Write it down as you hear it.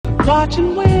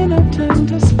Watching winter turn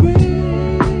to spring.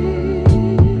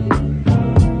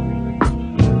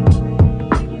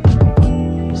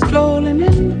 Strolling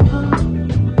in the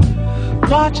park.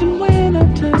 Watching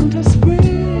winter turn to spring.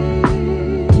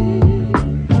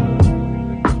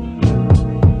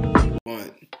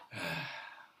 What?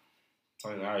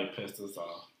 Tony already pissed us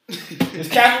off. It's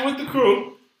Cappin with the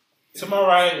crew. To my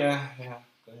right, yeah. Go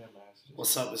ahead, man.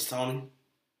 What's up, it's Tony.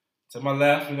 To my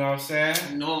left, you know what I'm saying?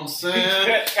 You know what I'm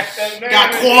saying?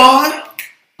 Got Quad.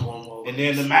 And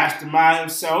then the mastermind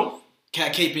himself.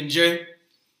 Cappin J.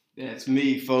 That's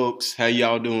me, folks. How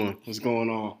y'all doing? What's going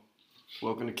on?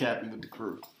 Welcome to Cappin with the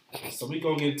crew. So we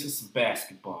gonna get into some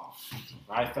basketball.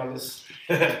 All right, fellas?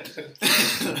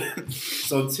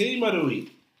 So team of the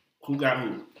week. Who got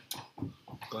who?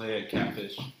 Go ahead,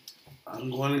 Catfish.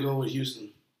 I'm going to go with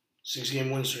Houston. 6-game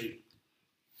win streak.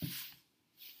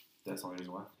 That's all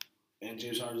reason why. And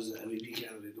James Harden's the MVP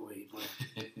candidate the way he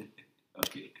played.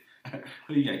 Okay.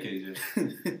 Who you got,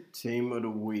 KJ? Team of the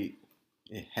week.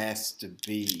 It has to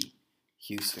be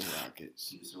Houston Rockets.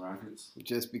 Houston Rockets.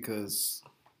 Just because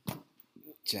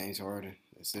James Harden.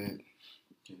 That's it.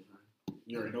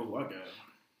 You already know who I got.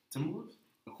 Timberwolves?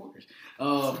 Of course.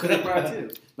 Because I brought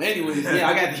too. But anyways, yeah,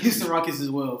 I got the Houston Rockets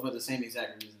as well for the same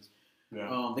exact reasons.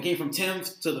 Yeah. They came from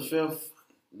 10th to the 5th.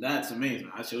 That's amazing.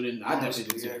 I definitely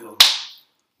didn't see it.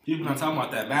 People not talking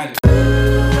about that Magic.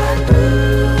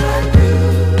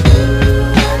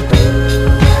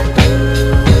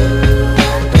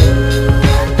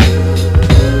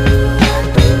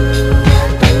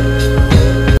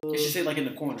 It should say like in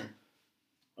the corner.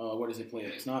 Where does it play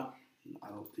at? It's not? I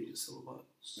don't think it's so much.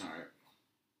 Alright.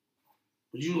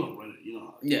 But you know Reddit, you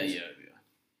know. Yeah.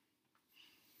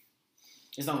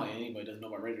 It's not like anybody doesn't know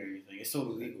about Reddit or anything. It's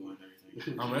totally legal and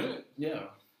everything. On Reddit? Yeah.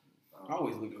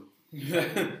 Always legal.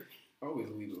 Always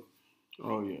legal.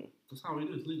 Oh, yeah. That's how we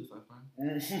do. It's legal stuff,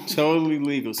 man. Totally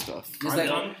legal stuff. Just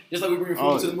like we bring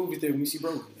food to the movie theater when we see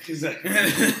bro. Exactly.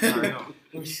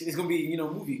 It's gonna be,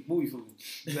 movie food.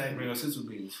 Exactly. Bring us sizzle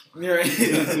beans. Yeah, right.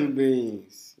 Sizzle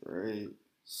beans. Right.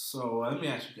 So let me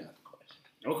ask you guys a question.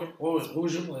 Okay. Who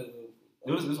was your play?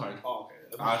 It was hard. Oh,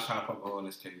 okay. I was trying to poke a hole in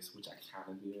this case, which I kind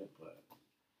of did, but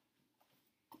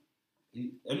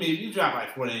if you drop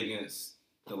like 40 against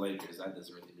the Lakers, that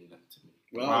doesn't really mean nothing to me.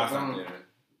 Well, not there.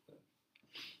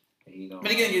 And,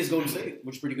 but again, it's Golden State,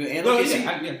 which is pretty good. And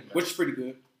which is pretty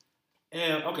good.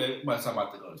 And okay, let's talk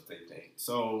about the Golden State thing.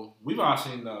 So we've all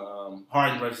seen the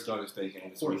Harden versus Golden State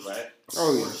game this week, right?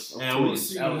 Oh, yes. And we've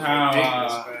seen how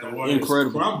the Warriors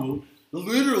crumbled.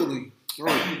 Literally.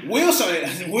 Will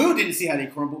didn't see how they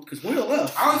crumbled because Will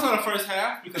left. I only saw the first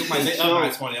half because like they up by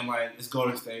 20. I'm like, it's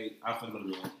Golden State. I feel gonna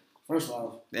be in. First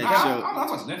off, I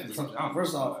watched Netflix or something.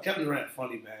 First off, Kevin Durant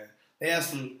funny, man. They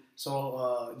asked him,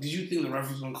 so did you think the ref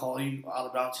was gonna call you out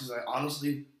of bounds? He's like,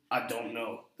 honestly, I don't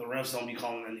know. The refs don't be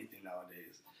calling anything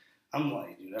nowadays. I'm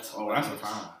like, dude, that's that's a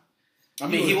fine. I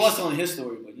mean, he was telling his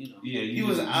story, but yeah, he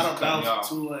was out of bounds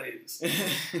for 2 legs.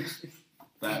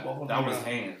 That was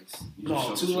hands.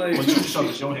 No, 2 legs. But you showed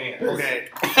us your hands. Okay.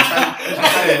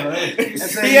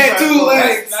 He had 2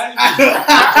 legs.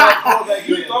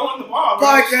 You throwing the ball.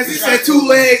 Podcast, he said 2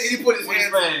 legs and he put his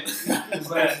hands. His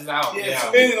legs is out.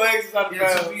 Yeah, his legs is out of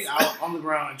bounds. 2 feet out on the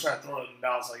ground and try to throw it in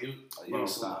bounds. Like, you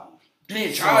stop. He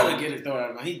didn't try to get it thrown out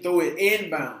of bounds. He threw it in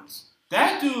bounds.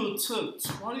 That dude took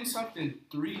 20-something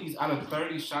threes out of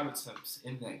 30 shot attempts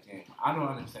in that game. I don't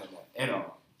understand that at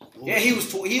all. Yeah, he was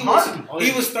 13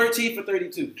 for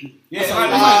 32. Yeah,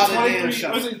 like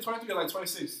 23 or like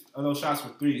 26 of those shots for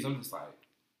threes. I'm just like,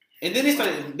 and then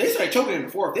they started choking in the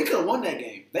fourth. They could have won that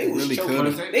game. They was really choking.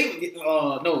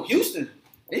 No, Houston.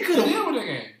 They could have won that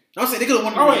game. I'm saying they could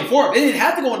have won the fourth. They didn't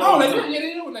have to go into overtime. They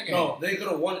didn't win that game. No, they could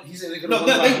have won. He said they could have won.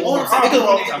 No, they won. They could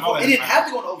have won. It didn't have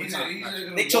to go into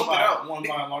overtime. They choked it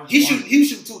out. He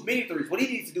shoot too many threes. What he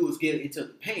needs to do is get into the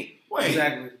paint. Wait.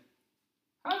 Exactly.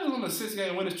 How did on the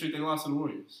 6-game winning streak they lost to the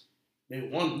Warriors? They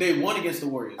won against the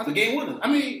Warriors. The game winner. I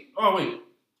mean, oh wait.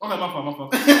 Okay, my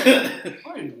fault.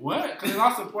 Wait, what? Because they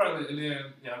lost to Portland and then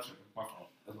I'm sure. My fault.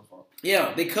 That's my fault.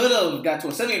 Yeah, they could have got to a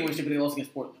 7-game winning streak, but they lost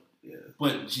against Portland. Yeah.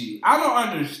 But I don't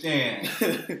understand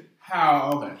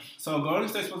how. Okay, so Golden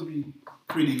State's supposed to be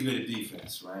pretty good at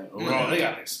defense, right? Bro, they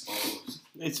got exposed.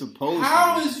 It's supposed.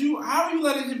 How are you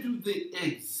letting him do the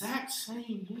exact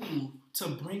same move to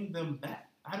bring them back?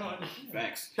 I don't understand.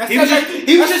 Facts. He was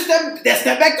just that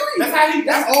step back three.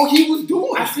 That's all he was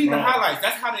doing. I see the highlights.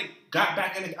 That's how they got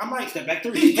back in. I'm like, step back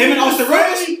three. Him and Austin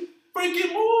Rivers.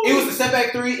 Freaking move. It was the step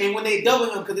back three, and when they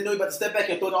double him because they know he about to step back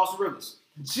and throw to Austin Rivers.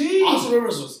 Gee. Austin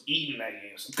Rivers was eating that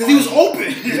game. Because he was open.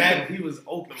 Exactly. He was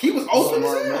open. He was open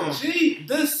as hell. Gee,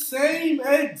 the same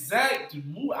exact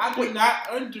move. I do not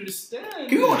understand. Can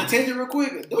we go on a tangent real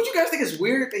quick? Don't you guys think it's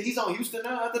weird that he's on Houston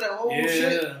now after that whole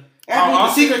shit? After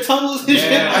the secret tunnels and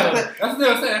shit like that. That's what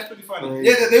I'm saying. That's pretty funny.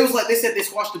 Yeah, they said they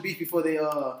squashed the beef before they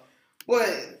but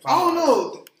I don't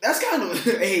know. That's kind of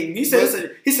hey. He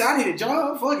said I need a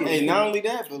job. Fuck it. Hey, not only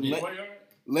that, but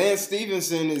Lance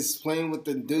Stevenson is playing with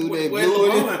the dude that with blew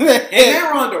LeBron. it. And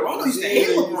Rondo used to hate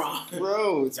LeBron.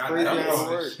 Bro, it's crazy how it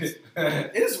works.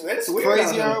 It's weird.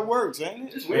 Crazy how it works, ain't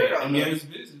it? It's weird. I mean, it's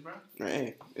business, bro.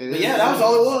 Right. Yeah, that was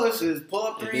all it was. Is pull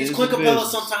up threes. Clint Capella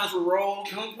sometimes would roll.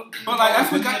 But like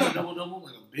that's what got the the double,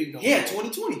 like a big double. Yeah,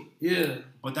 2020. Yeah.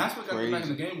 But that's what got them back in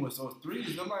the game was those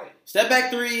threes. I'm like step back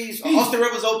threes. Austin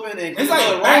Rivers open and it's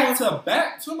like back to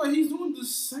back. So like he's doing the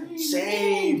same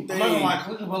thing. I'm not gonna lie,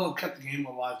 Clint Capella kept the game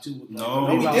alive too. With no,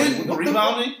 he didn't. With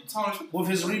rebounding. With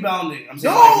his rebounding. I'm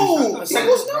saying no, he was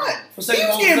not. He was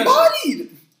getting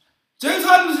bodied. James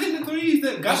Harden was hitting the threes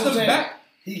that got them back.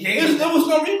 There was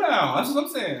no rebound. That's what I'm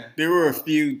saying. There were a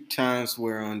few times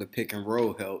where on the pick and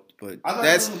roll helped, but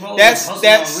that's no, but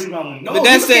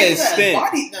that's the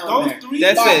extent. Those three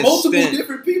That's the multiple extent.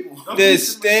 different people. The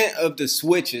extent of the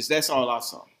switches. That's all I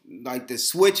saw. Like the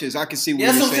switches, I can see what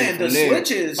you're saying. The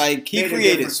switches, like he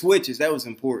created switches. That was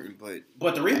important,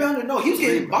 but the rebounder, no, he was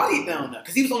getting bodied down there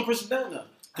because he was the only person down there.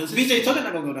 Because BJ Tucker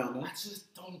not gonna go down there. I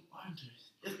just don't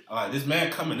understand. All right, this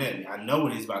man coming at me. I know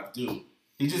what he's about to do.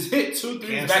 He just hit 2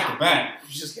 threes back to back.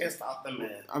 You just can't stop them,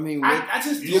 man. I mean, I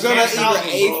just you're gonna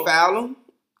either foul him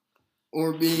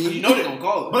or B. You know they're gonna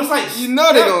call it. But it's like you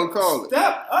know they're gonna call it.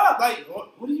 Step up, like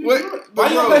what are you doing?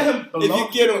 Why you let him? If you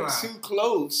get him too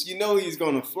close, you know he's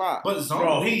gonna flop. But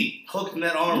bro, he hooking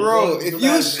that arm. Bro,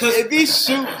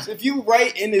 if you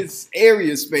right in his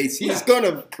area space, he's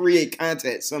gonna create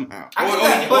contact somehow. Or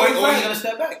he's gonna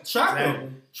step back. Trap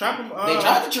him. They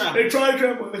tried to trap him. They tried to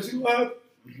trap him. See what happened?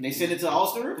 They sent it to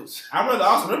Austin Rivers. I'd rather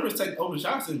Austin Rivers take over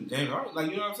shots than James Harden.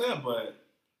 Like, you know what I'm saying?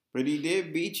 But he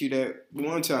did beat you that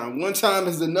one time. One time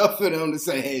is enough for them to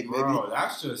say, hey, baby. Bro,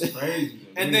 that's just crazy.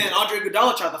 And then Andre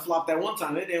Iguodala tried to flop that one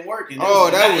time. It didn't work. And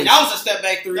that was a step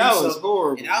back three. That was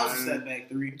horrible. And that was a step back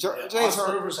three.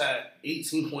 Austin Rivers had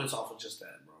 18 points off of just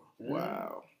that, bro.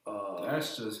 Wow.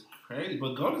 That's just crazy.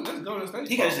 But let's go to the stage.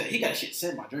 He got shit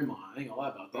sent by Draymond. I ain't gonna lie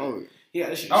about that. Oh, he got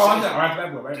that shit. Oh,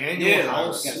 I'm right. Daniel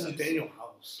House.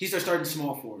 He's their starting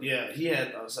small forward. Yeah, he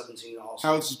had 17 also.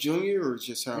 House Jr. or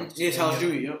just House? Yes, House Jr.,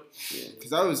 yep. Yeah,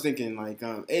 because I was thinking like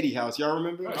Eddie House. Y'all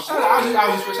remember? I was just shout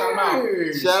him out.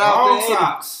 Shout out to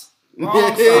Socks.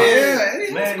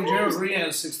 Yeah, man, Gerald Green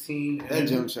had 16. That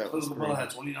jump shot. Clint Capella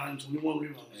had 29, 21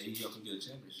 rebounds. Hey, he got to get a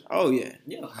championship. Oh yeah.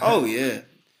 Yeah. Oh yeah.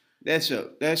 That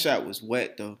shot was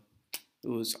wet though. It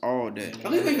was all that. I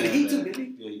think they for the Heat too, did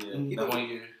he? Yeah. That 1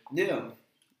 year. Yeah.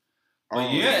 But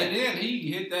and then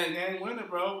he hit that game winner,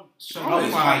 bro. Straight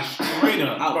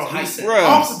up.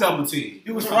 Off the double team.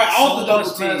 He was right off the double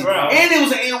team, bro. And it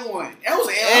was an N1.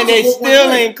 And they still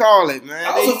ain't call it, man.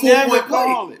 That was a 4-point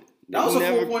play. That was a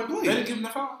 4-point play. They didn't give him the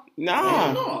foul?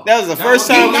 No. That was the first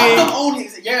time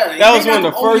that was one of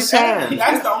the first times.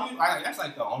 That's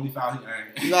like the only foul he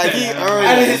earned. Like he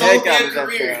earned his whole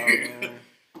career.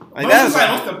 Like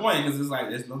what's the point? Because it's like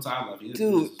there's no time left.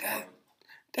 Dude,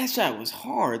 that shot was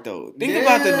hard though. Think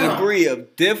about the degree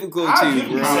of difficulty,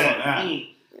 bro.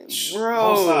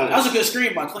 Bro, that was a good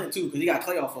screen by Clint too, because he got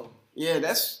Clay off of him. Yeah,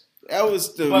 that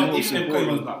was the but most even if Clay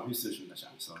was important. about researching that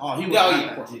shot. So. Oh, he was.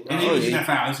 Of course. And he was in that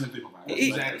foul. He was going to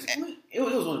Exactly. It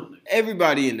was one of them.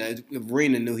 Everybody in the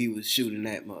arena knew he was shooting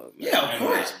that mug. Man. Yeah, of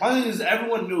course. My thing is,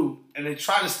 everyone knew, and they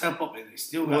tried to step up, and they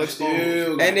still got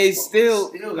exposed. And they still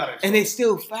got exposed. And they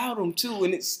still fouled him too,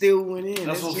 and it still went in.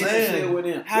 That's what I'm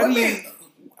saying. How do you?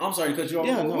 I'm sorry to cut you off.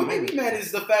 Yeah, no, what made me mad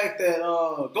is the fact that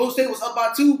Golden State was up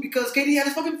by 2 because KD had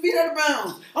his fucking feet out of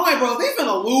bounds. I'm like, bro, they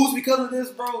finna lose because of this,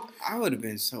 bro. I would have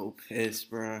been so pissed,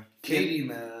 bro. KD,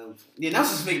 man. Yeah, that's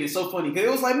just making it so funny because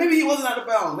it was like maybe he wasn't out of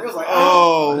bounds. They was like,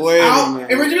 wait a minute.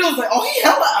 And Reggie Miller was like, oh, he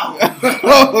hella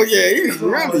out. Oh yeah, he was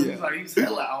really out. He's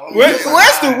hella out. Where's the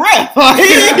ref?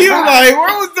 He was like,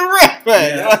 where was the ref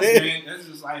at? Yeah, that's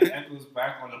just like echoes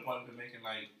back on the point of making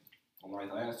like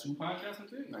last 2 podcasts, I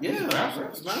think.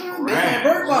 Man,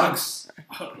 Bird Box.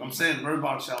 I'm saying Bird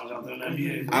Box challenge out there in the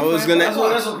NBA. I was gonna. That's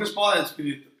what Chris Paul had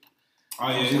tweeted. Oh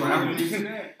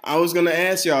yeah, I was gonna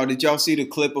ask y'all. Did y'all see the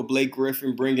clip of Blake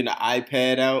Griffin bringing the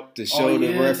iPad out to show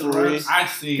the referee? I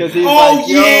see. Because he's like,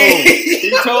 yo,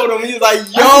 he told him, he was like,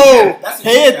 yo,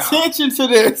 pay attention to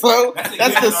this, bro.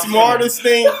 That's the smartest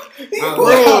thing,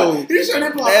 bro. He showed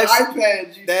him on the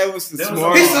iPad. That was the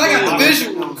smartest. He said, I got the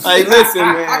visuals. Like, listen,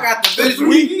 man. I got the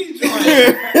visuals.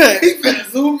 He finna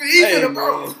zoom in. He finna,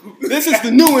 bro. This is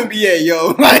the new NBA,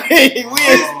 yo. Like,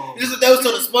 that was to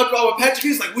the SpongeBob with Patrick.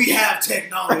 He's like, we have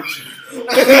technology. We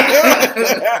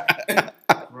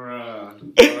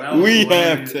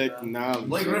have technology.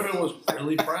 Blake Griffin was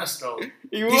really pressed, though.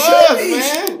 He was,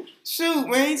 man. Shoot,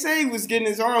 man. He said he was getting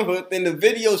his arm hooked, and the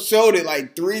video showed it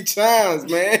like 3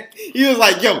 times, man. He was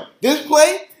like, yo, this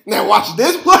play? Now watch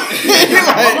this play. Hey,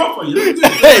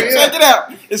 check it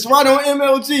out. It's right on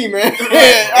MLG, man.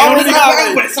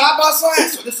 I put it side by side.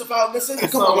 So this is about missing.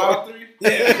 Come on, man.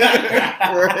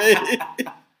 Yeah. Right.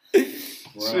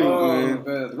 Shoot, man.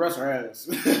 The rest are ass.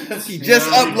 He just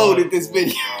uploaded this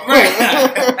video.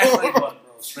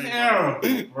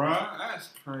 Terrible, bro. That's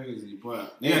crazy.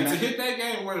 But yeah, to hit that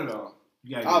game winner though,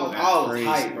 you gotta I was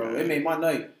hyped, bro. It made my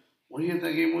night. When you hit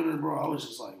that game winner, bro, I was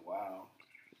just like, wow,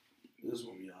 this is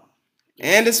what we on.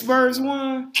 And the Spurs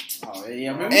won. Oh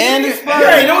yeah, man. And the Spurs. You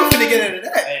already know we're finna get into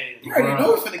that. You already know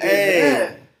we're finna get into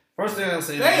that. First thing I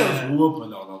say, they was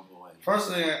whooping on them boys. First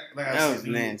thing that was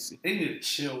nasty. They need to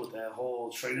chill with that whole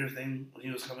trader thing when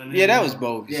he was coming in. Yeah, that was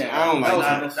bogus. Yeah, I don't like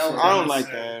that. I don't like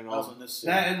that at all.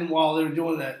 That and while they were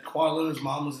doing that, Kawhi Leonard's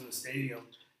mom was in the stadium.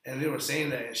 And they were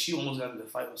saying that, and she almost got into a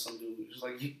fight with some dude. It was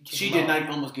like she did not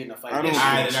almost get in a fight. I hear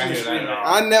that.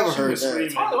 I never heard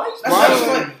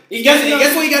that.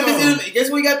 Guess where he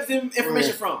got this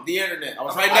information from? The internet. I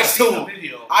was right next to him.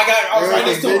 I was right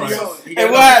next to him.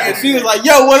 And what happened? She was like,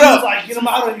 "Yo, what up?" She was like, "Get him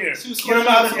out of here. Get him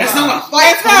out of here." That's not a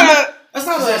fight. That's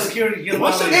not a security. Get him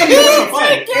out of here.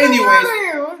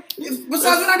 Anyways,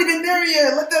 besides, we're not even there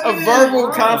yet. Let that be a verbal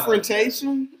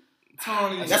confrontation.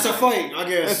 That's a fight, I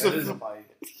guess. That is a fight.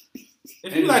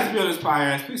 If you'd like to be on this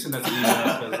podcast, please send us an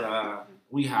email because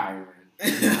we hiring.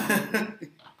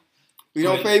 We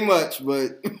don't pay much,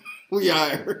 but we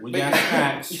hire. We got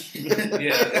snacks.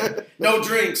 Yeah. No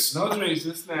drinks. No drinks,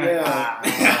 just snacks.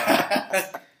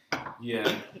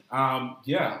 Yeah.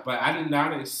 Yeah, but I did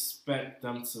not expect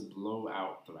them to blow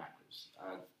out the Raptors.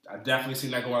 I definitely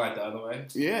seen that going like the other way.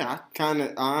 Yeah,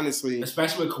 I honestly.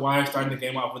 Especially with Kawhi starting the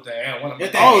game off with the and one.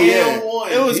 Oh, yeah.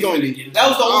 It was going to get. That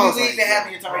was the only thing that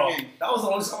happened the entire game. That was the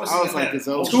only time I was like, it's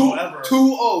over.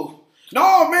 2-0.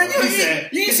 No, man,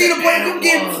 you see the play from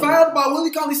getting fouled by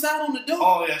Willie Cauley-Stein on the dunk.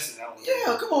 Oh, yes. That was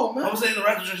yeah, come on, man. I was saying the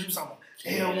Raptors, she was talking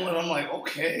about and I'm like,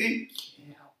 okay.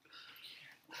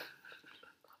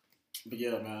 But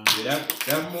yeah, man. Yeah,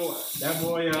 that more.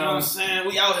 You know what I'm saying?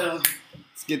 We out here.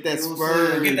 Let's get that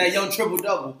Spurs. Get that young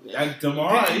triple-double. Yeah,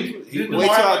 DeMar. Wait till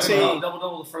our team.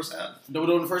 Double-double the first half.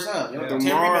 Double-double in the first half. Yeah,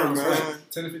 DeMar, man.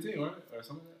 10 to 15, right? Or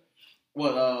something like that.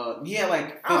 What? He had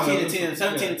like 15 to 10,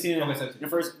 17 to 10. Okay,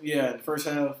 the first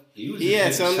half. He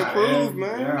had something to prove,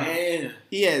 man. Yeah. Man.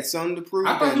 He had something to prove.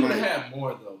 I thought he would have had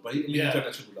more though, but he got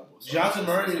that triple double. So Jonathan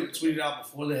Murray tweeted out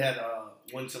before they had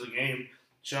went to the game.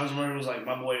 Jonathan Murray was like,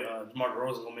 "My boy DeMar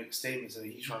DeRozan gonna make a statement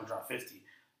saying he's trying to drop 50."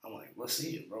 I'm like, "Let's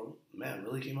see it, bro." Man,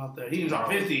 really came out there. He didn't drop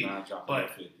 50,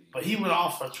 but he went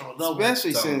off for a triple double.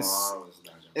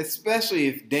 Especially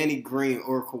if Danny Green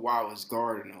or Kawhi was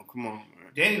guarding him. Come on, man.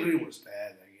 Danny Green was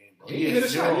bad that game, bro. He hit a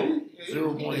shot.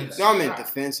 0 points. No, I meant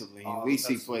defensively. At least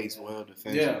he plays well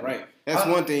defensively. Yeah, right. That's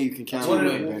one thing you can count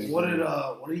on. What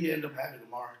did he end up having,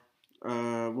 DeMar?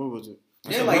 What was it?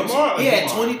 He had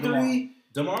 23.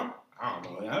 DeMar? I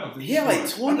don't know. I don't think he had like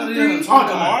 23.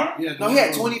 DeMar? No, he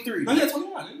had 23. No, he had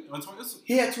 21.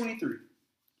 He had 23.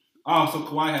 Oh, so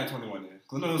Kawhi had 21 then.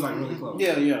 Because it was like really close.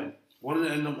 Yeah. What did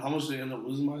it end up? How much did they end up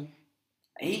losing by?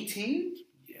 18.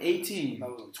 Yeah, 18. That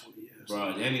was like 20 years.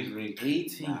 Bro, Danny Green.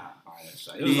 18.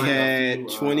 He had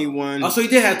 21. Oh, so he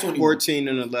did have 21. 14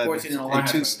 and 11. 14 and 11. And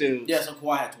 2 steals. Yeah, so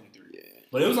Kawhi had 23. Yeah.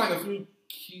 But it was like a few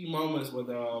key moments with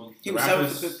he was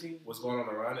 7-15. Was going on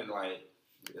the run and like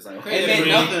it's like okay, it made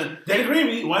nothing. Danny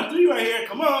Green, 1-3 right here.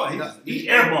 Come on, he's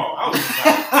airball. I was just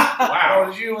like, wow.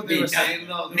 Did you hear what they were saying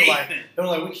though? They were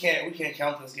like, we can't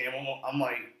count this game. I'm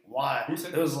like, why?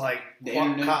 It was like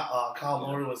Kyle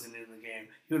Lowry wasn't in the game.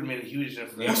 He would have made a huge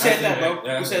difference. Who said that, bro?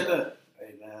 Who said that?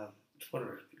 Hey man,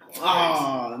 Twitter.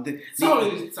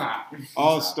 Top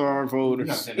all-star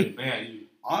voters.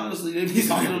 Honestly, they'd be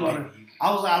talking about it.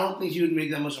 I was like, I don't think he would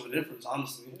make that much of a difference.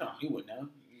 Honestly, no, he wouldn't have.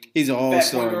 He's an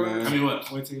all-star, man. I mean, what,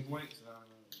 14 points?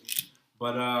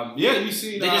 But, yeah, you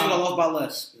see... They just would have lost by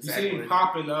less. You see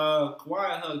Pop and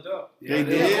Kawhi hugged up. Yeah, they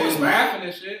did. They was laughing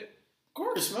and shit. Of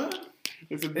course, man.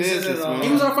 It's a business, man. He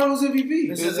was our Finals MVP.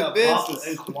 This is a business.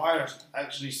 And Kawhi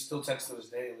actually still texting this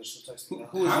day, and they're still texting.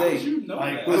 Who is they? You know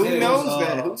like, who knows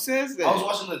that? Who says that? I was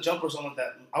watching The Jump or something like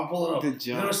that. I'll pull it up. The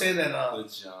Jump. They were saying that. The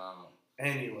Jump.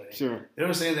 Anyway, sure. They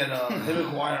were saying that him and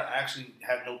Kawhi actually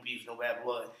have no beef, no bad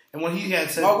blood. And when he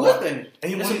had said, why would they?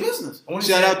 And it's a business.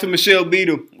 Shout out to Michelle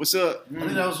Beadle. What's up? I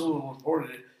think that was who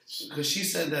reported it because she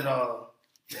said that.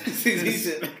 She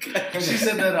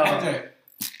said that.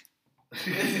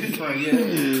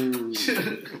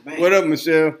 What up,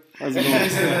 Michelle? How's it going? She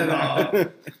said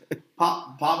that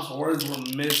Pop's words were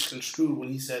misconstrued when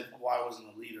he said Kawhi wasn't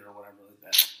a leader or whatever like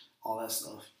that. All that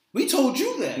stuff. We told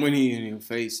you that when he in your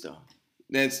face though.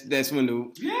 That's when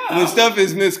when stuff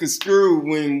is misconstrued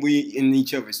when we in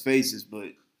each other's faces.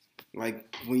 But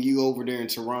like when you over there in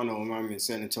Toronto and I'm in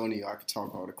San Antonio, I can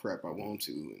talk all the crap I want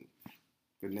to.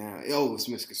 But now, it's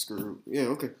misconstrued. Yeah,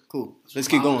 okay, cool. Let's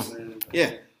keep going.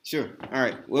 Yeah, sure. All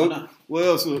right. Well, what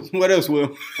else? What else,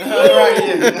 Will?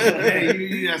 Hey,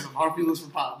 you got some hard feelings for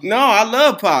Pops. No, I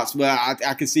love Pops, but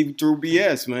I can see through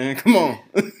BS, man. Come on.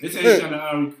 They say he's trying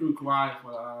to recruit Kawhi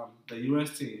for the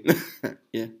U.S. team.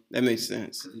 Yeah, that makes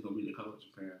sense. Because he's going to be the coach,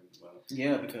 apparently. Well,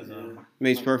 yeah, because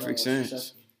makes perfect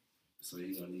sense. So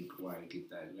he's going to need Kawhi to get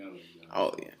that Melo.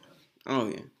 Oh, yeah. Oh,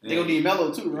 yeah. They're going to need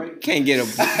Melo, too, right? Can't get him.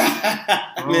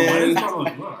 Man.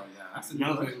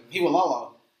 He will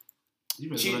Lala. You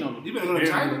better go to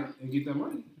China and get that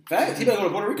money. Facts. He better go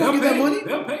to Puerto Rico and get that money.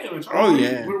 They'll pay him in China. Oh,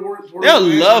 yeah. They'll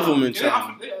love him in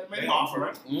China. They offer,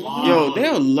 right? Yo,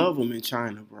 they'll love him in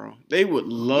China, bro. They would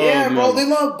love him. Yeah, bro. They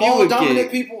love ball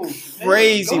dominant people.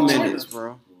 Crazy minutes,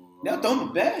 bro. They'll throw him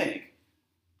a bag.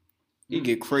 He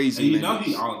get crazy minutes. You know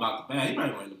he's all about the bag. He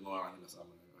might want to go out in the summer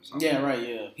or something. Yeah, right,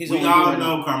 yeah. We all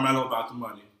know Carmelo about the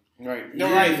money. Right.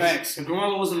 No, right, facts. If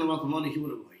Carmelo wasn't about the money, he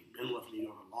would have been left New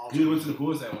York a long time. He went to the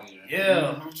Bulls that 1 year.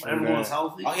 Yeah. Everyone's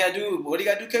healthy. All he got to do, what he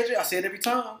got to do, KJ? I say it every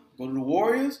time. Go to the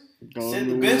Warriors. Sit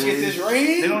the bench, get this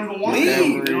ring. They don't even want him.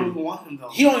 They don't even want him, though.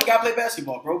 He don't even got to play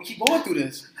basketball, bro. We keep going through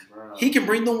this. Bro. He can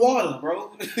bring the water,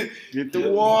 bro. Get the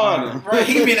water. Right.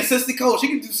 He can be an assistant coach. He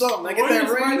can do something. Like, get that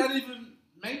ring. Might not even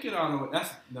make it on the way. That's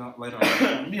not later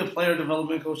on. Be a player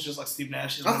development coach just like Steve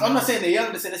Nash. I'm not saying they're young.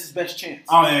 I'm just saying that's his best chance.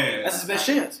 Oh, yeah. That's his best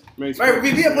chance. Right.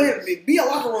 Be a player. Be a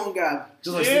locker room guy.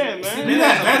 Just like man. Be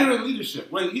that veteran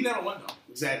leadership. Wait, he never won, though.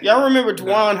 Exactly. Y'all remember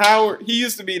Dwan Howard? He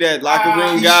used to be that locker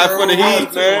room guy for the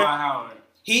Heat, man. Dwan Howard.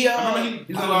 He's on the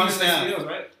Heat staff,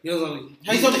 right? He's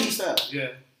on the Heat staff. Yeah.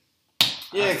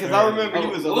 Yeah, because I remember he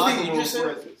was a locker room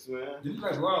presence, man. Did you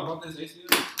guys lie about this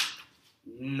ACL?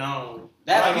 No.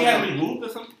 That he had removed or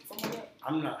something like that?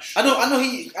 I'm not sure. I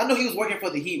know he was working for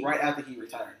the Heat right after he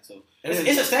retired. So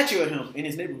it's a statue of him in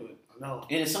his neighborhood. No.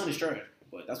 And his son is trash.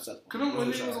 But that's what's up. Because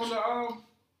when he was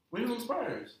on the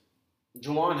Spurs.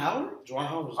 Juwan Howard? Juwan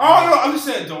Howard. No, I just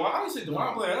said Juwan. I didn't say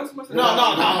Juwan player. That's my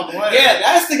No. Yeah,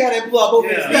 that's the guy that blew up both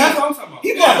his knees. That's what I'm talking about.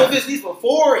 He blew up both his knees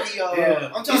before he.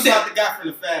 I'm talking about the guy from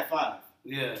the Fab Five.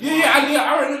 Yeah. I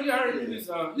heard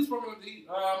he's working with the Heat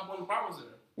when Brown was there.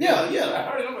 Yeah. I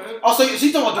heard him. Oh, so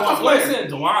she's talking about Juwan Blair. I said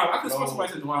Juwan. I could swear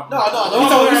somebody said Juwan. No.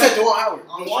 You said Juwan Howard.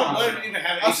 Juwan Blair didn't even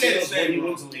have I said his name. He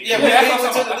went to the league. Yeah, he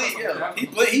went to the league.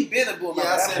 Yeah, he been a bull.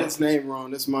 Yeah, I said his name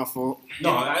wrong. That's my fault.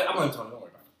 No, I'm not telling you. Don't worry about it.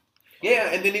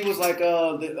 Yeah, and then he was like,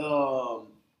 the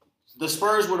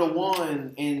Spurs were the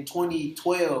one in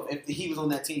 2012 if he was on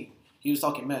that team. He was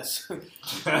talking mess. Okay.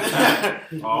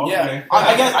 Yeah,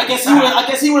 I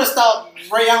guess he would have stopped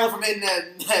Ray Allen from hitting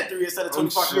that three instead of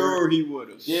 25. I'm sure he would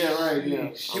have. Yeah, right. Yeah,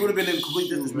 he would have been in complete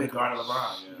difference maker.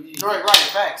 LeBron. Yeah. Right.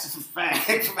 Facts.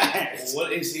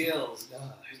 What ACLs?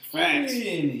 Facts.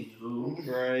 Anywho,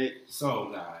 right. So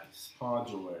guys, Paul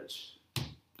George.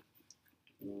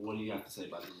 What do you have to say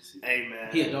about this season? Hey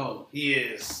man, he a dog. He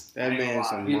is. That man's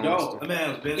a monster. dog. That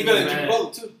man's been. He better drink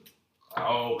Ebola too.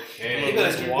 Okay. He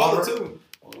better drink Ebola too.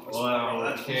 Well,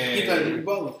 okay. He better drink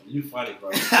Ebola. You funny,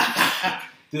 bro.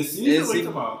 This season, what you talking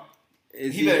about?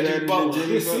 He better drink Ebola.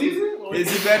 This season? Is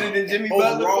he better than Jimmy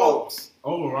Butler, folks?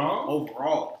 Overall.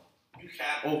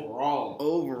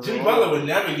 Overall. Jimmy Butler would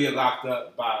never get locked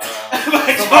up by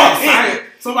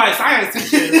somebody science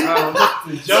teacher.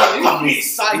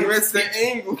 Mr.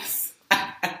 Ingles.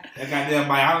 That goddamn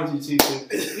biology teacher.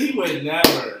 He would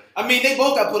never. I mean, they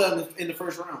both got put up in the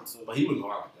first round. So. But he wouldn't go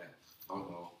out like that. I don't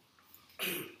know.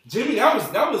 Jimmy, that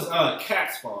was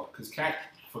Cat's fault because Cat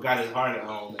forgot his heart at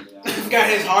home. He forgot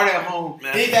his heart at home.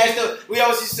 Man. He asked we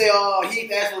always used to say,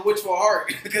 he asked for which for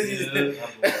heart because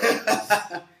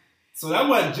So that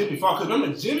wasn't Jimmy's fault. Because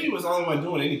remember, Jimmy was the only one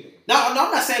doing anything. No, I'm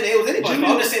not saying that it was anybody's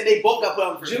fault. I'm just saying they both got put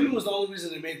on for Jimmy was the only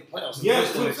reason they made the playoffs. Yeah,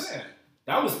 that's what I'm saying.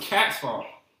 That was Cat's fault.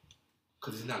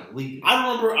 because he's not a leader. I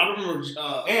remember.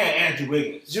 And Andrew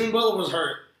Wiggins. Jimmy Butler was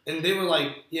hurt, and they were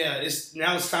like, "Yeah, it's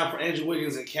time for Andrew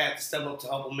Wiggins and Cat to step up to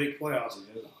help him make playoffs."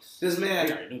 This man,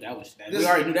 we already knew that was. We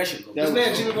already knew that shit. This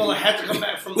man, Jimmy Butler, had to come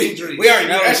back from injury. We already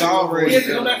knew that shit. He had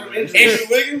to come back from injury. Andrew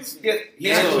Wiggins.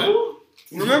 Yeah.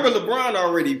 Remember, LeBron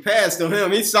already passed on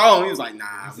him. He saw him. He was like,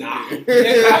 nah. He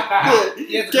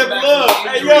had to come back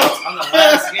from injury on the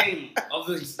last game of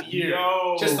this year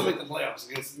just to make the playoffs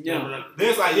against Denver.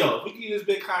 There's like, if we give you this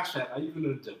big contract, are you going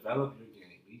to develop your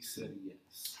game? He said yes.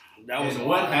 That was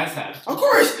what has happened. Of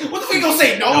course. What the fuck you gonna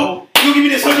say? No. You give me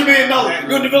this $100 million. You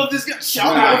gonna develop this guy?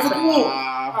 Shout out for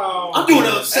I'm doing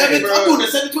a 7. I'm doing a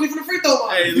 720 for the free throw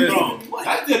line. Hey, listen.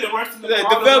 That's Denver worse than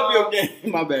develop your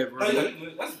game. My bad, bro.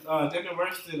 That's Denver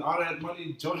worse than all that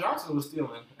money Joe Johnson was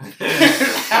stealing.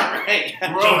 Right,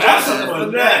 bro. That's a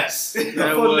finesse.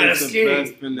 That was the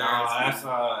best finesse.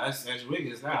 Nah, that's Andrew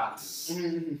Wiggins now.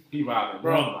 He robbing,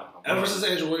 bro. Ever since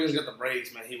Andrew Wiggins got the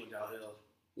braids, man, he went downhill.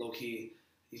 Low key.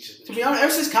 To be honest,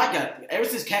 ever since Cat got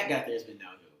there, it's been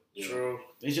downhill. Yeah. True.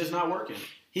 It's just not working.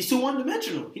 He's too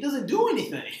one-dimensional. He doesn't do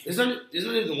anything. It's not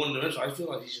even one-dimensional. I feel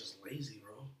like he's just lazy,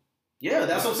 bro. Yeah,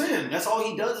 that's what I'm saying. That's all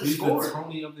he does is score. The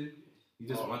Tony of the he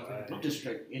just one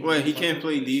thing. Wait, he can't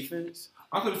play defense?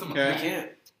 I thought it was something. He can't.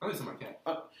 I thought it was something.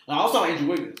 I was talking Andrew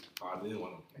Wiggins. Oh, I didn't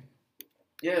want him.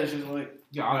 Yeah, it's just like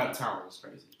all that talent was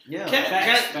crazy. Yeah,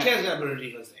 Cat's got better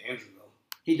defense than Andrew though.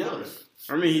 He does.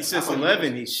 I mean, he's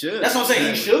 6'11". He should. That's what I'm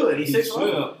saying. He should. He's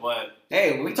 6'11". But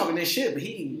hey, we talking this shit, but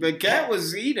he. But Cat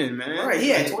was eating, man. Right, he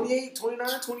had 28,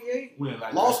 29, 28.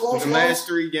 Lost. The last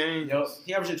 3 games. Yep.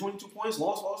 He averaged 22 points.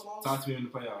 Lost. Talk to me in the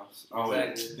playoffs. Oh,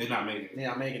 exactly. They're not making it. They're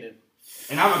not making it.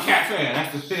 And I'm a Cat fan.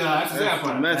 That's the thing. That's the sad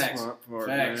part. That's the part,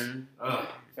 man.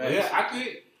 Yeah, I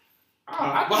think.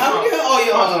 Well, how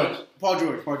many? Paul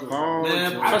George.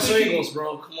 Man, Professor Ingles,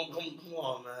 bro. Come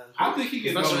on, man. I think he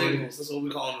gets Professor Ingles. That's what we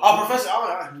call him. Oh, Professor.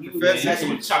 Professor.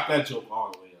 We chop that joke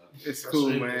all the way up. It's cool,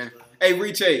 man. Hey,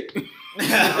 retake.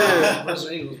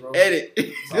 Professor Ingles, bro. Edit.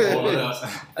 Hey,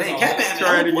 Cappin,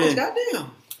 try it again.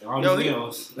 Goddamn. Bro,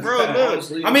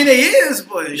 look. I mean, they is,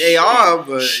 but they are,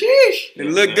 but sheesh. They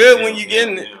look good when you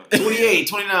getting it. 28,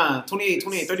 29, 28,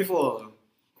 28, 34.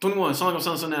 21, song of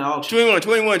something at auction.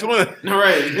 21. All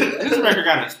right. This record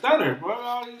got a stutter,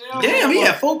 bro. Damn, he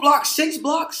had 4 blocks, 6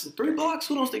 blocks, 3 blocks.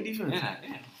 Who don't stick defense? Yeah.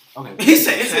 Okay. He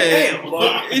said,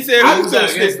 damn. He said, who's gonna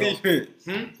stick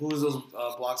defense? Who was those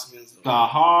blocks against? The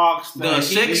Hawks. The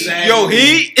Six. Yo,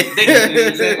 Heat. Wait,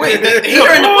 the Heat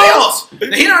are in the playoffs.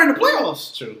 The Heat are in the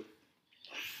playoffs. True.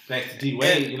 Thanks to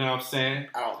D-Wade, you know what I'm saying?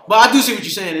 But I do see what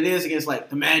you're saying. It is against, like,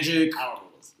 the Magic. I don't know.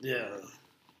 Yeah.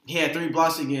 He had 3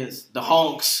 blocks against the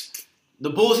Hawks.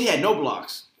 The Bulls, he had no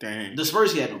blocks. Dang. The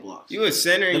Spurs, he had no blocks. You a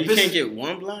center and you can't get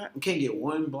 1 block? You can't get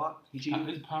 1 block.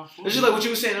 It's powerful. just like what you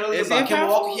were saying earlier about Kemba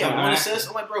Walker. He had 1 assist.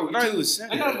 I'm like, bro. I thought he was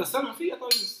center. They got him to 7 feet. I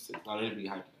thought he was 6. No, they'd be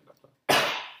hyping it up.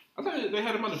 I thought they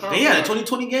had him on the power. They had a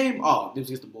 2020 game? Oh, it was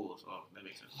against the Bulls. Oh, that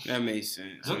makes sense. That makes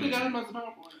sense. Don't they got him as the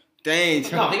power forward? Dang.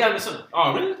 No, they got him in center.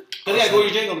 Oh, really? Because they got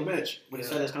Gordy Jang on the bench with his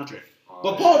fat-ass contract.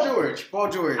 But Paul George.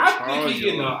 I think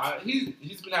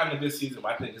he's been having a good season,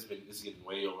 but I think it's getting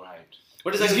way overhyped.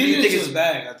 What does that do you think is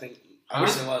bag? I think. What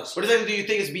does that do you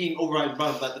think is being overhyped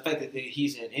by the fact that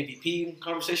he's an MVP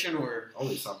conversation or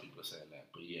only some people are saying that,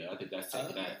 but yeah, I think that's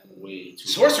taking that way too.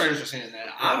 Sports writers are saying that.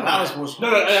 I'm not a sports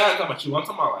writer. No, I'm not talking about you. I'm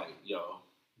talking about like,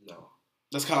 no.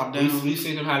 Let's calm down. We've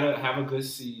seen him have a good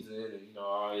season, and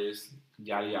all this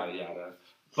yada yada yada.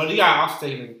 But you got also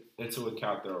taking into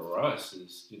account the Russ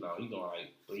is, he going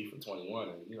like 3 for 21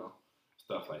 and,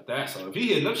 stuff like that. So if he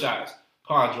hitting them shots,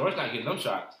 Paul George not getting them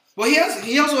shots. Well,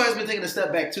 he also has been taking a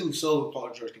step back too, so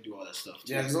Paul George can do all that stuff.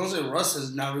 Yeah, because honestly, Russ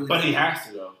is not really. But he has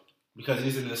to though, because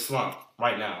he's in the slump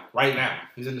right now. Right now,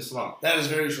 he's in the slump. That is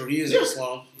very true. He is in the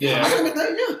slump. Yeah, I can admit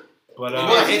that. Yeah. But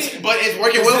it's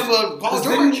working well for Paul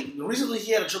George. Recently,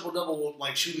 he had a triple double,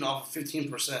 like shooting off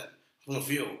 15% from the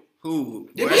field. Who?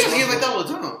 Yeah, he has like that all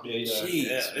the time. Yeah.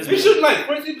 He's shooting like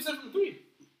 14% from the 3.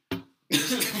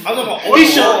 I'm talking about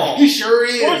he sure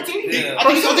is. 14. Yeah. I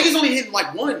think he's only hitting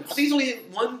like 1. I think he's only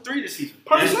hitting 1 3 this season.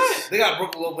 They got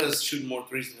Brook Lopez shooting more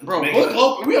threes than him. Bro, Brook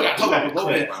Lopez, we got to talk about Brook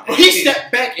Lopez. Bro, he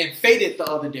stepped back and faded the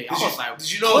other day. I was like,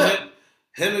 did you know him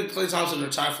and Klay Thompson are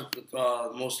tied for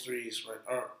most threes,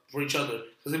 right? For each other.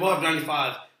 Because they both have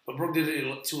 95, but Brook did it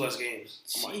in 2 less games.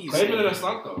 Klay been in a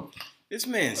slump though. This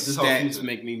man's stats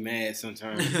make me mad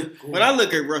sometimes. When I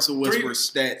look at Russell Westbrook's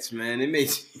stats, man, it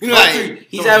makes like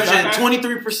he's averaging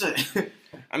 23%.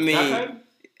 I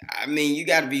mean, you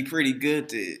got to be pretty good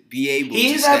to be able.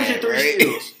 He's to averaging 3 right?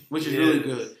 steals, which is really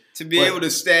good. To be able to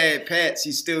stab Pats,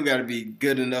 he still got to be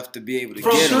good enough to be able to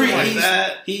From get three, him. Like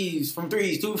that. he's from three.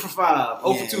 He's 2 for 5,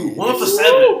 0 Yeah. for 2, 1 for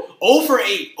 7, 0 for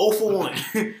 8, 0 for 1,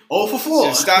 0 for 4.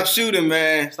 Just stop shooting,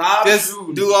 man. Stop Just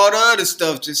shooting. do all the other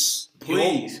stuff. Just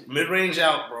Please. Mid range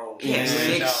out, bro. He had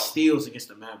Mid-range 6 out. steals against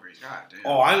the Mavericks. God damn.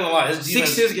 Oh, I ain't gonna lie. His 6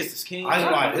 defense. steals against the Kings. I ain't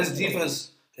gonna lie. His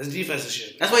defense is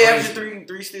shit. That's why he averaged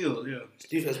 3 steals. Yeah. His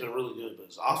defense been really good, but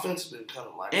his offense been kind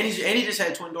of like. And he just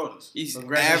had twin daughters. he's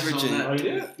Congratulations on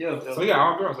averaging. that. Yeah. Yeah. So he got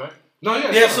all girls, right? No,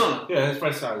 yeah. Yeah, son. Yeah, his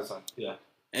first side is son. Yeah.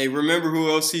 Hey, remember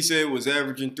who else he said was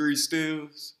averaging 3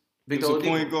 steals? It Victor was a Oladipo.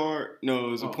 point guard. No,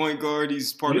 it was a point guard.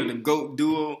 He's part of the GOAT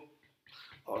duo.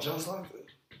 Oh, John Stockton.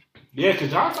 Yeah,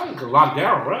 because John Stockton could lock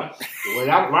down Russ.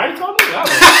 Right, Tony? That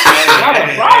was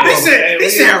a problem. He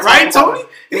said, right, Tony?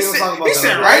 He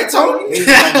said, right, Tony? He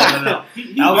That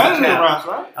was better a than cap. Russ,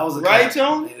 right? That was a Right, cap.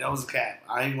 Tony? Yeah, that was a cap.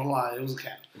 I ain't gonna lie, it was a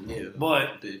cap. Yeah.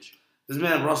 But Bitch. this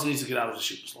man Russell needs to get out of the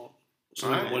shooting slump so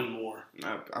he can Alright. win more.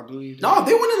 I believe that. No,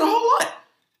 they winning a whole lot.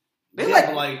 They Yeah,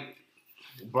 but like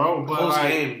Bro, but close like,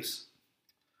 games.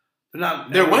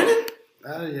 They're winning?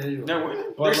 Yeah, you're They're right.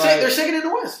 winning. But They're second in the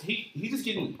West. he just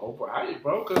getting overhyped,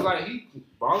 bro. Because like he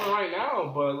balling right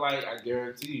now, but like I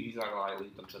guarantee you, he's not gonna like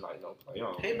lead them to like no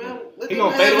playoff. Hey, man. He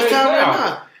gonna fade away time right now.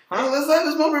 now. Huh? Let's have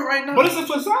this moment right now. But it's a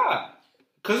facade.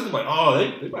 Because it's like, oh,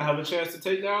 they might have a chance to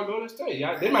take down Golden State.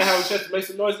 Yeah, they might have a chance to make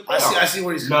some noise in the playoffs. I see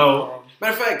where he's No. coming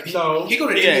Matter of fact, No. he go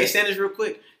to the Yeah. NBA standards real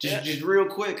quick. Just real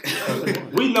quick.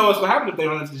 We know what's gonna happen if they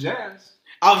run into the Jazz.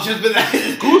 I was just been that.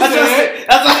 Who That's what I said?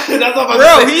 said. That's what I'm Bro,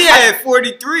 about to say. he had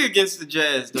 43 against the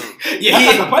Jazz, though. Yeah,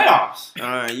 That's he, the playoffs. All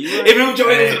right, you right. if it was Joe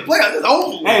Ingles in the playoffs, it's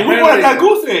over. Hey, who wanted that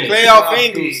goose in? Playoff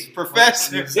Ingles,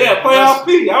 Professor. Yeah, playoff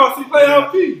P. I want to see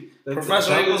playoff P.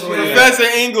 Professor Ingles, Professor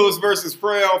Ingles versus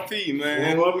Playoff P,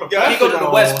 man. Well, We He got go to the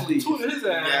West, please. Two to his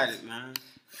got ass. it, man.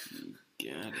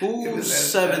 Got it. Who's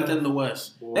 7th in the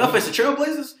West? They'll face the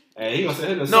Trailblazers? Hey, he gonna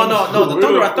send him the No. The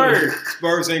Thunder are 3rd.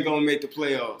 Spurs ain't gonna make the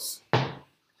playoffs.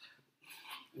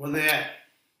 Where they at?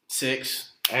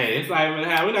 6. Hey, it's not even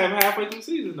half. We're not even halfway through the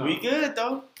season though. We good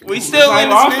though. We It's still like in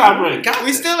the All-Star standings. break.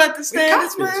 We still at the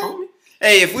standings, confidence, man. homie.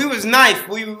 Hey, if we was ninth,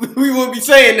 we wouldn't be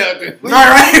saying nothing.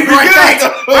 Right. We Facts.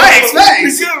 good, though. Facts.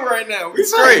 We good right now. We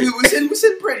straight. We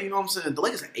sitting pretty, you know what I'm saying? The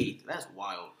Lakers are 8th. That's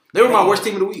wild. They were my worst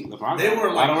team of the week. They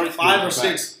were like 5 or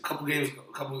 6 a week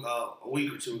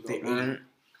or two ago.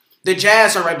 The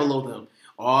Jazz are right below them.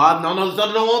 Oh, no,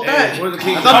 Thunder don't want that. Hey, where the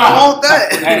Kings Thunder don't want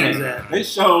that. Hey, they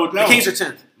showed The no. Kings are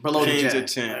 10th. Below the Kings are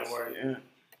Jazz. 10. Yeah.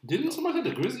 Didn't somebody say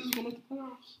the Grizzlies was gonna make the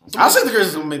playoffs? I said the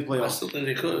Grizzlies going to make the I playoffs. still think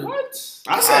they could. What?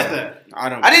 I said that. I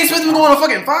don't. I didn't expect them to go on a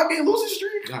fucking 5-game losing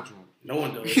streak. Got drunk. No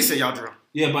one does. He said y'all drunk.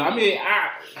 Yeah, but I mean,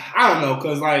 I don't know,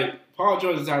 cause like Paul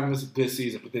George is having this good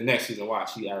season, but the next season,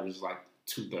 watch, he averages like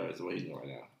 2/3 of what he's doing right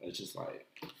now. It's just like,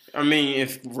 I mean,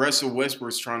 if Russell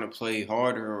Westbrook's trying to play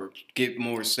harder or get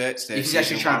more sets, that He's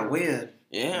actually trying to win.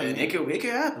 Yeah, It could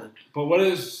happen. but what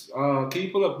is? Can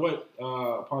you pull up what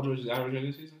Paul George is averaging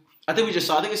this season? I think we just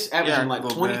saw. I think it's averaging like go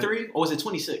 23 or was it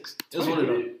 26? It was one of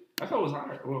them. I thought it was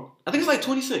higher. Well, I think it's like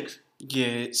 26. yeah,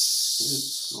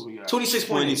 it's what we got?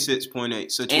 26.8.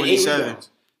 26.8. So And 8 27. rebounds.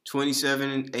 27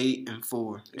 and 8 and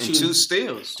 4 and Two. 2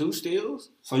 steals. 2 steals.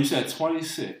 So you said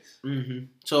 26. Mm-hmm.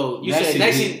 So you Next said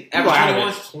next season, season you gonna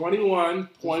average average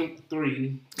 21.3,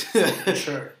 21.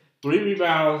 Sure. 3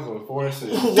 rebounds or 4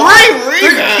 assists. He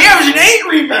averaging 8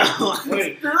 rebounds.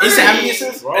 Wait, He said how many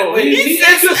assists? bro, He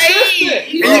said 8.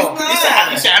 He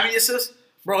said how many assists?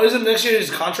 Bro, isn't next year his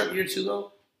contract year 2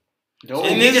 though? No,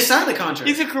 And he this- just signed the contract.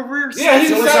 He's a career. Yeah, he's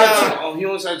He only signed signed 2. Oh, he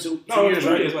only signed 2 No, years,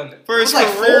 right? years, wasn't it? For his It was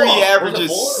like career, 4. he Was it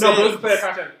averages 4? No, but it's 6. a player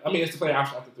contract. I mean, it's the player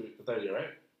option after the third year, right?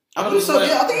 I believe so.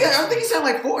 Yeah, I think he signed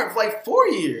like 4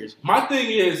 years. My thing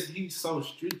is, he's so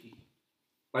streaky.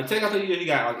 Like, take out the year he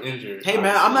got like injured. Hey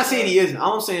man, I'm not saying he isn't.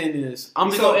 All I'm saying is I'm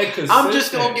He's just so gonna,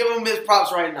 inconsistent. give him his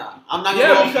props right now. I'm not gonna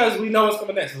Yeah, go. because we know what's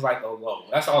coming next. It's like, oh, low.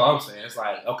 That's all I'm saying. It's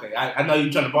like, okay, I know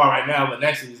you're trying to ball right now, but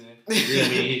next season,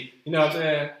 you know what I'm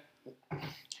saying?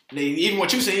 Even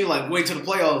what you say, you like wait till the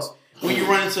playoffs when you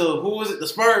run into who was it? The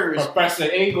Spurs. Professor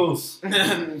Ingles.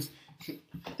 the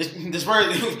Spurs.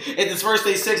 If the Spurs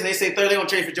stay 6 and they say 3rd, they gonna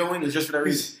trade for Joe Ingles just for that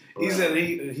reason. He said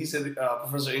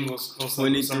Professor Ingles goes to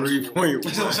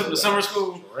 23.1. Summer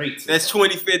school. Great. That's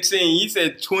 2015. He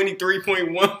said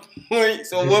 23.1 points.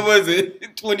 So what was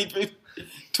it?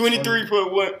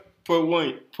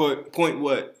 23.1 point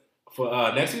what? For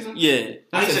next season? Yeah.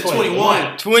 I said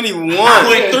 21. 21.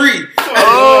 0.3.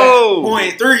 Oh.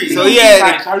 0.3. So he had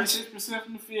like 36%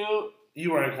 from the field.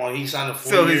 You were right, he signed a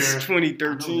 4 So year. his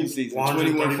 2013 season,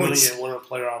 130 21 million points. and won a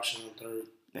player option in 3rd.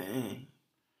 Dang.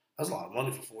 That's a lot of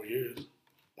money for 4 years.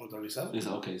 137. It's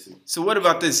OKC. So what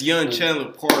about this young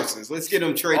Chandler Parsons? Let's get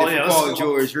him traded for Paul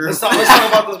George. Let's talk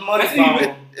about this money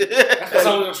problem. That's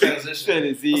how we're gonna transition.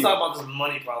 Let's talk about this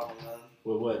money problem, man.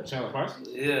 With what? Chandler Parsons?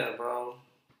 Yeah, bro.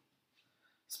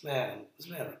 This man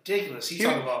ridiculous. He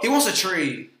wants a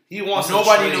trade. He wants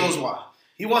nobody knows why.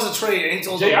 He wants a trade, and he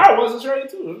told JR wants a trade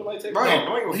too.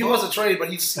 Right. He wants a trade, but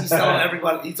he's telling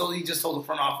everybody. He just told the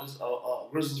front office,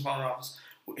 Grizzlies front office,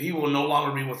 he will no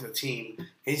longer be with the team.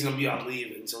 He's gonna be on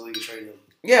leave until they trade him.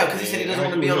 Yeah, because he said he doesn't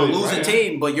want to be on a losing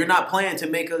team, but you're not playing to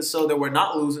make us so that we're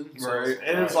not losing. Right.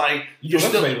 And it's like you're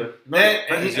still and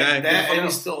he's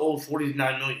still owed $49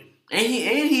 million. And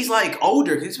he's like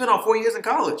older. He spent on 4 years in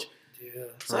college. Yeah.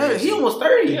 So he almost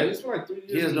 30. Yeah, he spent like 3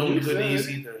 years. He has no good knees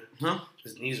either. Huh?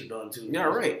 His knees are done too. Yeah,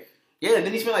 right. Yeah,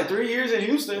 then he spent like 3 years in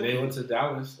Houston. And then he went to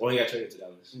Dallas. He got traded to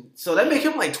Dallas. So that make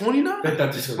him like 29 with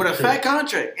a fat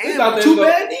contract and thought two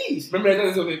bad knees. Remember they thought it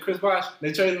was gonna be Chris Bosh?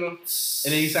 They traded him, and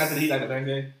then he signed to the Heat like the next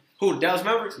day. Who? Dallas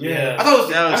Mavericks? Yeah. I thought it was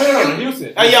Dallas.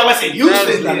 Houston. Oh yeah, I said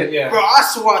Houston. Yeah. Bro, I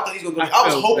swore I thought he was gonna go. I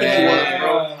was hoping he was,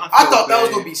 bro. I thought that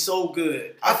was gonna be so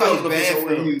good. I thought he was gonna be so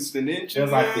good. Houston, didn't you? It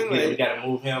was like we gotta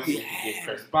move him. So we get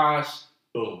Chris Bosh.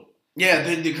 Boom. Yeah,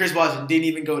 the Chris Bosh didn't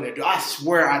even go there, dude. I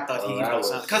swear I thought he was gonna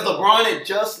sign because LeBron had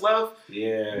just left.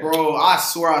 Yeah, bro, I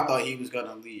swear I thought he was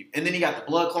gonna leave, and then he got the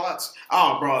blood clots.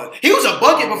 Oh, bro, he was a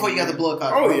bucket before he got the blood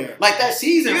clots. Oh bro. yeah, like that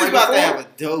season. He was right about before. to have a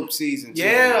dope season.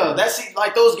 Yeah,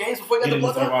 like those games before he got the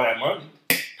blood clots. All that money.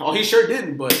 Oh, he sure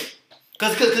didn't, but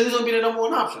because he was gonna be the number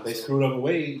one option. They screwed up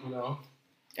Wade,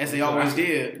 as they always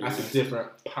did. That's a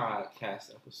different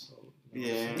podcast episode.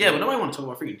 Yeah, but nobody want to talk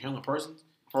about freaking Chandler Parsons.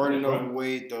 Harden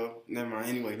overweight though. Never mind.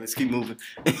 Anyway, let's keep moving.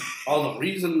 The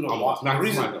reason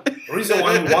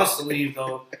why he wants to leave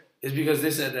though is because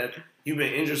they said that you've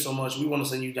been injured so much. We want to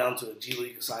send you down to a G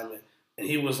League assignment, and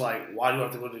he was like, "Why do you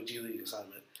have to go to a G League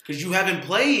assignment? Because you haven't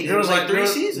played." There was like 3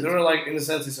 seasons. They were like, in a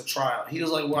sense, it's a trial. He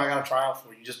was like, "Well, I got a trial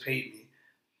for you. You just paid me."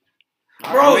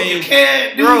 Bro, I mean, you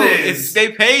can't do this. If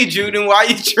they paid you, then why are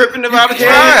you tripping about a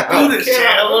trial? Do this,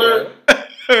 Chandler.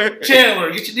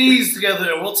 Chandler, get your knees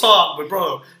together and we'll talk. But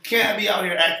bro, can't be out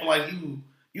here acting like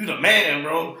you the man,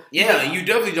 bro. Yeah, you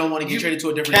definitely don't want to get traded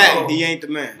to a different team. He ain't the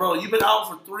man. Bro, you've been out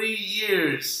for 3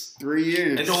 years. 3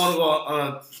 years. And don't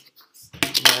want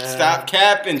to go Stop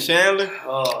capping, Chandler.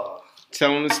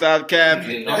 Tell him to stop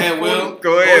capping. Go ahead, Will.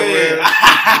 Go ahead, Will.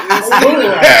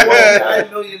 $9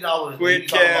 million. Quit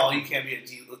capping. You can't be a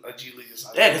G League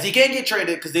assignment. Yeah, because he can't get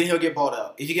traded because then he'll get bought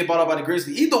out. If you get bought out by the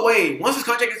Grizzlies, either way, once his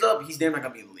contract is up, he's damn not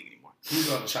gonna be in the league anymore. He's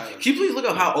going to China. Can you please look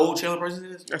up how old Chandler Parsons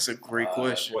is? That's a great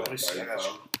question. Let me see. I got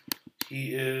you.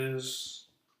 He is.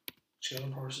 Chandler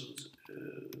Parsons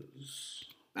is.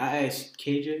 I asked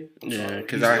KJ. Yeah,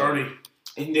 because 30.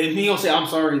 And then he gonna say, "I'm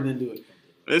sorry," and then do it.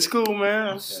 It's cool,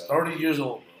 man. He's 30 years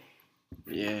old,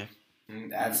 bro. Yeah.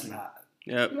 That's not.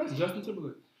 Yep. That's Justin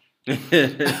Timberlake.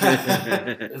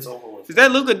 It's over with. Is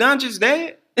that Luka Doncic's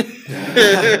dad?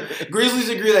 Grizzlies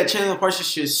agree that Chandler Parsons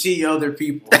should see other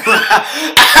people.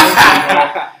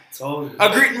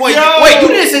 Agreed. Wait, you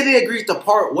didn't say they agreed to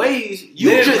part ways.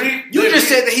 You just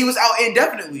said that he was out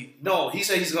indefinitely. No, he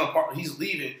said he's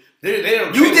leaving.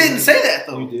 You didn't say that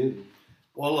though. You did.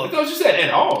 Well, look. I thought you said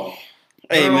at all.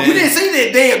 Hey, man. You didn't say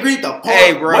that they agreed to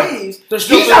part ways.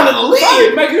 He's out of the league.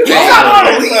 He's out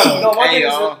of the league. No, my thing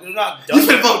is they're not done. You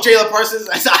finna vote Chandler Parsons?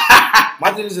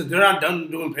 My thing is that they're not done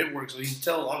doing paperwork, so he's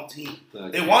still on the team.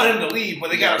 They want him to leave, but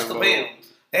they gotta still pay him.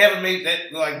 They haven't made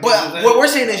that like. But what we're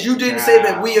saying is, you didn't say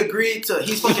that we agreed to.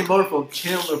 He's fucking voting for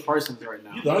Chandler Parsons right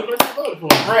now. You the only person who voted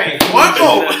for him. Right? One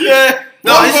vote. Yeah.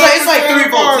 No, it's like 3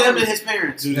 votes. Him and his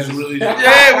parents. Dude, it's really.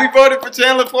 Yeah, we voted for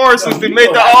Chandler Parsons to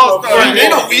make the All-Star.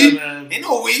 Ain't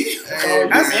no we.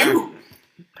 That's you.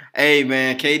 Hey,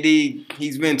 man, KD,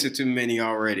 he's been to too many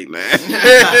already, man.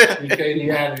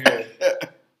 KD out of here.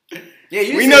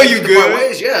 Yeah, we know you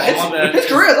good. Yeah, his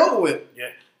career's over with.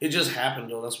 Yeah, it just happened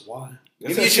though. That's why.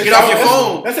 You should get off your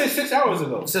phone. That says 6 hours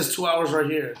ago. It says 2 hours right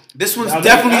here. This one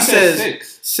definitely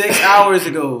says 6 hours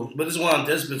ago. But this one on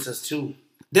this bit says 2.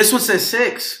 This one says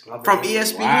 6 from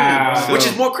ESPN, which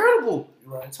is more credible.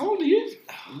 Right. How old are you?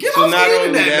 Get off the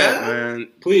internet, man.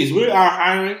 Please, we are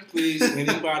hiring. Please,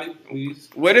 anybody, please.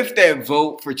 What if that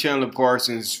vote for Chandler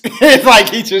Parsons is like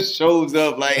he just shows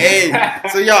up like, hey,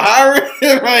 so y'all hiring?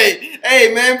 Right.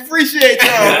 Hey, man, appreciate y'all,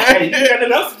 man. Hey, you got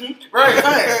nothing else to do. Right.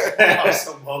 I'm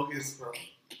so bogus, bro.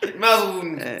 Might as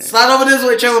well slide over this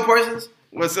way, Chandler Parsons.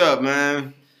 What's up,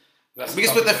 man? We can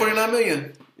split that $49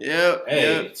 million. Yep.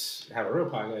 Hey, have a real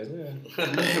podcast,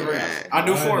 yeah. I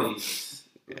do 40.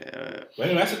 Yeah. But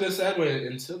anyway, that's a good segue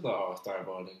into the All-Star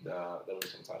voting that we're going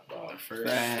to talk about.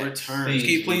 Returns. Can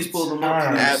you please pull them up?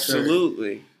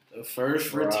 Absolutely. The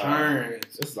first return.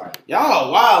 It's like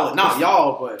Y'all wildin'. Not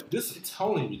y'all, but this is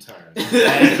Tony return.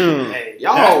 hey,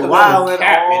 y'all That's the wildin'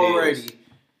 Cappin already.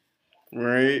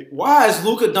 Right. Why is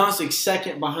Luka Doncic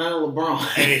second behind LeBron?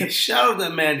 Hey, shout out to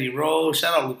Mandy Rose.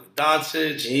 Shout out Luka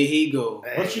Doncic. Here he go.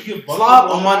 Hey. What you get? Flop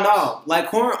on my knob, like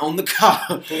corn on the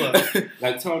cob.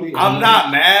 Like Tony. I'm not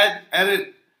mad at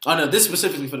it. Oh no, this is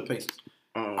specifically for the Pacers.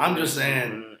 I'm just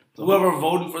saying, whoever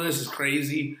voted for this is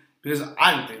crazy because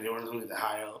I didn't think they were going to get that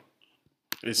high up.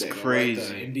 It's Right crazy.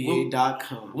 there,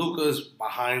 NBA.com. Luka's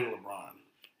behind LeBron.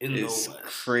 It's No way.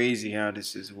 crazy how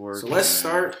this is working. So let's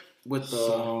start with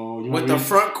the the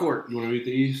front court. You want to read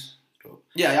these?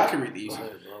 Yeah, y'all can read these. Go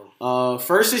ahead, bro.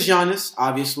 First is Giannis,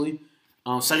 obviously.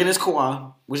 Second is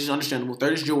Kawhi, which is understandable.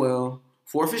 Third is Joel.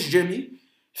 Fourth is Jimmy.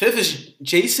 Fifth is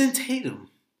Jason Tatum.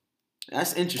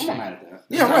 That's I'm interesting. not mad at that.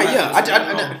 Yeah, right. Yeah,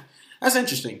 I that's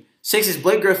interesting. 6 is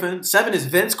Blake Griffin. 7 is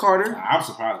Vince Carter. I'm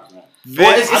surprised at that.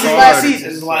 Well, it's his last season.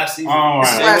 This is last season. All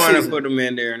This is right. last They want to season. put him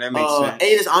in there, and that makes sense. 8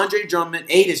 is Andre Drummond.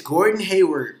 8 is Gordon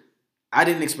Hayward. I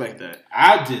didn't expect that.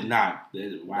 I did not.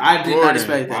 Wow. I did not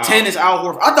expect that. Wow. 10 is Al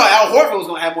Horford. I thought Al Horford was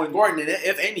going to have more than Gordon in it,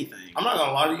 if anything. I'm not going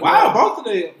to lie to you. Wow, bro. both of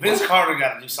them. Vince Carter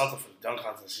got to do something for the dunk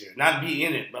contest this year. Not be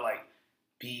in it, but like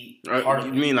be part You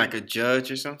of it. mean like a judge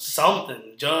or something? Something.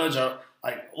 Judge or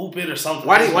like hoop it or something.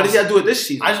 Why did he have to do it this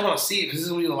season? I just want to see it because this is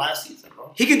going to be the last season,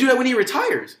 bro. He can do that when he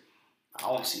retires. I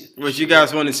want to see it. But you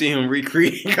guys want to see him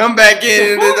recreate, come back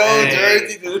in his old Hey.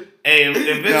 jersey? Hey, if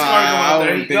Vince Nah, Carter come I out there,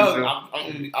 wouldn't he think goes.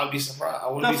 so. I'll be surprised.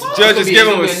 I wouldn't be The fuck? surprised. Judges give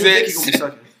him a He'll think he 6.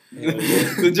 gonna be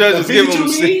sucking. The judges give him a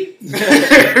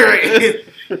 6.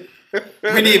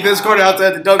 We need Vince Carter out there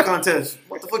at the dunk contest.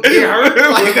 What the fuck? Get hurt?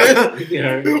 Like,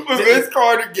 Yeah. When Vince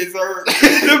Carter gets hurt,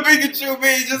 the Pikachu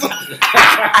me just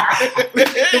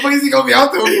the fuck is he gonna be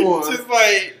out there for? just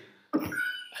like,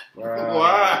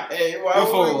 why? Hey, why Your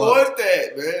would phone we line. want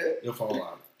that, man? Your phone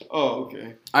line. Oh, okay.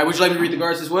 All right, would you like me to read the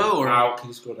guards as well, or Wow, can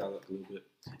you scroll down a little bit?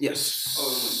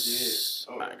 yes?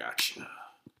 Oh, I got you.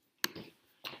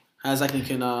 As I can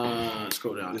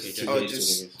scroll down. This KJ. is Oh, two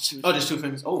just Oh, just 2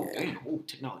 fingers. Oh, damn. Oh,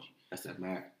 technology. That's that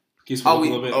Mac. Can you Oh, scroll we-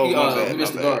 a little bit? oh, my we bad,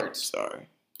 missed my the bad. guards. Sorry.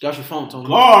 Got your phone, Tony.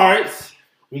 Guards.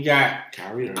 We got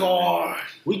Kyrie Irving. God.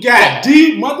 We got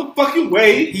D motherfucking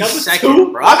Wade. He's number second,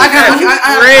 2. bro.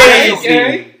 I Crazy.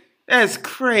 Okay. That's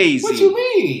crazy. What you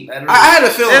mean? had a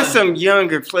feeling. There's some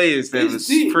younger players that He's was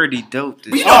deep. pretty dope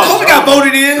this You year. know, Kobe got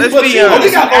voted in. Let's But be you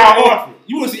honest. got Al Horford.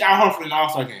 You want to see Al Horford in the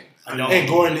All-Star game. I don't. And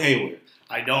Gordon Hayward.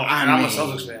 I don't. I And I'm a mean,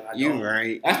 Celtics fan. I you don't.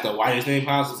 right. That's the whitest thing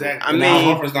possible. Exactly. I And mean-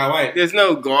 Al Horford's not white. There's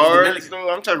no guards though.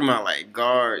 I'm talking about like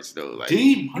guards though. Like,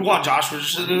 D. You want Josh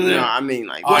Richardson in there? no, I mean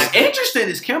like What's interesting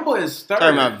is Kemba is third.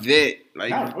 talking about vet.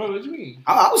 Like, What you mean?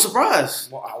 I was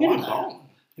surprised. Well, I He want been that. balling.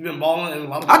 He's been balling and a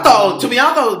lot of I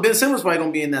thought Ben Simmons probably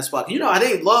gonna be in that spot. You know how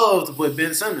they love to put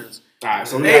Ben Simmons. All right,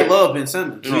 so They love Ben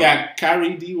Simmons. we got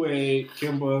Kyrie, D Wade,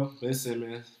 Kimba, Ben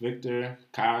Simmons, Victor,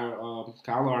 Kyle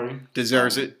Lowry.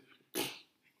 deserves it.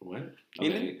 What?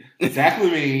 You Okay. Zach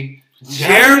Levine,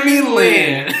 Jeremy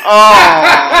Lin.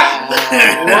 Oh,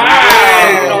 You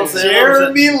know what I'm saying?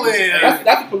 Jeremy Lin.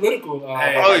 That's a political.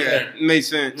 Hey. Oh right yeah, there.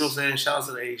 makes You know what I'm sense. saying? Shout out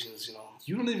to the Asians, you know.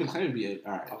 You don't even claim to be a.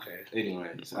 All right. Okay.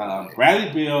 Anyways,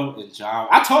 Bradley Beal and John.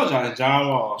 I told y'all that John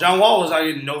Wall. John Wall was out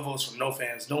getting no votes from no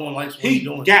fans. No one likes what he's He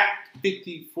doing. got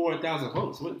 54,000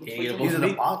 votes. What the fuck Yeah, you He's mean? at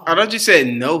the bottom. I thought you said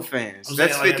no fans. I'm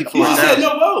That's saying, like, at the You just said 54,000.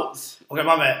 no votes. Okay,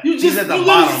 my bad. You just He's at the you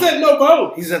bottom. said no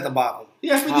votes. He's at the bottom. He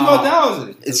got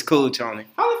 54,000. It's cool, Tony.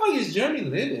 How the fuck is Jeremy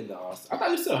Lin in the All-Star? I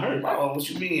thought you still hurt. Bro. Bro, what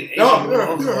you mean? Asian No,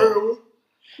 girls, bro.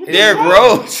 Derrick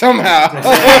Rose somehow.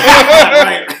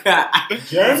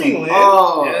 Jeremy Lin.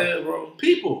 Oh, Yeah, bro.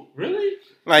 People, really?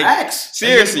 Like facts.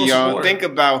 seriously, People y'all. support. Think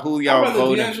about who I'd y'all rather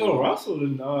voting D'Angelo for. Russell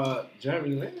than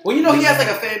Jeremy Lin. Well, you know he has like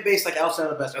a fan base like outside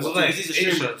of That's basketball what I'm too, saying. 'cause he's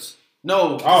a streamer. Asians.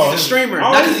 No, Oh, he's a streamer.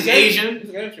 Oh, Not because he's Asian. He's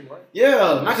a game streamer, right? Yeah,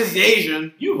 not because he's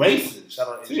Asian. You racist. Shout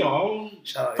out To Asia. your own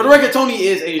Shout out For the Asia. record, Tony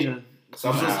is Asian.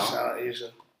 somehow. Shout out Asia.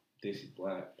 Think she's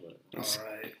black, but All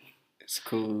right. It's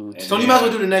cool. And Tony, you might as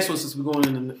well do the next one since we're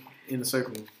going in the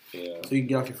circle, yeah. so you can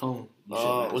get off your phone.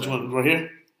 Which one? Right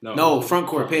here? No, front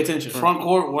court. Pay attention. Front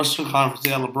court, Western Conference. They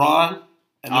got LeBron.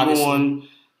 And number Obviously. one,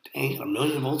 dang, got 1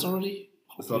 million votes already?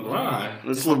 It's LeBron.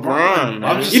 It's LeBron, man.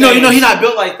 I'm just You know, saying. he's not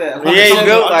built like that. He ain't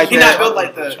built like He's that. not built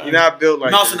like that. You're not built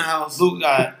like Mouse in the that. house.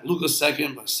 Luka's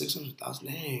second, but 600,000.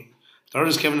 Dang. Third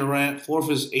is Kevin Durant. Fourth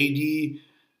is AD.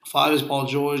 5 is Paul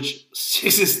George.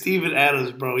 6 is Steven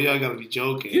Adams, bro. Y'all gotta be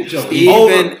joking. You joking.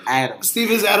 Steven Adams.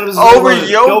 Steven Adams is Over number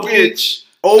one. Jokic.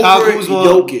 over Kyle Kuzma,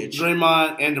 Jokic.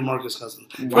 Draymond, and DeMarcus Cousins.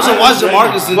 Why So why is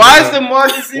DeMarcus in Why there? is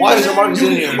DeMarcus in Why is there? DeMarcus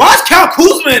in here? Why is Kyle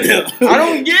Kuzma in here? I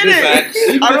don't get Facts. it.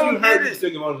 Even I if don't you hurt, get you it. still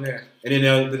get voted in. And then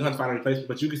they're going to find a replacement,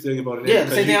 but you can still get voted in. Yeah, the same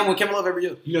because thing happened with Kevin Love every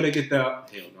year. you know they get the hell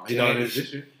no. He done it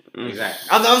this year. Exactly.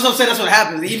 I was gonna say that's what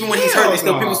happens. Even when he's hurt,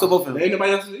 people still vote for him. Ain't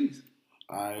nobody else is.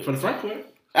 Alright. For the front court.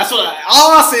 That's what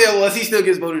all I said was he still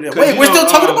gets voted in. 'Cause Wait, you we're know, still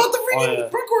talking about the freaking yeah.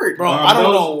 front court. Bro, I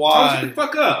don't know Shut why. the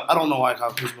fuck up. I don't know why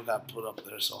Kyle Kuzma got put up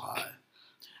there so high.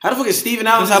 How the fuck is Steven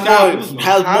Adams Because have he's more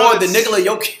Kyle Kuzma. than Nikola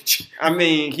Jokic? I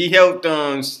mean, he helped.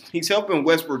 He's helping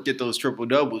Westbrook get those triple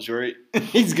doubles, right?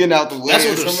 He's getting out the way. That's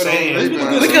what they're Some of those saying.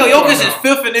 rebounds. Nikola Jokic is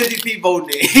fifth in MVP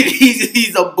voting.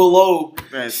 he's a below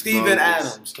That's Steven bogus.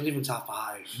 Adams. Not even top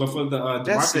 5. But for the That's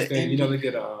DeMarcus the thing, you know, MVP. they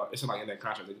get it's like in that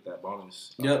contract, they get that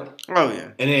bonus. Yep. Oh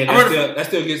yeah. And then I that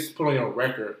still gets put on your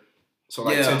record. So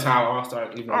like Yeah. 10-time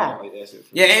All-Star, even Oh. like that's it.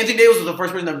 Yeah, Anthony Davis was the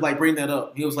first person to like bring that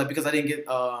up. He was like, because I didn't get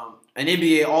an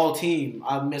NBA All Team,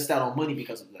 I missed out on money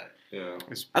because of that. Yeah.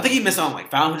 I think he missed out on like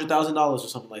 $500,000 or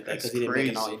something like that That's because he didn't make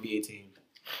an All crazy. NBA team.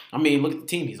 I mean, look at the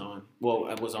team he's on. Well,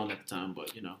 I was on at the time,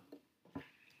 but you know.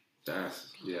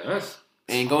 That's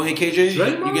And go ahead, KJ.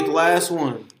 Draymond? You get the last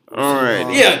one. All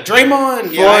right. Yeah,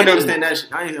 Draymond. Yeah, I didn't Florida. understand that.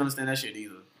 I didn't understand that shit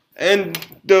either. And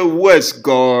the West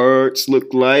guards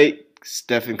look like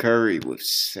Stephen Curry with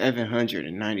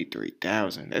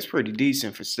 793,000. That's pretty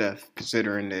decent for Steph,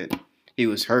 considering that he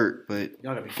was hurt. But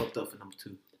Y'all gotta be fucked up for number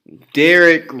 2.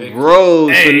 Derrick Rose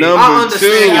for Hey, number I 2.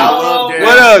 understand. I love Derrick.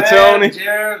 What up, Tony?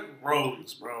 Derrick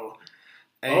Rose, bro.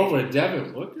 Hey, over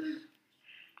Devin Booker.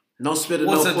 No spit or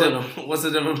what's no a footer. What's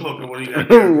a Devin Booker? What do you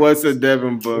got? What's a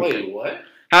Devin Booker? Wait, what?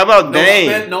 How about No Dame?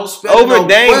 spit, no spit. Over no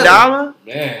Dame footer. Dollar?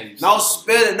 Man, No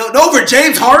spit. No over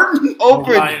James Harden.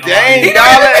 Over Ryan Dame Harden.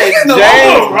 Dollar He and doesn't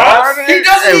James even Russ. Harden? He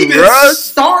doesn't and even Russ?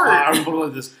 start. I'm gonna put it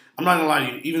like this. I'm not gonna lie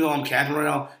to you. Even though I'm capping right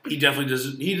now, he definitely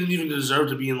does. He didn't even deserve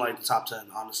to be in like the top 10,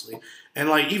 honestly. And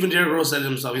like even Derrick Rose said it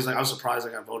himself. He's like, I'm surprised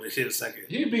I got voted in second.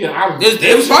 he'd be out.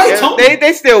 It was probably Yeah, Tony.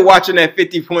 they still watching that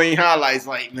 50-point highlights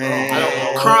like, man. I don't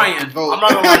know. Crying. Vote. I'm not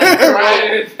gonna lie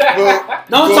to you.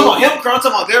 No, I'm talking about him crying. I'm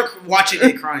talking about they're watching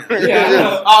it crying.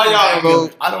 Yeah. Oh, y'all.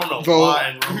 Vote. I don't know Vote.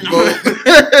 why, bro. Vote.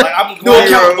 Like, I'm No glad,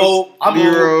 account vote. I'm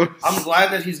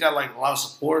glad that he's got like a lot of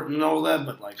support and all that,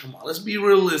 but like, come on, let's be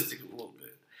realistic a little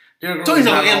bit. Derrick Rose Tony's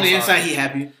is on not the all-star. inside. He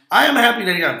happy. I am happy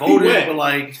that he got voted, wet. but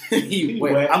like, He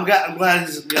wet. wet. I'm glad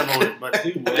he got voted. But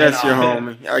That's your nah,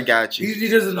 homie. I got you. He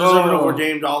doesn't deserve it over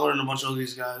Dame Dollar and a bunch of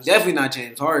these guys. Definitely not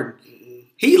James Harden.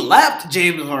 He lapped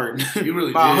James Harden. He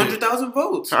really by did. 100,000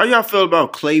 votes. How y'all feel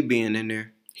about Clay being in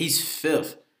there? He's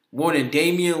fifth, more than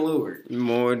Damian Lillard.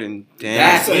 More than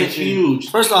That's damn. a huge.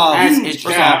 First off, That's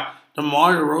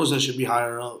DeMar DeRozan should be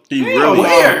higher up. He Hell really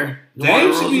Where? DeMar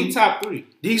Dame should be DeRozan- top 3.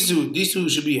 These two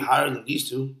should be higher than these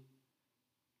two.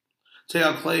 Take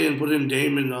out Clay and put in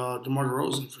Dame and DeMar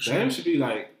DeRozan for sure. Dame should be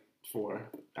like 4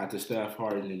 after Steph,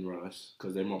 Harden, and Russ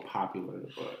because they're more popular.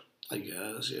 But I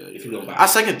guess, yeah. if you go back, I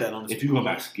second that, honestly. if you go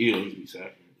back skill, he should be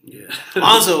second. yeah.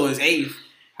 Lonzo is eighth.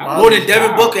 How- More than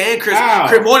Devin how? Booker and Chris.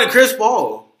 How? More than Chris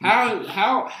Paul.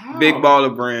 How? big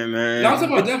baller brand, man. No, I'm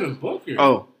talking about Devin Booker.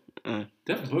 Oh,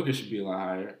 Devin Booker should be a lot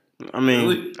higher. I mean,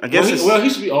 Really? I guess Well, he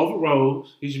should be over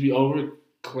Rose. He should be over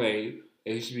Clay.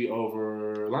 And he should be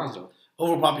over Lonzo.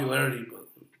 Over popularity, but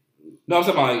No, I'm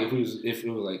talking about like if it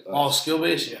was like all skill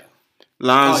based, yeah.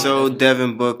 Lonzo, Oh, yeah.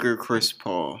 Devin Booker, Chris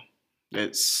Paul.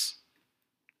 That's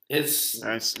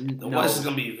The West is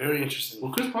gonna be very interesting.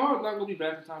 Well, Chris Paul not gonna be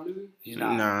back in time, is he? He's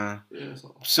not. nah. Yeah.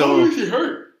 So, So- he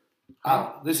hurt.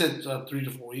 They said 3 to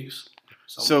 4 weeks.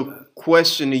 Something So, like that.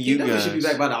 question to He you definitely should be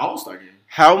back guys: by the All-Star game.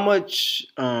 How much,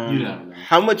 never know.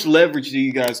 how much leverage do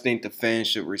you guys think the fans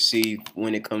should receive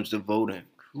when it comes to voting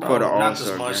for the not this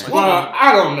All-Star much. game? Like, Well,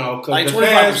 I don't know because Like the 25%,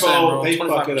 fans vote, bro, they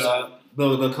fuck it 25%. up.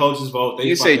 The coaches vote, they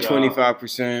You fuck say it up.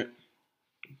 25%.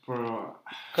 Bro,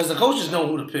 because the coaches know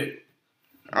who to pick.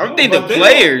 I No, think the but they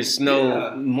players don't- know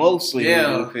yeah. mostly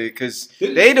Yeah. because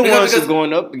Did- they the because- ones who are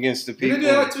going up against the Did they people. do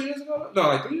that like 2 years ago? No,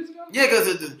 like 3 years ago. Yeah,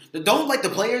 because don't like the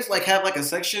players like have like a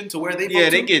section to where they vote Yeah,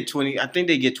 they to? get 20. I think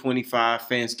they get 25.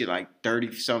 Fans get like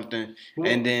 30 something,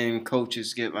 and then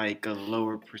coaches get like a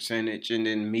lower percentage, and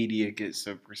then media gets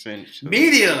a percentage.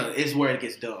 Media is where it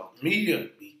gets dumb. Media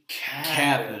be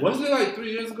Cappin. Wasn't it like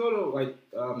 3 years ago though? Like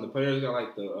the players got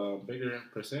like the bigger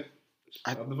percent.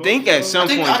 I of the votes? think at some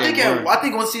point they were. I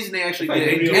think one season they actually Like did.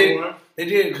 maybe did. more. They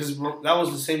did because that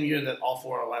was the same year that all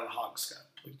 4 Atlanta Hawks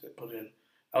got put in.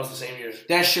 That was the same year.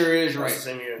 That sure is That was right. the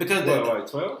same year. Because What, like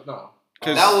 12? No.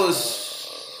 that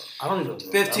was I don't even know.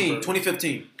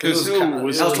 2015. Because It was who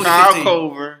was that was Kyle 2015.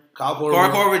 Culver? Kyle Korver.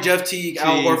 Clark Korver, Jeff Teague,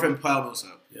 Al Teague. Horford, and Paul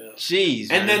Millsap. Yeah. Jeez.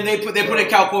 And man. then they put in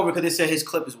Cal Korver because they said his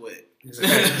clip is wet.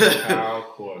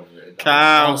 Kyle Korver.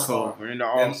 Kyle All-Star. Korver in the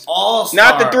An All-Star.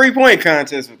 all-star. Not the 3-point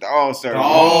contest, but the All-Star. The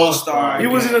All-Star. He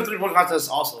was in the 3-point contest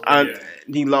also.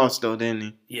 He lost though, didn't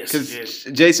he? Yes, he did. Because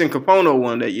Jason Capono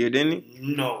won that year, didn't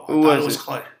he? No, Who I thought was it was it?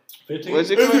 Clay. 15?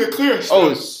 Was it Clay?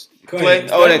 Oh, it's Clay.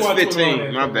 Oh, that's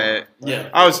 15. My bad. Yeah.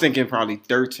 I was thinking probably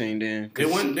 13 then. They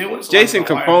went Jason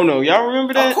Capono. Y'all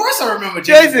remember that? Of course I remember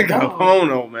Jason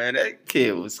Capono, man. That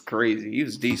kid was crazy. He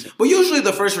was decent. But usually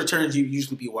the first returns you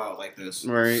usually be wild like this.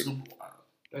 Right. Super wild.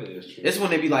 That is true. It's when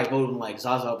they be like voting like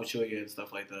Zaza Pachulia and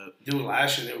stuff like that. Dude,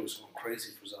 last year they was going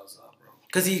crazy for Zaza, bro.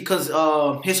 Because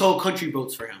his whole country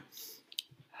votes for him.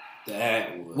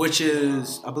 That was Which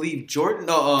is, I believe, Jordan?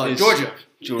 No, It's Georgia.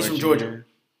 Georgia. He's from Georgia.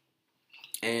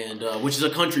 And which is a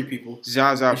country, people.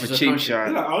 Zaza Which for is a cheap country. shot.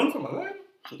 You're like, oh, you from Atlanta?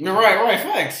 No, right,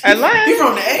 facts. Atlanta? He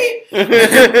from the A? I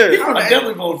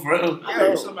definitely voted for him. I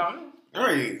heard something about him.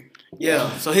 Right. Yeah,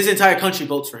 so his entire country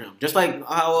votes for him. Just like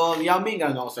how Yao Ming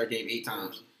got an All-Star game 8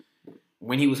 times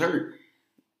when he was hurt.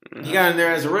 He got in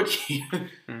there as a rookie.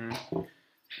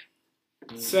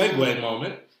 Segue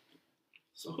moment.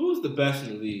 So who's the best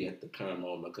in the league at the current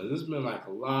moment? Because there's been like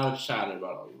a lot of chatting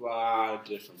about a lot of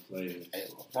different players. Hey,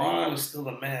 LeBron is still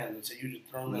the man until you just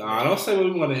throw that. Nah, don't say what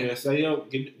we want to hear. Say, yo,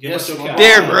 give us your cap.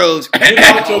 Derrick Rose. Give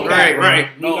out your cap.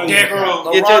 Right. No, Derrick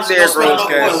Rose. Get your Derrick Rose,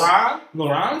 guys.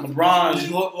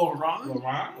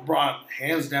 LeBron,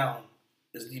 hands down,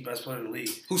 is the best player in the league.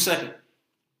 Who's second?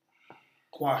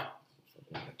 Kawhi.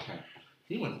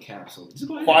 He went cap, so just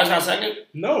go ahead. Kawhi's not second?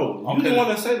 No, you didn't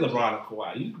want to say LeBron and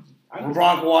Kawhi.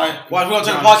 LeBron, Kawhi. Well, we're going to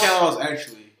turn the podcast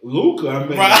actually. Luka, I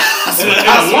mean, I swear to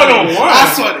God. I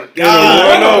swear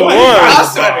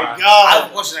to God. I have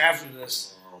a question after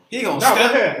this. He gonna No, go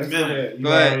step. ahead. Go ahead.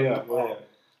 Go ahead.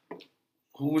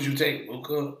 Who would you take,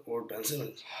 Luka or Ben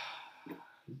Simmons?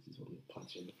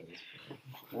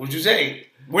 What would you take?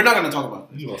 We're not gonna talk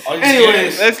about this.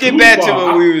 Anyways, let's get back to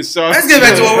what we were talking. Let's get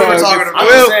back to what we were talking about. I'm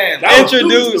just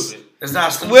saying. It's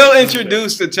not stupid. We'll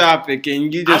introduce the topic,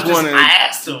 and you just want to. I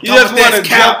asked him. You just want to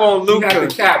jump on You got the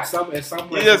Luka. cap.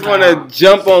 You just want to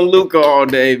jump on Luka all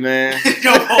day, man.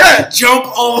 Jump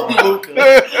on Luka.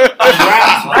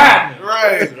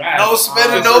 Right. No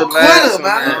spinning, Let's no relax quitter,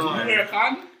 on man.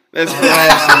 that. Let's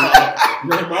relax on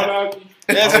that.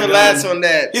 Let's relax on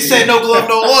that. He said no glove,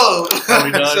 no love.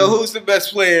 So who's the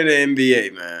best player in the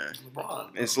NBA, man? LeBron.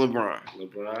 It's LeBron.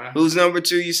 LeBron. Who's number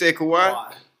 2? You said Kawhi?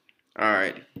 Kawhi. All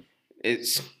right.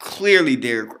 It's clearly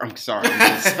Derrick. I'm sorry. Look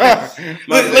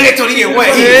at Tony get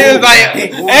wet. He was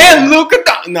like, and Luka.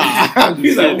 Nah.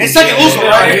 He's like, And second Luka,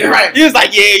 right? He was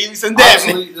like, yeah, give me some depth.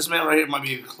 Honestly, this man right here might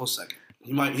be a close second.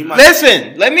 He might.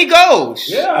 Listen, let me go.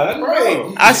 Yeah, that's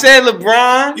right. I said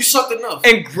LeBron You sucked enough.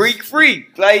 and Greek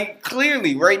Freak. Like,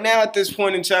 clearly, right now at this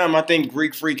point in time, I think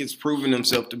Greek Freak has proven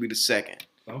himself to be the second.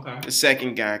 Okay. The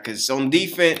second guy. Because on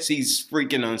defense, he's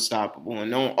freaking unstoppable.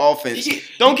 And on offense,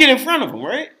 don't get in front of him,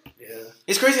 right? Yeah.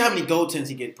 It's crazy how many goaltends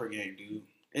he get per game, dude.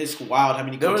 It's wild how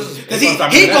many There was- goaltends. Because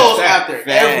he goes after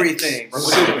everything.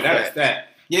 That's that.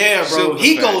 Yeah, bro. Super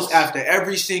He facts. goes after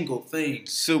every single thing.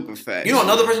 Super fast. You know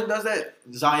another person who does that?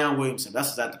 Zion Williamson.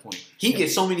 That's at the point. He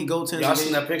gets so many goaltends. Y'all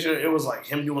seen that picture? It was like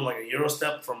him doing like a Euro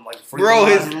step from like free Bro,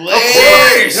 throw his line.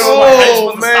 legs.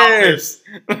 Oh, Oh, man. I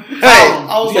Hey,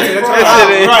 was like, Yeah, bro, that's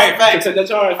right. Right, facts. That's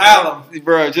yours. Foul him.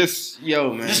 bro, just,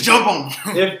 yo, man. Just jump on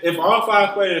him. If all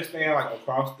 5 players stand like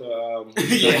across the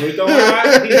Yeah. free throw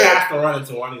line, he has to run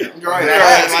into one of them. Right.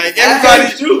 Like,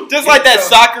 everybody, just like that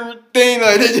soccer thing,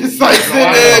 like, they just, like, sit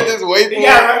there and just wait for He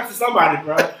got to run into somebody,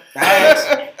 bro.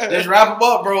 Facts. Just wrap him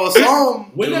up, bro. A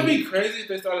song. Wouldn't that be crazy if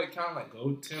they started counting like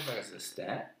gold tip as a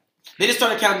stat? They just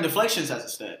started counting deflections as a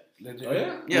stat. Oh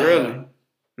yeah. Yeah. Really?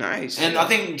 Nice. And I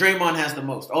think Draymond has the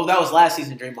most. Oh, that was last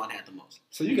season. Draymond had the most.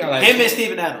 So you got like Him and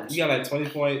Steven Adams. You got like 20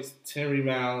 points, 10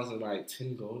 rebounds, and like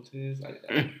 10 goal tins. Like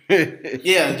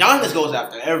Yeah, Giannis goes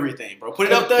after everything, bro. Put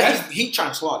it up there. He trying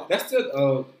to slaughter. that's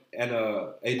still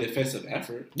a defensive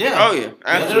effort. Yeah. Oh, yeah.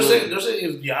 Absolutely. they're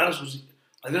saying if Giannis was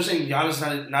like they're saying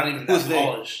Giannis not even Who's that they?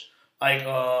 polished. Like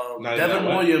even Devin that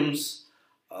what? Williams,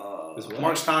 Is what?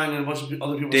 Mark Stein, and a bunch of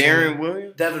other people. Darren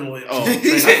Williams? Devin Williams. Oh.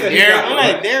 He said Darren I'm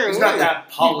like, Darren He's not Williams. that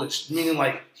polished, meaning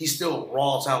like he's still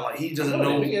raw talent. Like he doesn't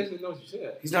know. He doesn't know what you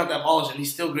said. He's not that polished, and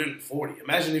he's still good at 40.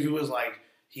 Imagine if he was like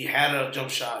he had a jump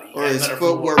shot, he Or had his better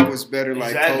footwork was better, like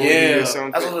Exactly. Kobe Yeah. or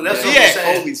something. That's what yeah, I'm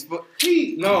saying. Kobe's foot.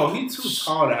 He's too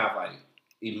tall to have like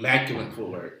immaculate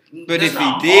footwork. But That's if he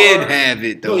not did hard. have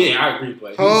it, though. Oh yeah, I agree,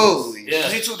 but Holy Yeah.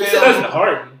 Is he too he still doesn't damn?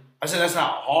 hurt. I said that's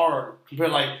not hard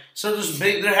compared. Like so,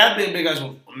 there have been big guys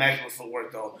with immaculate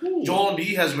footwork though. Ooh. Joel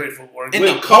Embiid has great footwork. In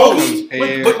With the Kobe,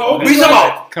 Compared- with Kobe, We talking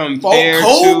about Compared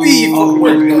Kobe to...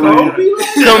 footwork.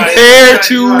 Kobe. Compared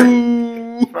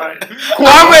to... Right.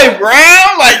 Kwame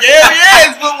Brown, like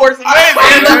his footwork's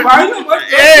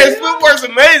amazing. His footwork's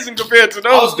amazing compared to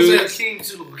those dudes. King,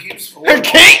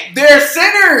 they're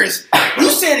centers. You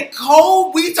said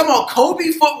Kobe. We talking about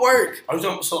Kobe footwork? I was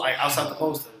talking so like outside the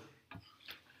post.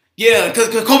 Yeah, because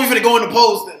Kobe finna go in the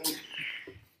post.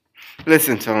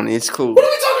 Listen, Tony, it's cool. What are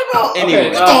we talking about? Anyway,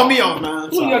 You're throwing me off, man.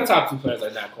 Who are your top 2 players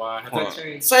like that, Kawhi? Has that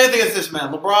changed? Same thing as this,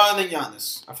 man. LeBron and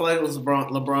Giannis. I feel like it was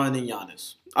LeBron and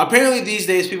Giannis. Apparently, these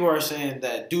days, people are saying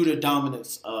that due to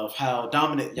dominance of how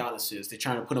dominant Giannis is, they're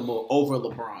trying to put him over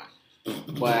LeBron.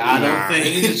 But I don't think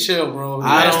He needs to chill, bro.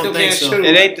 I don't think so.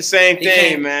 It ain't the same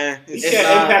thing, man. He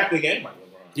can't impact the game like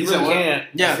LeBron. He really can't.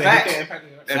 Yeah, He facts. can't impact the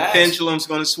game. That pendulum's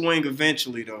gonna swing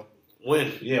eventually, though.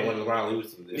 When? Yeah, when LeBron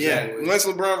loses. Yeah, unless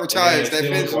LeBron retires, that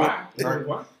pendulum.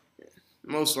 Kawhi.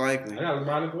 Most likely. I got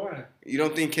LeBron and Kawhi. You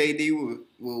don't think KD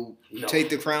will take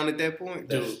the crown at that point?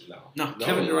 No.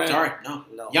 Kevin Durant. Sorry, no.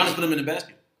 Giannis put him in the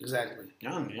basket. Exactly.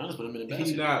 Giannis put him in the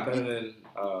He's basket. not better than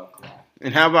Kawhi.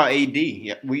 And how about AD?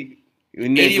 Yeah, we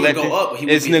AD would go up, but he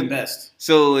would be the best.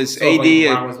 So is So AD? like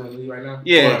LeBron was in the league right now?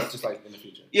 Yeah. Or just like in the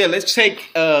future. Yeah, let's take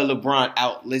LeBron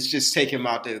out. Let's just take him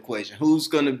out the equation. Who's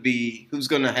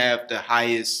gonna have the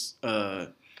highest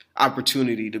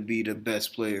opportunity to be the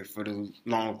best player for the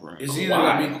long run? Is either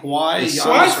gonna be Kawhi, Kawhi's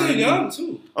Giannis, still or young AD?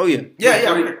 too. Oh yeah.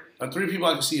 Yeah. The 3 people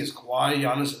I can see is Kawhi,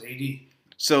 Giannis, and AD.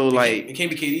 So It like can't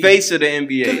be KD. face of the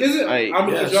NBA. Isn't Like,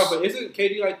 but isn't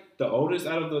KD like the oldest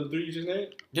out of the 3 you just named?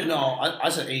 Yeah. No, I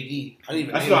said AD. I didn't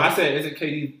even. That's name what him. I said. Isn't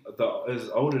KD is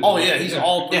older? Oh than yeah, he's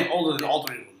older than all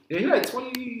 3 of them. Yeah, he's like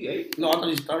 28. No, I thought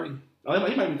he's 30. Oh,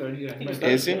 he might be 30. Yeah, he might be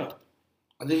 30. Is he? I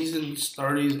think he's in his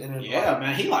 30s and then Yeah,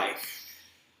 man. He like.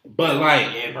 But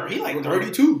like, Yeah, bro. He like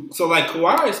 32. so like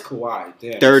Kawhi is Kawhi.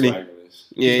 Damn, 30. that's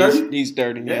yeah, he's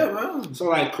 30. Yeah, man. So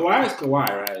like Kawhi is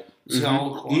Kawhi, right? See how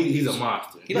old Kawhi He's a is.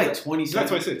 monster. He like He's 26. like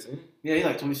 26. Isn't he? Yeah, he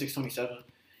like 26, 27.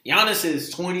 Giannis is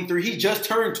 23. He just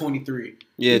turned 23.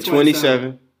 Yeah, He's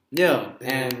 27. Yeah,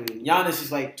 and Giannis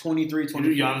is like 23, You do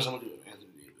 24. Giannis, I'm gonna do it.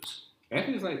 Anthony Davis.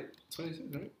 Anthony's like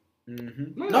 26, right?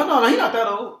 Mm-hmm. No, he's not that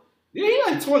old. Yeah, he's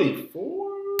like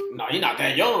 24. No, he's not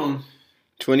that young.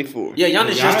 24. Yeah,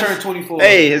 Giannis just Giannis- turned 24.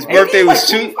 Hey, his AD birthday was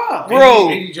like 2. 25. Bro,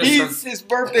 AD just his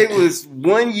birthday was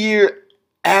 1 year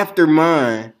after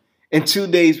mine and 2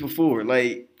 days before.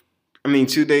 2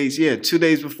 days. Yeah, 2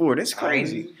 days before. That's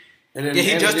crazy. And then Yeah,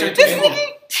 he just Anthony turned Davis-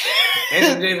 24.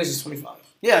 Anthony Davis is 25.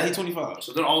 Yeah, he's 25.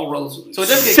 So they're all relatively. So it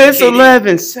doesn't get Since KD.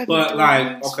 11, 7. But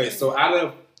like, okay, so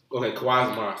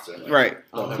Kawhi's a monster. Like, Right,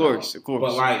 don't of know. course.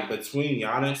 But like between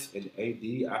Giannis and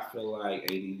AD, I feel like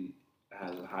AD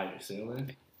has a higher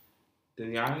ceiling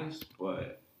than Giannis.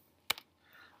 But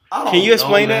I don't Can you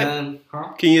explain know, that? man.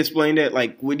 Can you explain that?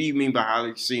 Like, what do you mean by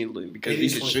higher ceiling? Because he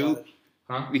AD's can 25. shoot?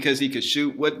 huh? Because he could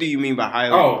shoot? What do you mean by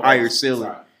Oh, higher ceiling?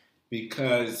 sorry.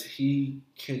 Because he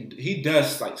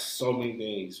does like so many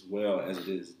things well as it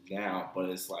is now, but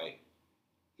it's like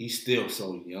he's still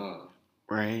so young.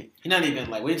 Right. He's not even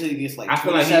like, wait till he gets like I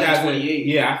feel like he 27, hasn't. 28.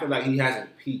 Yeah, I feel like he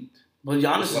hasn't peaked. But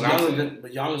Giannis is That's what I'm younger saying. than.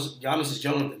 But Giannis is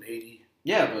younger than AD.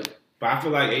 Yeah, but But I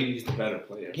feel like AD is the better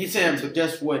player. he's saying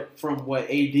just from what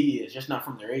AD is, just not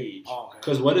from their age. Oh, okay.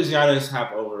 Because what does Giannis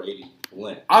have over AD?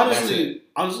 Blunt. Honestly,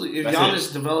 if That's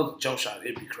Giannis developed a jump shot,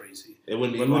 it'd be crazy. It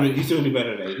wouldn't. But He like- he still would be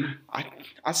better than AD.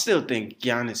 I still think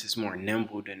Giannis is more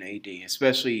nimble than AD,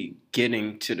 especially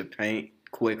getting to the paint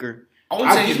quicker. I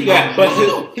wouldn't say I he's give you that, but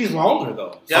No. he's longer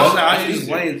though. Yeah, So I it's think he's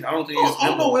easier. lane. I don't think he's. I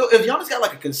don't know, Will. If Giannis got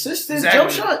like a consistent Exactly.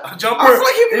 jump shot, A jumper. I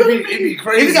feel like it'd be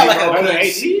crazy. If he got like bro. Better than a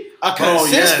AD?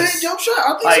 consistent yes. jump shot,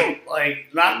 I think like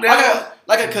knock so. down.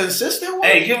 Like a consistent one.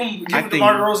 Hey, give him I DeMar think-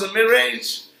 DeRozan mid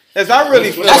range. As I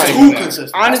really feel That's like, too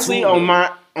consistent. honestly, That's too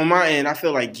on my end, I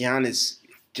feel like Giannis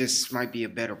just might be a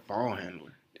better ball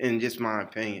handler, in just my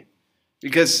opinion.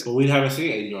 Because But we haven't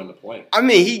seen AD on the point. I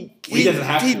mean, He doesn't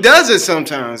have he to. does it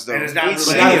sometimes though. And it's not We really-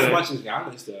 see But not it. as much as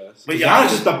Giannis does. But But Giannis-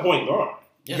 Giannis is the point guard.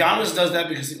 Giannis does that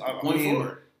because Point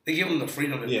forward. they give him the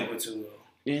freedom to Yeah. do it too.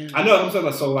 Though. Yeah. I know. I'm saying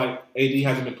like, so like AD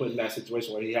hasn't been put in that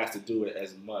situation where he has to do it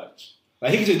as much.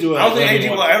 Like he can just do it. I don't think whenever AD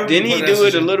will want. ever. Didn't be he put in do that it a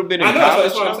situation. little bit in I know. college?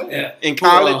 That's what I'm saying. Yeah. In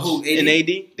college, Who, in AD? AD,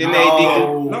 didn't No.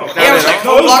 AD? No. Yeah, it was like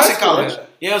No, 4 blocks high in school, college. yeah.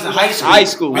 Yeah, it was in high school. High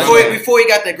school. Before he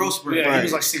got that growth spurt. Yeah, he Right.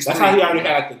 was like 6'3". That's how he already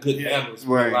had the good Yeah. handles.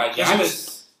 Right. Like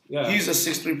Giannis. Yeah. He's a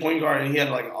 6'3" point guard, and he had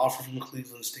like an offer from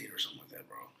Cleveland State or something like that,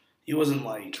 bro. He wasn't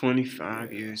like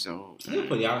 25 years old. He'll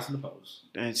put Giannis in the post.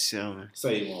 That's selling.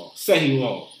 Say he won't. Say he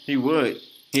won't. He would.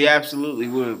 He absolutely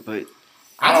would. But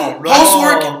I don't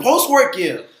know. Post work,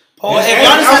 yeah. Post- If If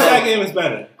Giannis has that game is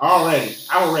better already.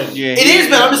 yeah, It is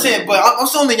better. I'm just saying, but I'm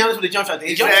still in the Giannis with the jump shot thing.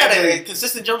 If Giannis had a Exactly.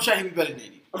 consistent jump shot, he'd be better than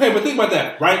AD. Okay, but think about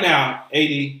that. Right now,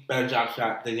 AD better jump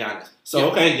shot than Giannis.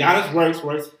 So okay, Giannis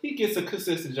works. He gets a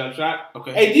consistent jump shot.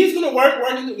 Okay, AD's gonna work.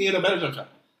 He's gonna get a better jump shot.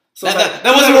 So that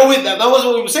wasn't what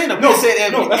we were saying. No, we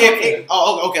said okay.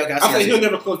 I said he'll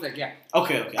never close that gap.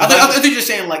 Okay. I thought you were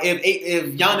saying like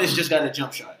if Giannis just got a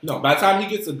jump shot. No, by the time he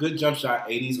gets a good jump shot,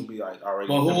 AD's gonna be like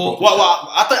already. Well,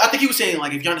 I think he was saying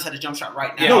like if Giannis had a jump shot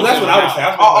right now. No, that's what I was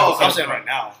saying. I'm saying right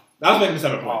now. That was making the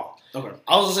 7 point. Okay.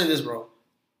 I was gonna say this, bro.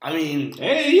 I mean,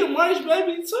 hey, he a March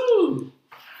baby too.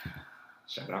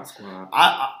 Shout out squad.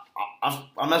 I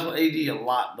mess with AD a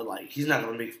lot, but like he's not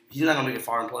gonna make it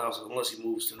far in playoffs unless he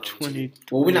moves to another team.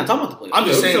 Well, we're not talking about the playoffs. I'm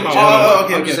just saying.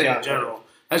 I'm just saying in general.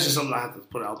 That's just something I have to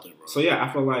put out there, bro. So yeah, I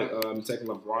feel like taking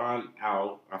LeBron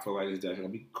out, I feel like it's definitely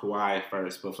gonna be Kawhi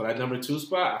first. But for that number 2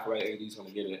 spot, I feel like AD's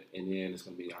gonna get it, and then it's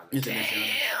gonna be Giannis.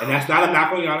 And that's not a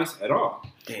knock on Giannis at all.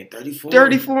 Damn,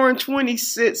 34 and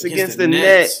 26 against the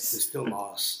Nets. They still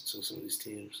lost to some of these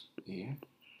teams. Yeah.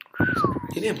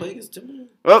 He didn't play against Timberwolves.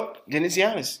 Well, then it's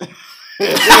Giannis.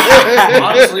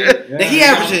 Honestly,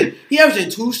 he averaging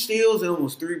 2 steals and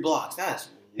almost 3 blocks. That's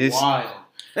wild.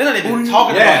 They're not even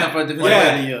talking about him for the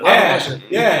defensive of the year.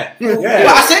 Yeah.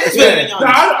 Well, I said it's better than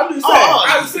Giannis. No,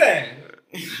 I'm just saying.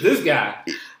 This guy.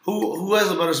 Who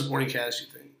has a better supporting cast, you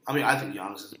think? I mean, I think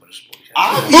Giannis has a better supporting cast.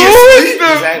 Obviously.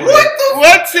 Exactly.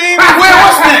 What team?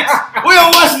 What's next?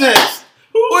 What's next?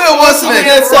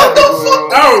 What the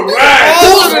fuck? All right.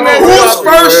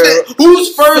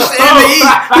 Who's first in the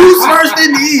East? Who's first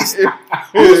in the East?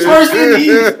 Who's first in the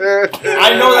East?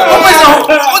 I know that.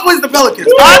 What was the Pelicans?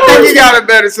 I think he got a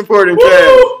better supporting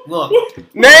cast. Look.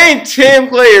 Name 10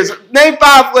 players. Name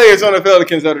 5 players on the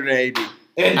Pelicans other than AD.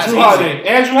 Andrew Holiday,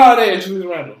 and Julius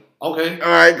Randle. Okay.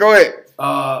 All right, go ahead.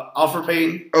 Alfred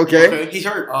Payton. Okay. He's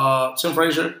hurt. Tim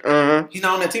Frazier. He's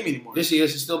not on that team anymore. Yes, he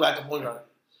is. He's still back at point guard.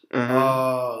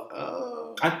 I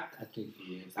think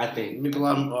he is. I think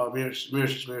Nikolai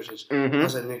Mirotic. I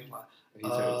said Nikolai.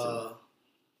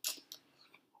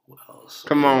 Who else?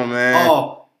 Come on, man.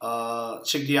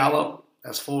 Chick Diallo.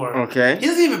 That's 4. Okay. He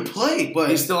doesn't even play, but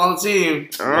he's still on the team.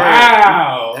 All right.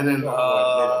 Wow. And then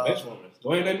go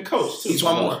ahead and coach too. He's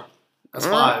 1 more. That's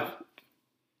 5.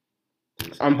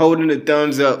 I'm holding the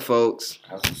thumbs up, folks.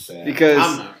 That's sad.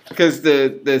 Because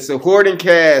the supporting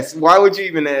cast. Why would you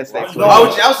even ask that question? Why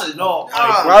would you? I said no.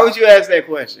 Why would you ask that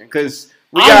question? Because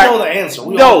I know the answer.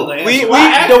 We all know the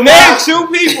answer. We named 2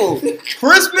 people: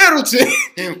 Chris Middleton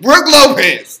and Brook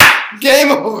Lopez.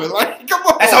 Game over. Like, come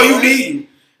on. That's all you need.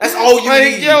 That's all you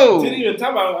need. Yo, didn't even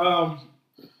talk about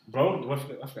bro. What's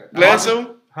that?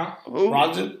 Bledsoe. Huh?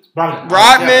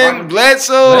 Rodman,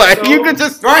 Bledsoe. Like you could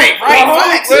just right.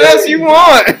 What else you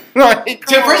want? Like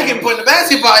Tim Frazier getting put in the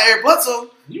basket by Eric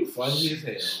Bledsoe. You funny as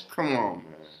hell. Come on,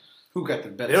 man. Who got the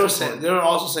better? They were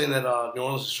also saying that New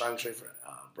Orleans is trying to trade for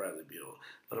Bradley Beal,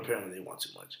 but apparently they want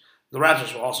too much. The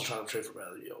Raptors were also trying to trade for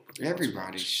Bradley Beal.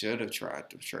 Everybody should have tried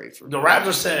to trade for. The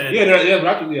Raptors said,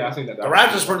 Raptors. I think that. The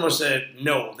Raptors pretty much said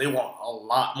no. They want a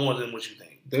lot more than what you think.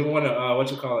 They want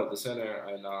the center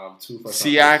and 2 first.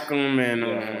 Siakam and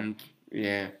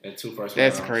and 2 first.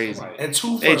 That's crazy. And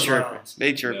 2 first rounds.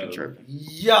 They tripping.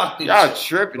 Y'all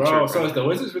tripping. Bro, so is the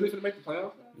Wizards really going to make the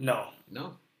playoffs? No.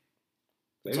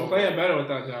 They've been playing better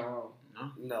without John Wall.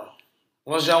 No.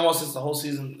 Once John Wall since the whole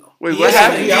season, no. Wait, what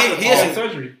happened? He had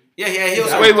surgery. Yeah, heel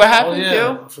surgery. Wait, what happened?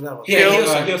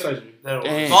 Heel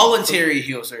surgery. Voluntary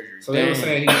heel surgery. So they were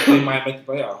saying they might make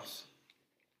the playoffs.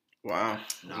 Wow.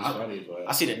 Funny, but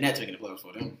I see the Nets making the playoffs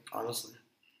for them. Honestly.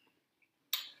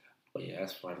 But yeah,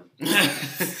 that's funny.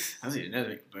 I see the Nets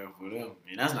making the playoffs for them.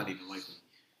 Man, that's not even likely.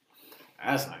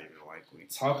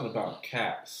 Talking about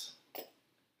caps.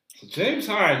 So James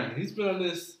Harden, he's been on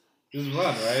this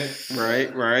run,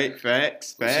 right? Right.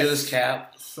 Facts. See this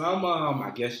cap. Some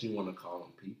I guess you want to call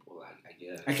them people.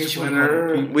 I guess you want to call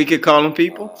them people. We could call them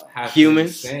people.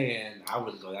 Humans. Saying I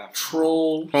wouldn't go that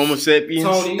troll. Homo sapiens.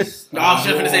 Tonys. No, I was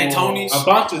just going to say Tonys. A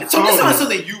bunch of Tonys. That's not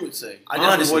something you would say. I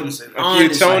definitely wouldn't say that. A few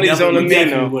Tonys on the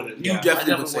menu. You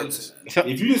definitely wouldn't say that.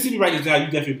 If you didn't see me write this down, you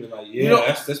definitely be like,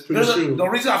 yeah, that's pretty true. The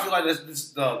reason I feel like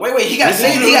this wait, he got to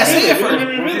say it first.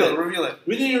 Reveal it.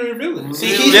 We didn't even reveal it.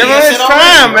 See, give him his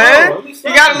time, man. You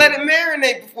got to let it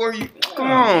marinate before you. Come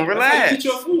on, relax. Eat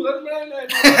your food. Let it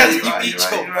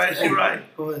marinate. You're right.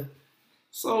 Go ahead.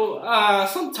 So,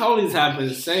 some Tonys have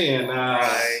been saying,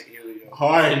 here we go.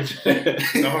 Harden.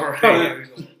 Alright.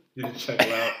 You can check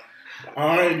it out.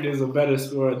 Harden is a better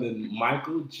scorer than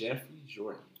Michael Jeffrey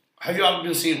Jordan. Have you ever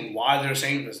been seeing why they're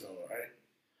saying this, though, right?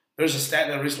 There's a stat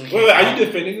that recently Wait, are you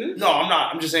defending this? No, I'm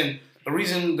not. I'm just saying the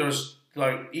reason there's,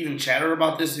 even chatter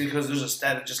about this is because there's a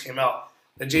stat that just came out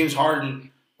that James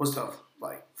Harden was the,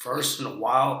 first in a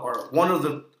while, or one of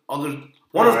the other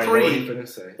One of Alright, three. what are you finna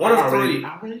say? One of I three.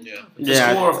 already Yeah.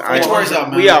 Yeah,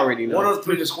 score we already know. One of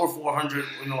three to score 400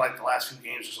 in like the last few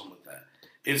games or something like that.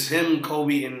 It's him,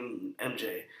 Kobe, and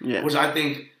MJ. Yeah. Which I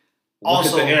think Look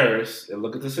also. at the errors and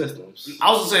look at the systems.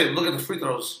 I was gonna say, look at the free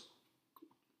throws.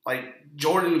 Like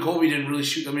Jordan and Kobe didn't really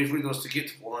shoot that many free throws to get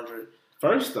to 400.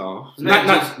 First off, Man,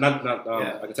 not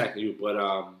yeah. like attacking you, but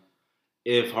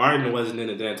if Harden wasn't in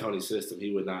the D'Antoni system,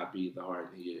 he would not be the Harden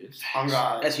he is. Oh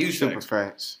God, That's huge. Super Facts.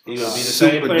 facts. He would be the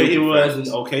Super same player he duper was facts.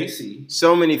 in OKC.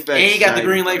 So many facts. And he got the not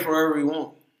green even- light for wherever he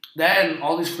want. that and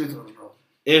all these free throws, bro.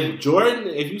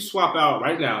 If you swap out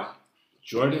right now,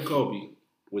 Jordan and Kobe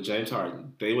with James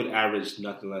Harden, they would average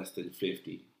nothing less than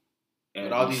 50.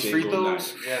 With all these free single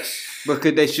throws? night. Yes, But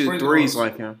could they shoot Free threes throws.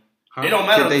 like him? Huh? it don't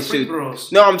matter. Could they The free shoot-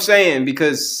 throws. No, I'm saying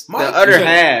because Mike, the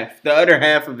other you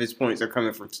half of his points are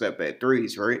coming from step back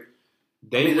threes, right? I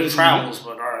They mean, the would travels,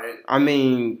 but all right. I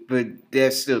mean, but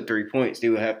that's still 3 points. They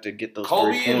would have to get those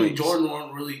Kobe 3 and points. Jordan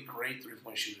weren't really great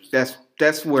 3-point shooters.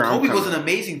 That's where I'm Kobe coming was an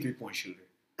amazing 3-point shooter. later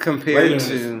compared in his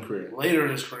to. career. later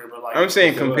in his career, but like I'm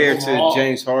saying Overall, compared to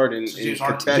James Harden to in James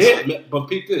Harden. contested. But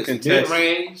peep this: Contested.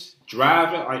 mid-range,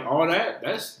 driving, like all that.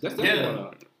 That's definitely Yeah. going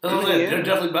on. That's what I'm saying. Yeah. They're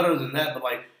definitely better than that, but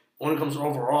like when it comes to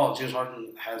overall, James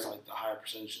Harden has like the higher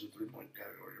percentage in the 3-point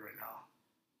category right now.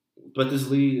 But this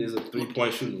league is a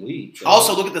 3-point shooting league. So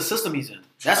Also, look at the system he's in.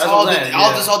 That's That's all. what I'm saying, yeah.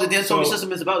 All the D'Antoni So-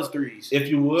 system is about is threes. if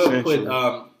you would put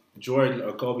Essentially. Jordan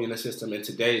or Kobe in the system in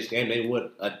today's game, they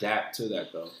would adapt to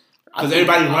that though. I Because think-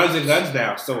 everybody runs and guns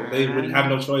now, so they wouldn't have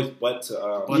no choice but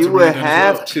to. But You to would bring it down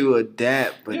have as well. to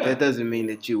adapt, but Yeah. that doesn't mean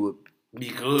that you would Be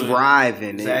good. thrive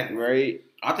in Exactly. it, right?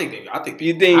 I think they.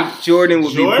 You think Jordan would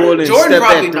be Jordan- pulling Jordan step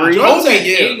probably at not. three? Jordan- Don't say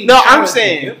yeah. 80 No, I'm shots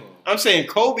saying- to give him. I'm saying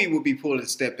Kobe would be pulling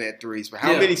step at threes, but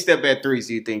how Yeah. many step at threes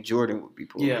do you think Jordan would be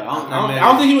pulling? Yeah, I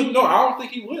don't think he would. No, I don't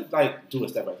think he would like do a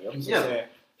step right there. I'm just Yeah. saying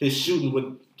his shooting would Oh,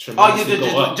 you tremendously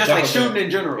just, go up. just like Definitely. shooting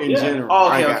in general. In Yeah. general. Oh,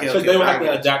 I okay, got okay, you. Because they would have I to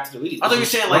got you. adapt to the league. I thought you were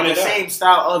saying like Run the it out. same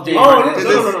style of James Oh, Harden. no.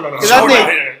 Because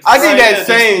I think Yeah, that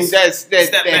same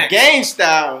step that back. game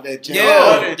style that James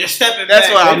Yeah, Harden. just stepping That's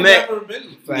back. what I They've meant. never been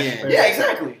flash Yeah. players. Yeah,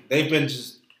 exactly. They've been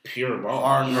just pure ball.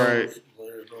 Right.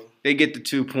 They get the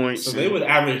 2 points. So they would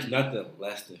average nothing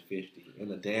less than 50 in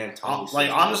the damn time. Like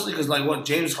honestly, because like what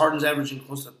James Harden's averaging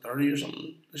close to 30 or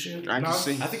something this year. I can No.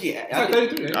 see. I think he. It's like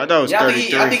 33. I thought it was Yeah,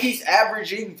 33. I think he's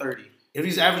averaging 30. If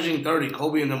he's averaging 30,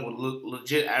 Kobe and them would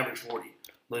legit average 40.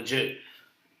 Legit.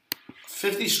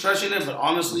 50 stretching it, but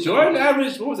honestly, Jordan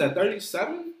averaged, what was that,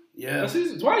 37? yeah. That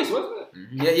season twice, wasn't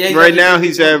it? Yeah. Right now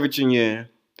he's averaging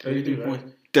 33 points.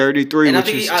 33, And I which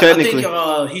think is I technically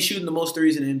think he's shooting the most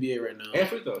threes in the NBA right now. And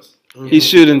free throws. he's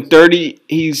shooting 30.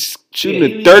 He's shooting Yeah,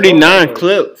 he a leads 39 all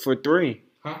clip for three.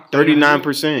 Huh?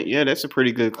 39%. Yeah, that's a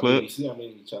pretty good I mean, clip. you see how many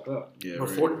you chopped up. Yeah, But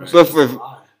 40%. But for- is a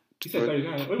lie. He said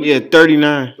 39. Wait, Yeah,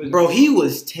 39. Bro, he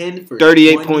was 10 for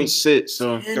 38.6.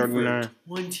 So 10 39. for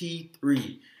 23.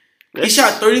 He That's-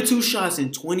 shot 32 shots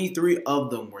and 23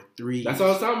 of them were threes. That's what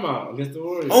I was talking about against the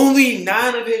Warriors. Only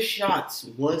 9 of his shots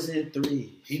wasn't threes.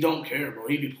 He don't care, bro.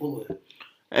 He be pulling.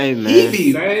 Hey, He man.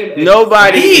 be Same-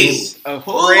 Nobody's afraid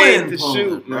pulling, to pulling,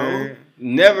 shoot, bro. man.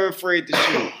 Never afraid to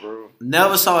shoot, bro.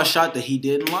 never saw a shot that he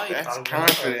didn't like. That's Like,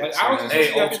 confidence. I was man. just-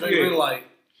 Hey, Yeah, ultimate green light.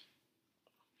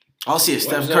 I'll see a What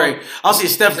Steph is Curry. that? I'll see a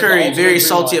Steph It's like the Curry ultimate very green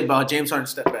salty light. about James Harden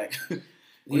step back.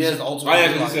 He has the ultimate Oh, yeah,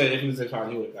 green because he light. said if he was in Chicago,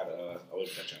 he would have got a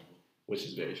travel, which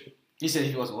is very true. He said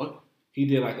he wasn't what? He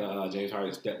did like a James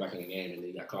Harden step back in the game and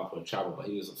then he got called for a travel, but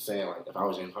he was saying like if I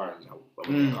was James Harden, I would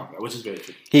have called for that, which is very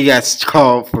true. He got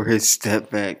called for his step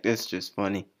back. That's just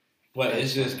funny. But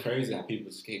it's just crazy how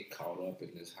people just get caught up in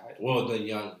this hype. Well, the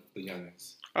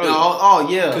youngins, Oh,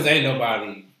 yeah. because ain't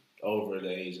nobody over the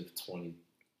age of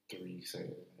 23 saying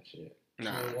that shit.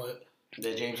 Nah. You know what?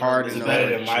 That James Harden He's No, better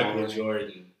than sure. Michael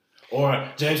Jordan or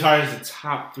James Harden's the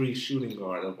top 3 shooting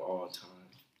guard of all time.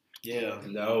 Yeah.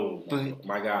 No, But-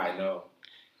 my guy, no.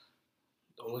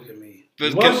 Don't look at me.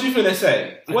 But What you finna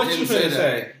say? I What you didn't say finna that.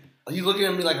 say? Are you looking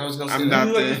at me like I was gonna say I'm that?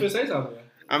 not You the- finna say something?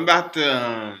 I'm about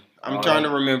to. I'm Oh, trying yeah.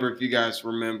 to remember if you guys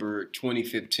remember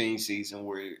 2015 season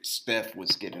where Steph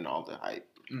was getting all the hype,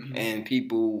 and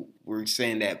people were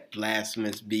saying that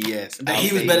blasphemous BS. That he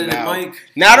out was their better than mouth. Mike.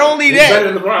 Not only He's that,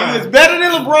 better than LeBron. he was better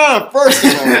than LeBron. First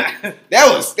of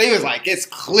all, they was like, it's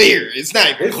clear. It's not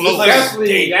even It's close. Steph's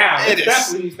league now. It It's is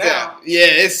Steph's league now. Yeah,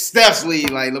 it's Steph's league.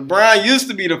 Like LeBron used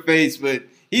to be the face, but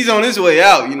he's on his way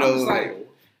out. You I know, was like,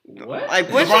 what? like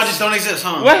what? LeBron just don't exist,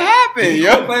 huh? What happened, You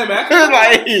yo? quit playing basketball?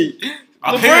 like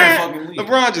Fucking league.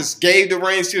 LeBron just gave the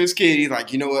reins to his kid. He's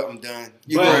like, you know what? I'm done.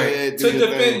 You go ahead, But do to your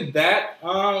defend thing.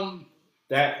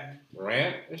 that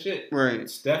rant and shit, Right.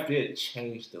 Steph did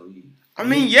change the league. I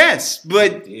mean, yes,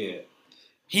 but He did.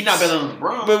 He's not better than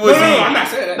LeBron. But was No, he? I'm not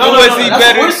saying that. No, no, was he that's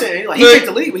better? what we're saying. Like, he Look, take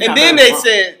the lead, but he and not then better they than LeBron.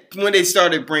 said when they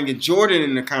started bringing Jordan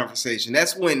in the conversation,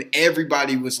 that's when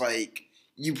everybody was like,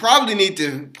 "You probably need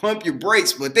to pump your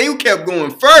brakes," but they kept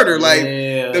going further. Like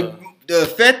the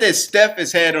effect that Steph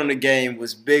has had on the game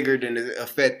was bigger than the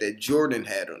effect that Jordan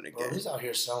had on the Bro, game. he's out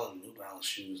here selling New Balance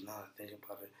shoes. Now I think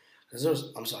about it, because there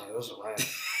was a rant.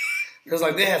 Because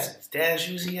like they had some dad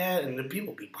shoes he had, and the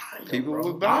people be buying them. People bro.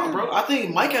 would buy them. bro. I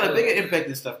think Mike had a bigger impact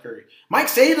than Steph Curry. Mike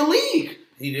saved the league.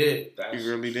 He did. He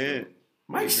really did.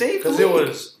 Mike saved the Because league. it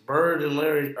was Bird and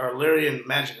Larry and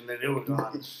Magic, and then they were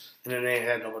gone, and then they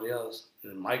had nobody else.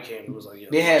 And then Mike came. It was like, yeah,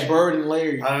 They had Bird and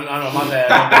Larry. I know, my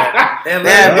bad. They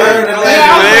had Bird and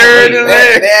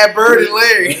Larry. They had Bird and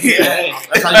Larry.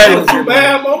 That's how you know it's Too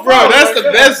bad, Bro, that's the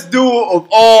best duo of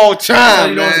all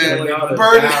time, man.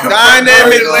 Bird and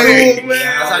Dynamic Larry. duo, man.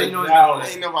 That's how you know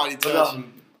it's Ain't nobody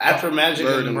touching. After Magic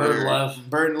Bird and and Bird Larry. left,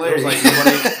 Bird and there was Larry. like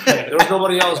nobody. There was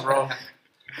nobody else, bro.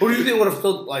 Who do you think would have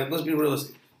filled? Like, let's be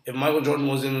realistic. If Michael Jordan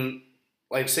was in,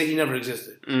 like, say he never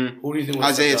existed, who do you think would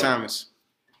have Isaiah stepped up? Thomas.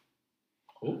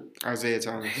 Who? Isaiah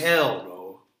Thomas. Hell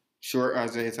no. Short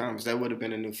Isaiah Thomas. That would have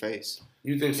been a new face.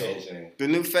 You think so? The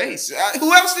new face.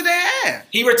 Who else did they have?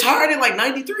 He retired in like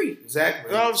 '93.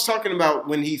 Exactly. I was talking about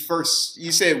when he first.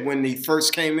 You said when he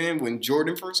first came in, when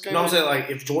Jordan first came No, in. I'm saying like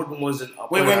if Jordan wasn't a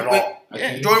player Wait, at all.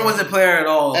 Yeah. Jordan wasn't a player at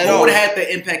all. At Who all. would have had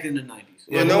the impact in the '90s?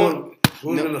 Yeah, Well, who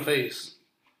was in the face?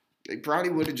 They probably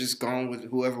would have just gone with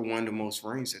whoever won the most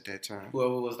rings at that time.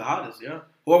 Whoever was the hottest, yeah.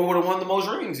 Whoever would have won the most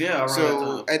rings, yeah. Around that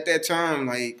So time. at that time,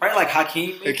 like Probably like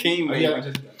Hakeem. Maybe? Hakeem, Oh, yeah, I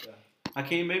just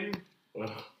Hakeem, maybe.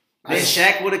 Well, Then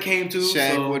Shaq would have came too.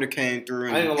 Shaq so. would have came through I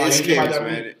ain't and gonna lie, it's he might not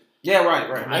charismatic. Yeah, right.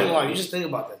 I ain't gonna lie, you just think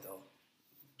about that though.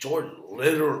 Jordan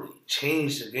literally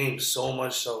changed the game so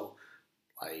much so,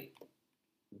 like,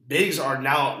 bigs are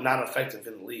now not effective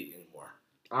in the league anymore.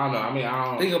 I don't know. I mean, I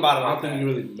don't Think about it I like don't think that. you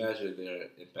really measure their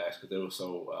impacts because they were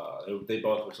so. They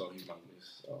both were so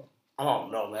humongous. So I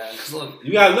don't know, man. 'Cause look,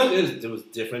 you gotta look. It was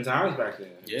different times back then.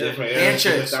 Yeah. Different Hand eras,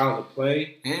 different checks. styles of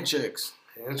play. Handshakes.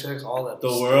 hand checks, all that. The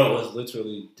world was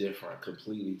literally different,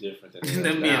 completely different than it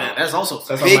is now. That's also.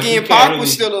 So it's like Biggie you and can't Pac really-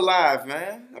 was still alive,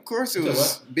 man. Of course it Still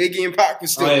was. Biggie and Pac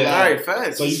was still Oh, yeah. alive. Right,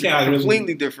 facts. So you can't really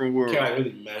Completely different world. can't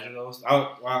really measure those. I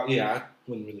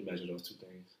wouldn't really measure those two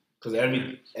things because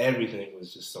everything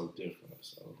was just so different.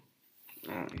 So.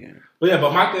 Oh yeah.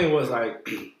 But my thing was like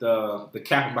the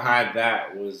Cappin behind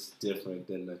that was different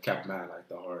than the Cappin behind like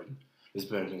the Harden. It's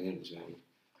better than him, James.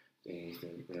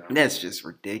 That's just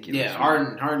ridiculous. Yeah,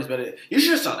 man. Harden is better. You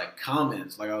should have saw the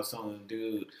comments. Like I was telling the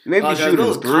dude. Maybe Like, shoot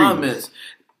those those comments.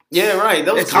 Yeah, right.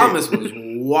 Those That's comments was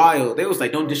wild. They was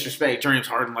like, "Don't disrespect James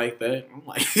Harden like that." I'm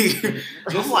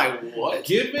like, what?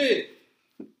 Give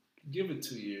it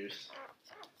 2 years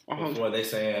Oh, before they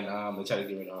saying they try to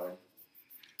get rid of Harden.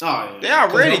 Oh, they yeah.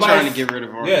 already Nobody's- trying to get rid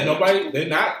of Harden. Yeah, they're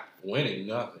not winning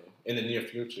nothing in the near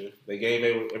future. They gave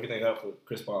everything up for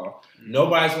Chris Paul.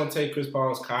 Nobody's gonna take Chris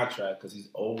Paul's contract because he's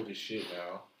old as shit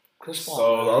now. Chris Paul.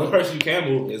 So the only person you can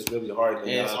move is really Harden.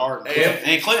 Yeah, it's Harden. Hey,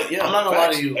 And Clint, yeah. I'm not gonna lie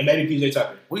facts. to you. And maybe PJ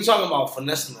Tucker. We talking about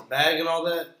finessing the bag and all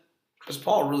that. Chris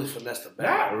Paul really finessed the bag.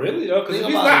 Not really though, because Think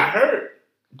he's about not it. hurt.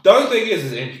 The only thing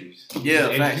is injuries. Yeah,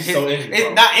 He's facts. so injured.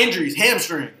 It's not injuries,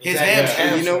 hamstring. His Exactly. hamstring.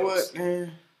 And you know what,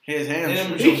 man? His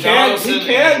hamstring. He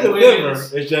can deliver.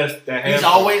 It's just that He's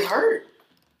always hurt.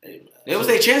 Hey, man. It was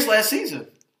their chance last season.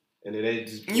 and then they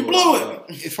just You blew it. up.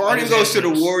 If Harden I goes just to the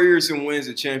had Warriors and wins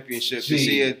a championship, is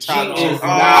he a top G two? is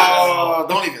Oh,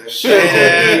 don't even say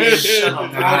that. Shut up,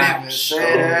 Don't man. even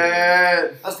say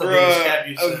that. That's the biggest cap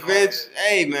you said.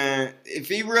 Hey man, if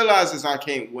he realizes I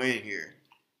can't win here,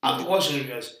 I have a question, you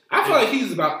guys. I feel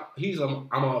like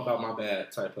I'm all about my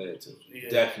bad type player too. Yeah.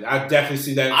 Definitely, I definitely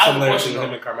see that I have a similarity question, with him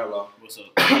though. and Carmelo. What's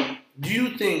up? Do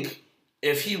you think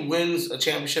if he wins a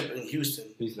championship in Houston,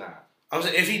 He's not. I'm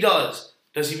saying if he does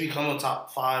he become a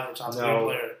top 5 or top 3 No.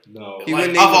 player? No. he Like,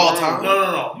 wouldn't of need all LeBron. time?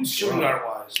 No. You Shooting wrong. guard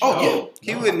wise. Oh, No. yeah.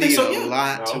 He No. would I think need so, a yeah.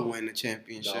 lot to No. win a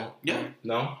championship. No. Yeah.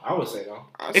 No, I would say no.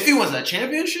 If he wins a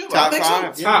championship, I Top think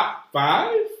five. so. Top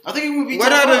 5? I think it would be What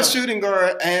top other 5. shooting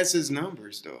guard has his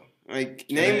numbers though? Like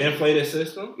In an name. inflated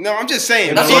system? No, I'm just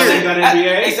saying. That's what I'm period. saying. saying.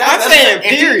 NBA? Exactly. I'm That's saying it.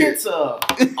 If he period. gets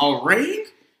a ring,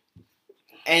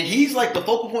 and he's like the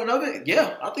focal point of it,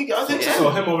 yeah, I think So so.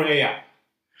 him over AI.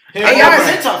 Him AI over-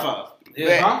 is in top 5.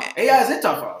 Yeah. Huh? AI is in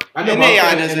top 5. I know And but I'm AI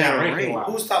saying doesn't in that have a ranking ring. wise.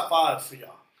 Who's top 5 for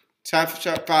y'all?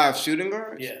 Top 5 shooting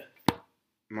guards. Yeah.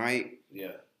 Mike,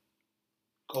 Yeah.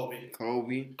 Kobe.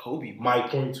 Kobe, Mike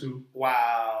point 2.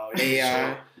 Wow.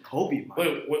 AI. Kobe,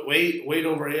 man. Wait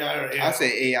over AI or AI? I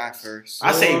say AI first.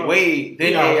 I say Wade,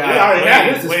 then Yeah, AI. we already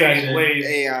had this Wade, discussion. Wade.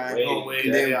 AI. Wade. Go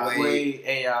Wade. Then AI. Wade. Wade,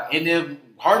 AI, and then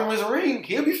Harden wins a ring,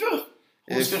 he'll be fifth.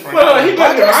 Who's fifth right Well, now? he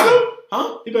better than Manu?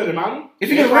 Huh? He better than Manu? If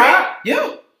he gets a ring,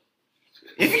 yeah.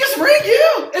 If he gets a ring,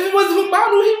 yeah. If it wasn't for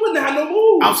Manu, he wouldn't have no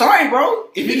moves. I'm sorry, bro.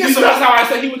 If he gets a that's how I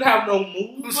said he wouldn't have no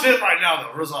moves. Who's fifth right now,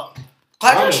 though? Rizzo.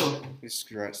 Clyde Drexler.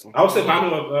 It's wrestling. I would say Manu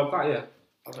Clyde, yeah.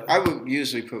 Okay. I would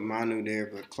usually put Manu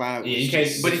there, but Clyde. Yeah, you can't.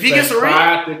 But if he gets a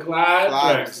ring,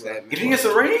 Clyde is that if he gets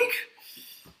a ring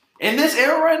in this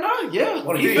era right now, yeah.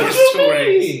 What if he he fifth. gets 2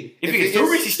 rings? If he gets 2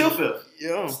 rings, he's still fifth.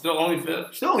 Yeah. Still only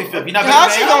fifth. Still only fifth. He's not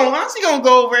How's he gonna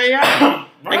go over AI?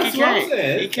 Like That's he what I'm can't.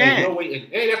 saying. He can't. No way.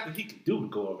 Ain't nothing he can do to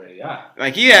go over AI.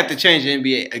 Like you have to change the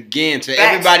NBA again to Facts.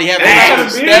 everybody having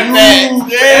Facts. to step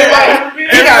back. Yeah. He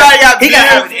Everybody got he got to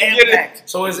have an bills to get it. impact.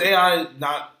 So is AI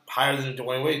not higher than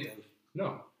Dwayne Wade then?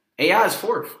 No. AI is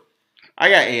fourth. I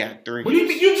got AI 3. What do you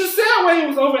think? You just said Wayne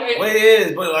was over AI. Wade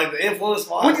is, but like the influence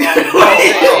wise. I got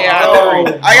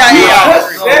AI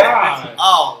 3. God.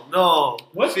 Oh no.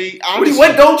 What? See,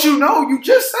 What don't you know? You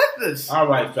just said this. All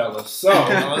right, fellas. So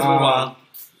Let's move on.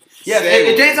 Yes,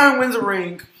 if James Harden wins a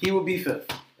ring, he will be fifth.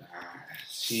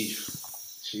 Chief.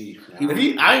 If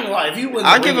he, I ain't gonna lie, if he wins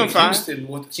I'll the give ring him in 5. Houston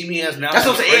with the team he has now, That's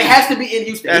what I'm saying. It has to be in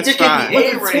Houston. That's It just can't be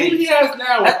With a the team ring. he has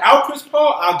now without Chris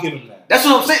Paul, I'll give him that. That's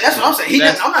what I'm saying. That's what I'm saying.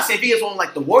 That's- I'm not saying if he gets on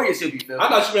like the Warriors, he'll be fifth. I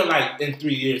thought you meant like in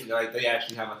 3 years, like they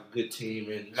actually have like a good team.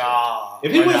 And Nah.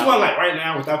 if he right wins now. one like right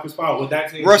now without Chris Paul with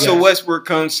that team, Russell yes. Westbrook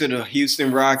comes to the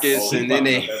Houston Rockets, Oh, and then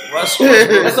they. Russell,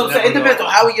 That's what I'm saying. It depends on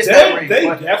how he gets that ring. They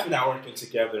But- definitely not working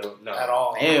together no. at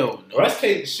all. Hell no. Russ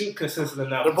can't shoot consistent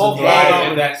enough. They're both to drive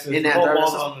ball in that dominant. system. In that Both third ball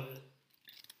system. dominant.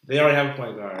 They already have a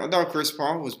point I guard. thought Chris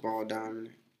Paul was ball dominant.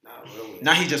 Not really.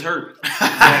 Now he just hurt.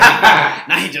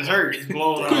 Now he just hurt. He's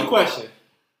blown Quick out. question: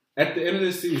 at the end of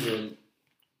the season,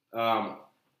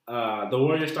 the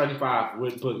Warriors starting 5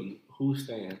 with Boogie. Who's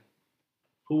staying?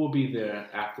 Who will be there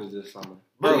after this summer?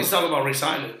 Bro, he's talking about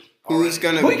resigning. Who's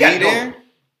gonna Boogie be gotta go. there?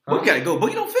 Boogie gotta go.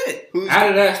 Boogie don't fit. Who's Out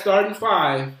of that starting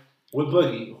 5 with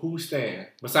Boogie, who's staying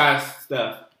besides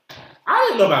Steph? I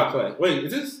didn't know about Clay. Wait,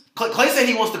 is this? Clay said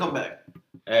he wants to come back.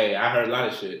 Hey, I heard a lot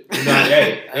of shit. You know,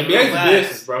 hey, NBA's a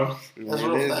business, bro. That's it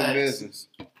real is a facts. business.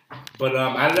 But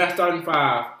out of that starting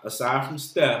 5, aside from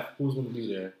Steph, who's gonna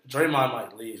be there? Draymond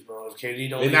might leave, bro. If KD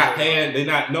don't They're leave, not paying. They're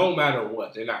not. No matter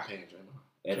what, they're not paying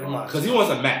Draymond Draymond. because he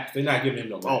wants a max. They're not giving him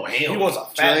no max. Oh He hell. wants a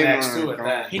fat max Draymond, too at come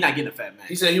that. He not getting a fat man.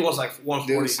 He said he wants like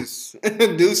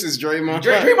 140. Deuces, Draymond.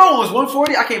 Draymond was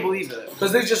 140. I can't believe that.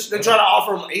 Because they tried to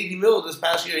offer him 80 mil this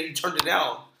past year and he turned it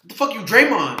down. The fuck you,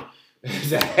 Draymond?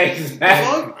 exactly.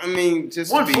 I mean,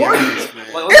 just to be 140? honest,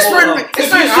 man. Like, It's hold for on.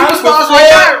 superstars before-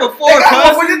 right there. before They got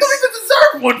Cousins. 140. They don't even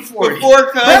deserve 140. Before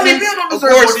Bradley Cousins, Beal don't of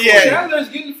deserve course he 140. had. Chandler's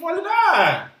getting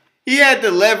 49. He had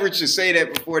the leverage to say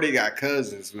that before they got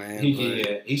Cousins, man. He but,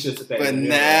 did. He should have said but that.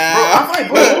 now, Bro, I'm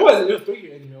like, What was it? It was 3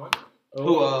 years.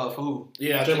 Who? For who?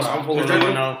 Yeah, I think so. Draymond. I'm pulling it Draymond?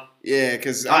 right now. yeah,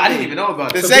 because I didn't even know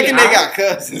about the this. second be they got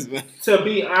Cousins, man. To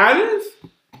be honest,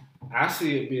 I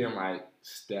see it being like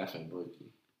Steph and Boogie.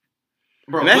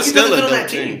 Bro, And that's Boogie still doesn't a fit on dope that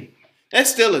team. team. That's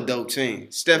still a dope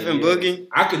team. Steph and Yeah. Boogie.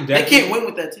 I can They definitely. can't win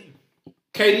with that team.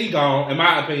 KD gone, in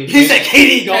my opinion. He said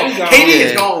KD gone. KD gone. KD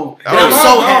is Yeah. gone. Oh, I'm yeah.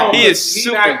 so happy. He is He's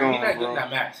super not, gone, He's not bro. getting that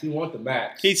max. He wants the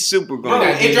max. He's super Bro, gone.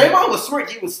 if Draymond was smart,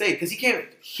 he would stay because he can't.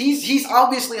 He's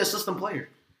obviously a system player.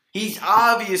 He's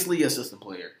obviously a system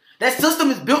player. That system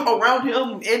is built around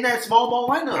him in that small ball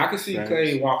I lineup. can see Thanks.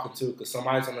 Clay walking too, because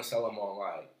somebody's gonna sell him on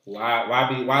like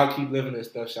why keep living in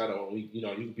Steph's shadow when you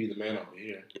can be the man over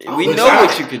here. We But know I-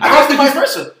 what you could I do. guess the vice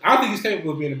versa. I don't think he's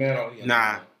capable of being the man over here.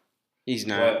 Nah, he's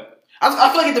not. But I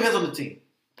feel like it depends on the team.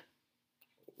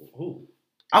 who?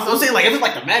 I'm saying like if it's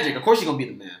like the Magic, of course he's gonna be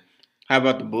the man. How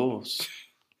about the Bulls?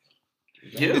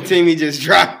 Yeah. The team he just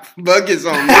dropped buckets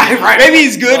on. Right. Maybe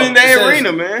he's good Well, in that it says-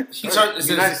 arena, man. He turned, it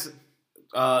Be nice. says,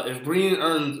 if Green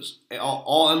earns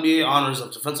all NBA honors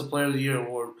of Defensive Player of the Year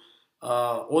award,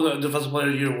 or the Defensive Player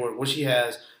of the Year award, which he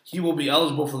has, he will be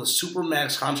eligible for the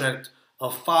Supermax contract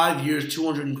of 5 years,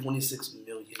 $226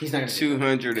 million. He's not gonna get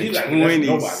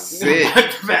 226.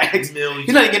 Facts. He's not even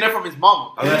getting that from his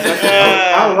mama.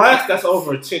 Unless that's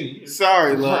over 10 years.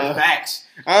 Sorry, love. Facts.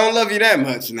 I don't love you that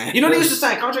much, man. You know they used to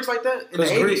sign contracts like that in the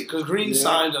 80s? Because Green Yeah.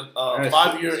 signed a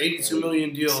 5-year, $82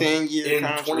 million deal 10-year in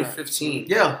contract. 2015.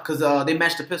 Yeah, because they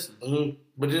matched the Pistons. Mm-hmm.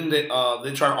 But then they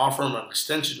tried to offer him an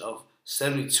extension of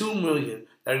 $72 million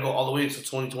that would go all the way to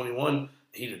 2021.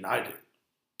 He denied it.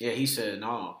 Yeah, he said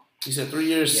no. He said 3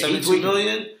 years, Yeah, he $72 tweaking.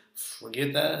 million.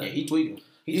 Forget that. Yeah, he tweeted.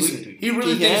 He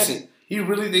really He had thinks it. he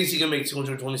really thinks he can make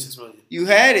 $226 million. You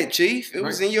had it, Chief. It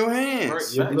was Right. in your hands.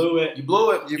 Right. You blew it. You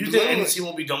blew it. You You blew think it. NBC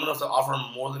won't be dumb enough to offer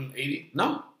him more than 80?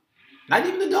 No. Not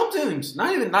even the dumb teams.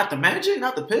 Not the Magic,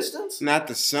 not the Pistons. Not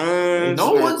the Suns.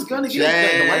 No not one's the gonna give him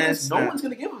that. The Jazz, Lakers, no not- one's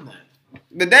gonna give him that.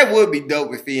 But that would be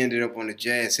dope if he ended up on the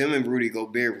Jazz. Him and Rudy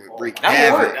Gobert would wreak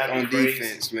havoc on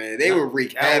defense, man. They would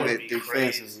wreak havoc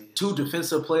defensively. 2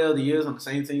 defensive player of the years on the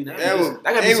same team. That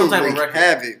gotta be some type of record.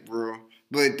 Havoc, bro.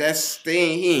 But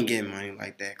he ain't getting money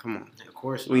like that. Come on. Of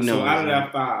course. We know. So out of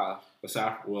that 5,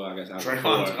 I guess out of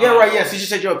 4. Yeah, right. Yes, you just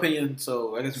said your opinion.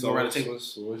 So I guess we go around the table.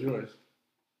 What's yours?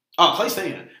 Oh, Clay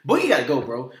staying. Boogie got to go,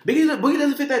 bro. Boogie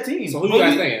doesn't fit that team. So who you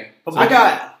got staying? I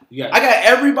got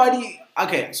everybody.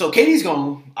 Okay, so KD's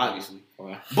gone, obviously.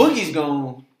 Okay. Boogie's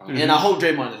gone, and I hope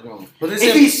Draymond is gone. But if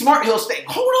he's smart, he'll stay.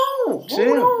 Hold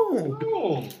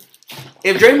on.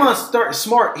 If Draymond's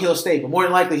smart, he'll stay. But more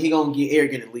than likely, he gonna get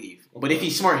arrogant and leave. But if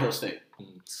he's smart, he'll stay.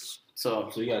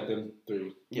 So you got them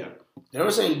 3. Yeah. They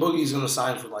were saying Boogie's gonna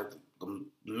sign for like the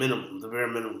minimum, the very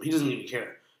minimum. He doesn't even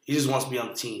care. He just wants to be on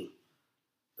the team.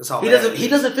 That's how he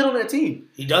doesn't fit on that team.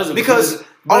 He doesn't because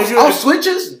off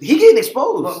switches, he getting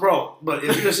exposed. But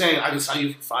if you're saying I can sign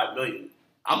you for $5 million,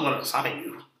 I'm gonna sign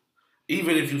you.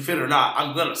 Even if you fit or not,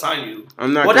 I'm gonna sign you.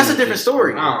 I'm not. Well, that's a different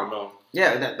story. I don't know.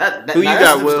 Yeah, that who you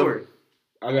got, Will? Story.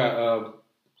 I got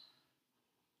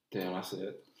damn, I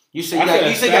said. You said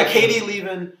you got KD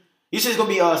leaving. You said it's gonna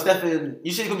be Stephen.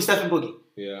 You said it's gonna be Stephen Boogie.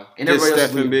 Yeah. And everybody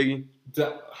else Stephen Biggie.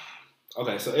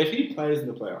 Okay, so if he plays in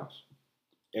the playoffs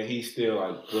and he's still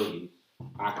like Boogie,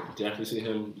 I could definitely see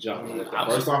him jumping. Like the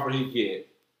first offer he get.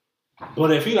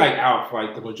 But if he like out for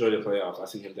like the majority of the playoffs, I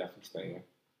see him definitely staying.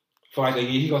 For like a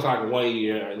year, he goes like 1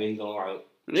 year, and then he's gonna like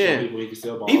show people he can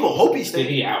still ball. People hope he stays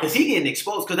because he getting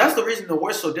exposed. Because that's the reason the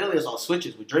worst so deadly is on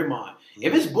switches with Draymond.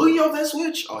 If it's Boogie off that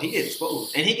switch, he get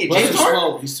exposed, and he get James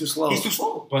Harden. He's too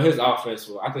slow. But his offense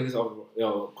will. I think his over.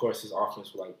 Of course, his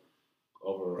offense will like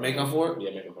over. Make up for it.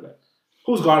 Yeah, make up for that.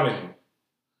 Who's guarding him?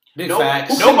 Big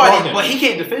facts. Nobody, but he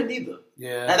can't defend either.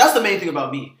 Yeah, that's the main thing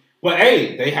about me. But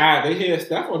hey, they hit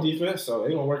Steph on defense, so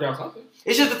they gonna work out something.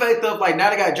 It's just the fact of like now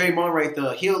they got Draymond right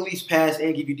there. He'll at least pass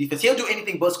and give you defense. He'll do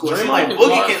anything but score. So like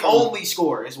Boogie can only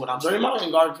score. Is what I'm saying. Draymond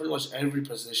can guard pretty much every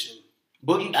position.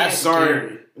 Boogie can't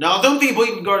guard. No, the only thing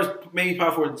Boogie can guard is maybe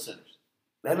power forward and centers.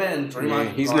 That man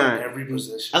Draymond can guard every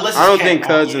position. Unless I don't think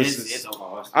Cousins.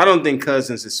 I don't think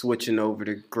Cousins is switching over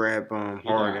to grab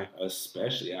Harden,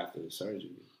 especially after the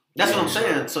surgery. That's what I'm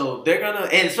saying. So they're gonna,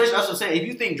 and especially that's what I'm saying. If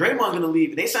you think Draymond's gonna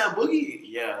leave, they sign Boogie.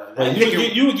 Yeah, but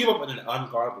you would give up on an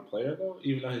unguardable player though,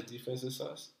 even though his defense is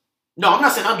sus. No, I'm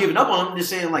not saying I'm giving up on him. I'm just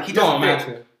saying like he doesn't.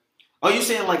 No, oh, you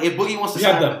saying like if Boogie wants to? You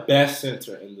have the best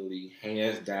center in the league,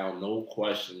 hands down, no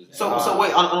questions. So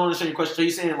wait, I don't understand your question. So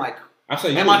you saying like? I'm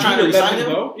saying, am I trying to resign him?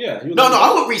 Go? Yeah. No,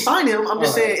 I would resign him. I'm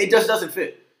just saying it just doesn't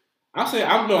fit. I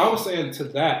was saying to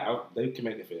that they can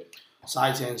make it fit.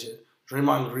 Side tangent.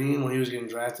 Draymond Green, when he was getting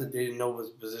drafted, they didn't know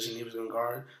what position he was going to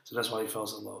guard, so that's why he fell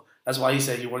so low. That's why he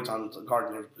said he worked on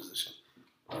guarding every position.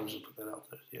 I'm just put that out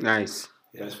there. Yeah. Nice.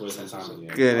 Yeah, that's what it's on.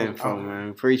 Good info, man.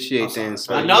 Appreciate the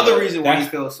insight. Another reason why he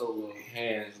fell so low,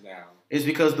 hands down, is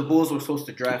because the Bulls were supposed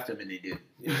to draft him and they didn't.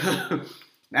 Yeah.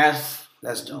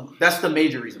 That's dumb. That's the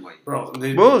major reason why. Bro,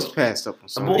 the Bulls passed up on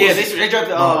something. Yeah, they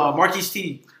drafted Marquise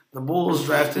T. The Bulls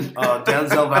drafted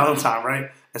Denzel Valentine,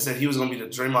 right? And said he was going to be the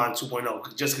Draymond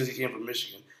 2.0 just because he came from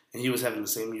Michigan. And he was having the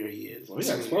same year he is. Well, he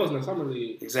got exposed in the summer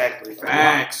league. Exactly.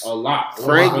 Facts. A lot.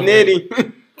 Frank Nitty.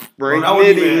 Frank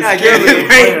Nitty.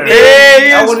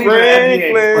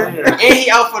 And he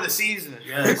out for the season.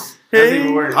 Yes. That's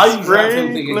even worse. How you draft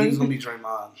him thinking he was going to be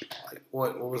Draymond? Like,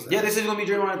 what was that? Yeah, they said he was going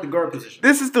to be Draymond at the guard position.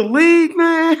 This is the league,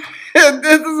 man.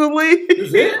 This is the league.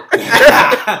 Is it?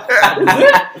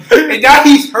 And now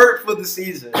he's hurt for the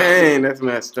season. Dang, that's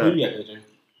messed up. Yeah,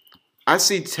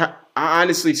 I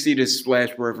honestly see this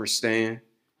Splash River staying.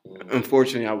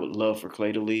 Unfortunately, I would love for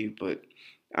Clay to leave, but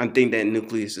I think that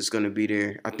nucleus is going to be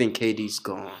there. I think KD's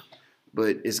gone,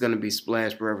 but it's going to be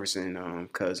Splash Rivers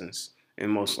and Cousins,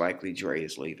 and most likely Dre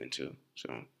is leaving too.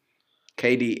 So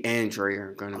KD and Dre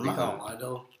are going to be gone. I'm not going to lie,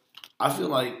 though. I feel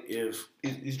like if...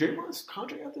 Is Draymond's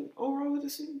contract out there overall with the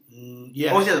season?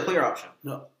 Yeah. Or is he has a player option?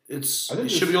 No, it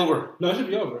should be over. No, it should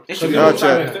be over. It should be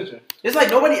over. It's like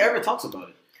nobody ever talks about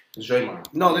it. It's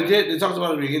Draymond. No, they did. They talked about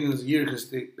it at the beginning of the year because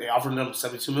they offered them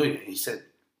 $72 million. He said,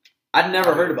 "I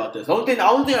never heard about this. The only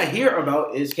thing I hear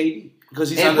about is KD because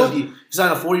he signed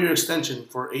a 4-year extension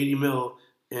for $80 million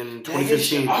in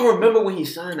 2015. I remember when he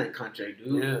signed that contract,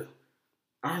 dude. Yeah,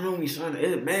 I remember when he signed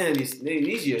it. Man,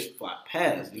 these years fly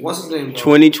past. Dude. What's his name?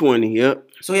 2020.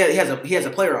 Yep. So he has a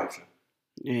player option.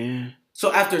 Yeah.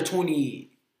 So after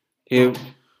 20, yeah.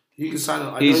 He can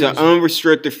sign. He's an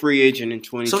unrestricted free agent in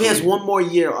 2020. So he has one more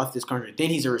year off this contract. Then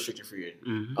he's a restricted free agent.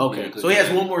 Mm-hmm. Okay. So he has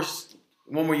one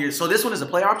more year. So this one is a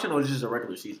play option or is this a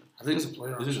regular season? I think it's a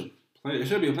player option. It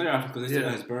should be a player option because they still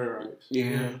has bird rights.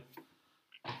 Yeah.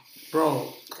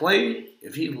 Bro, Clay,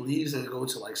 if he leaves and go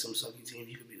to like some sucky team,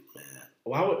 he could be the man.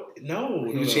 Why would no?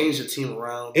 He could change the team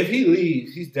around. If he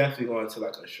leaves, he's definitely going to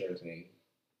like a sure thing.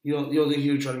 You don't think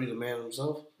he would try to be the man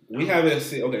himself? We haven't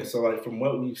seen. Okay, so like from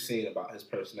what we've seen about his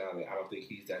personality, I don't think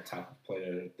he's that type of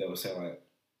player that was saying like,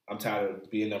 "I'm tired of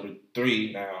being number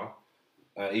 3 now."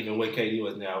 Even with KD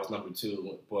was number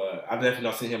 2, but I've definitely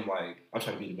not seen him like I'm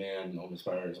trying to be the man on the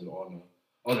Spurs and on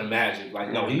the Magic.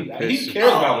 Like no, he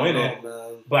cares about winning.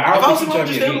 But I don't think he's trying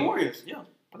to be on the Warriors. Yeah,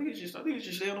 I think it's just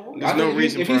stay on the Warriors. There's no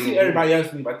reason if for he him see to everybody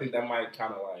else leave, I think that might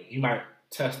kind of like he might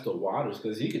test the waters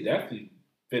because he could definitely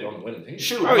fit on the winning team.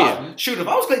 Shoot, if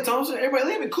I was Klay Thompson, everybody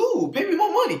leaving, cool. Pay me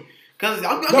more money. Because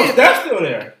I'm Steph's still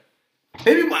there.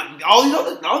 Pay me all these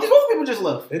other people just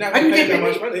left. They're not going to pay that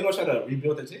much money. They're going to try to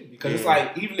rebuild the team. Because it's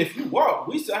like, even if you walk,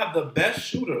 we still have the best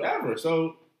shooter ever.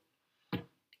 So,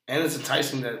 and it's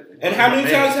enticing that. And how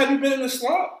many times have you been in a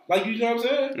slump? Like, you know what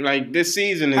I'm saying? Like, this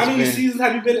season how many seasons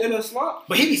have you been in a slump?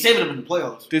 But he be saving them in the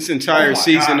playoffs. This entire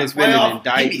season has been an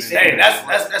indictment. Hey,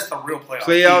 that's the real playoffs.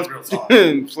 Playoffs.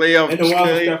 And the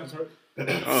wild stuff is hurt.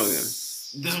 Oh, yeah.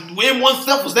 This win one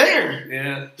stuff was there.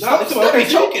 Yeah. Steph be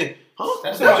choking. Huh?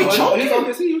 That's Steph be not choking.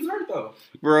 He was hurt, though.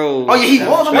 Bro. Oh, yeah, he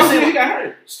was. I'm saying He got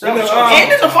hurt.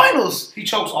 and in the finals. He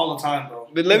chokes all the time, bro.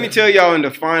 But let me tell y'all in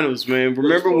the finals, man.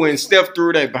 Remember when Steph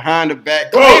threw that behind the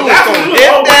back? Bro, he was going to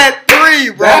hit that 3,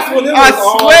 bro. I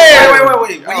swear.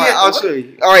 Wait. I'll show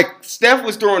you. All right, Steph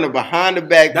was throwing a behind the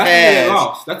back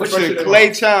pass to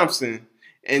Klay Thompson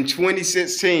in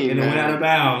 2016. And it went out of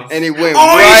bounds. And it went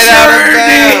right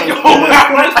out of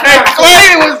bounds. And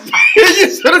Klay was,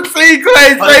 you should have seen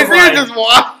Klay's face. He was just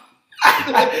wild.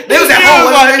 They was at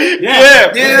home, like,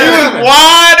 yeah. He was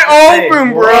wide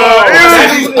open, bro.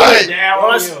 When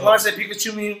I said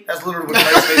Pikachu meme, that's literally what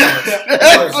Klay's face was.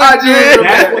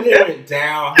 That's when it went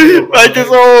down. Like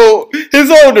his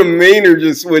whole demeanor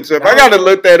just switched up. I gotta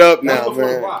look that up now,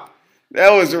 man.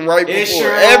 That was right before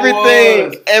sure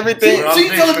everything. So you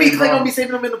telling me Klay gonna be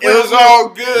saving them in the playoffs? It was all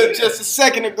good just a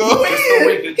second ago.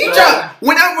 He dropped.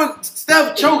 Whenever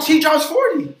Steph chokes, he drops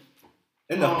 40.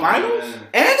 In the finals?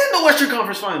 And in the Western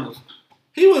Conference Finals.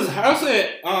 He was, I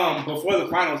said, before the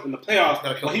finals, in the playoffs,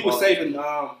 when he was saving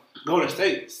Golden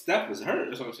State, Steph was hurt,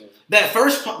 that's what I'm saying. That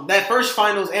first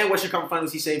finals and Western Conference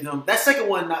Finals, he saved them. That second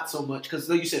one, not so much, because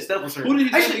you said Steph was hurt. Who did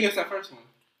he save against that first one?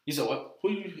 You said what?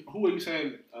 Who are you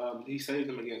saying he saved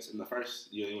them against in the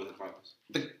first year he was in the finals?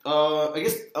 I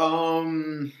guess,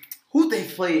 who they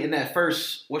played in that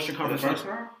first Western Conference Finals?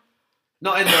 Finals?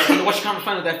 No, in the Western Conference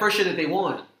Finals, that first year that they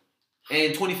won.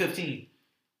 In 2015,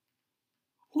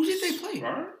 who did they play?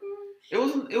 Spurs? It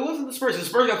wasn't the Spurs. The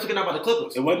Spurs got taken out by the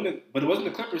Clippers. It wasn't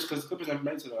the Clippers because the Clippers never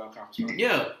made it to the conference finals.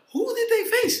 Yeah, who did they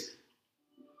face?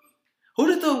 Who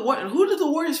did the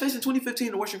Warriors face in 2015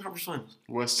 in the Western Conference Finals?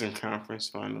 Western Conference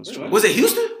Finals. Was it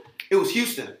Houston? It was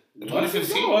Houston.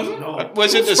 2015 wasn't? No.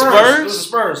 Was it the Spurs?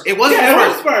 Spurs? It was the Spurs. It wasn't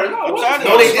the Spurs. No, it wasn't.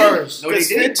 No, they Spurs. didn't. No, they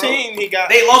didn't. 15, he got.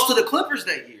 They lost to the Clippers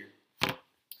that year.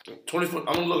 24. I'm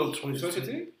gonna look up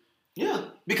 2015. Yeah,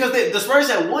 because the Spurs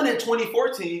had won in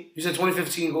 2014. You said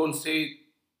 2015 Golden State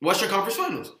Western Conference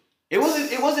Finals. It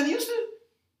wasn't Houston.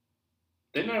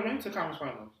 They never made it to the conference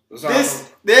finals.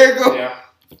 There you go. Yeah.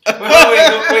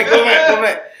 Wait, go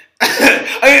back.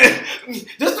 I mean,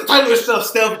 just the title of stuff,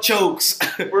 Steph chokes.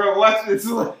 Bro, watch this.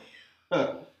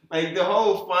 Like the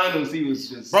whole finals, he was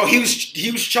just. Bro, he was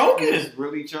choking. He was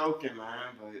really choking,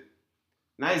 man. But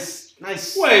nice.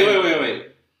 Wait.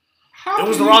 It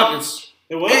was the Rockets.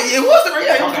 It was? It was the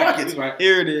Rockets. Right.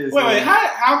 Here it is. Wait.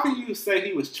 How can you say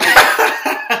he was choking?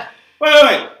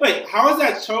 wait. How is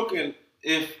that choking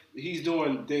if he's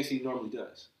doing things he normally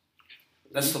does?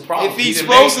 That's the problem.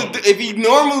 If he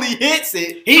normally hits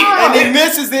it and he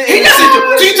misses it, he doesn't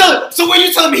do. So when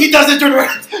you telling me he doesn't do the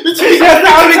rest? You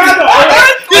telling me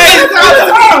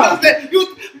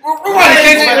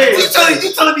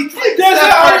Klay does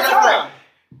that all the time?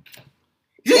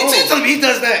 You telling me he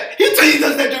does that? You telling me he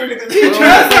does that during the game?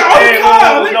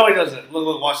 No, he doesn't.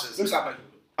 Look, watch this. I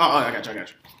got you.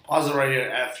 Pause it right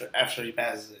here after he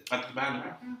passes it.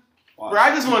 Bro,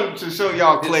 I just wanted to show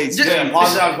y'all Klay's face. Yeah,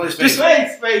 pause it out Klay's face.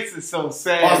 Klay's face is so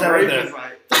sad. Pause that right there. Just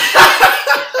like,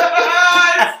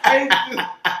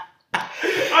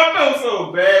 I felt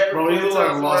so bad, bro. You look like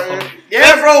a lost puppy.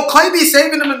 Yeah, bro. Klay be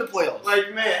saving them in the playoffs.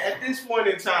 Like, man, at this point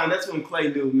in time, that's when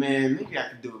Klay knew, man, maybe I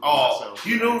could do it by myself.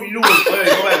 You knew it was.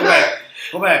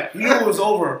 Go back. You knew it was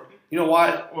over. You know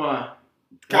why? Why?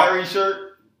 Kyrie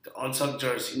shirt, the untucked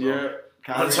jersey. Bro. Yeah,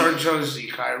 Kyrie. Untucked jersey,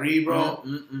 Kyrie, bro.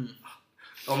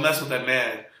 Don't mess with that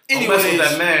man. Anyways, don't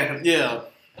mess with that man. Yeah.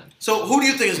 So who do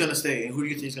you think is gonna stay and who do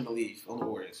you think is gonna leave on the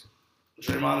Warriors?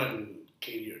 Draymond and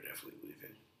KD are definitely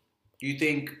leaving. You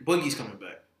think Boogie's coming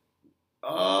back?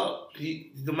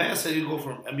 The man said he'd go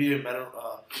from NBA veteran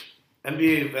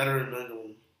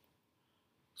minimum.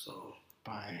 So.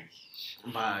 Bye. Oh,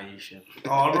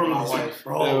 I remember my wife,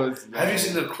 bro. Have you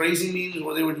seen the crazy memes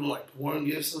where they were doing like porn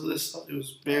gifs of this stuff?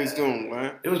 They was doing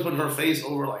what? It was putting her face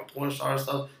over like porn star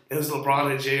stuff. It was LeBron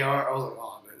and JR. I was like,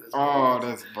 oh man,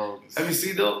 that's bogus. Have you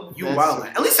seen them? You wild,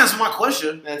 man. At least answer my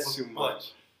question. That's too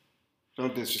much.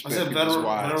 Don't disrespect I said people's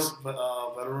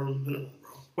veteran minimum,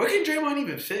 bro. Where can Draymond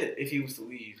even fit if he was to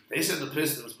leave? They said the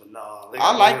Pistons, but nah.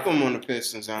 I like them on the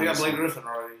Pistons, honestly. They got Blake Griffin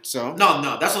already. So?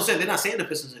 No, that's what I'm saying. They're not saying the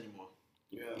Pistons anymore.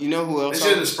 Yeah. You know who else? They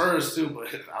said the Spurs too, but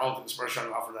I don't think the Spurs trying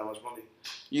to offer that much money.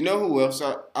 You know who else?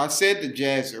 I said the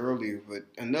Jazz earlier, but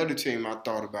another team I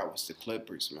thought about was the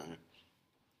Clippers, man.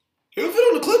 He would fit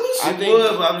on the Clippers? I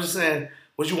would, but I'm just saying,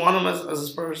 would you want him as a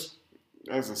Spurs?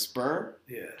 As a Spur?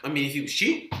 Yeah. I mean, if he was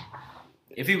cheap.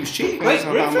 Depends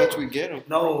on how much we get him.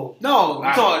 No. We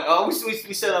thought,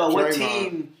 we said what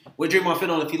team would Draymond fit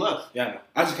on if he left? Yeah,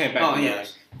 I just came back. Oh, yeah.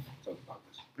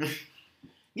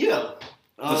 Yeah.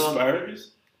 The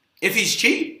Spurs? If he's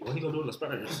cheap. What he gonna do in the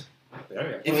Spurs?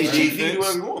 If he's cheap, he can do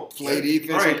whatever he wants. Play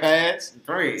defense and pass.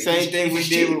 Right. Same thing we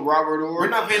did with Robert Orr. We're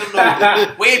not paying him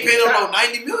no. We ain't paying him no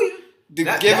 $90 million.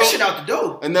 That shit out the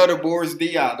door. Another Boris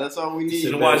Diaw. That's all we need.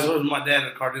 So why was my dad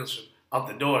at a car dealership? Out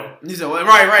the door. He said, well,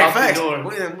 right, out facts. The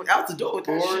door. Out the door with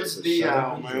that Boris shit.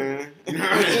 Diaw, man.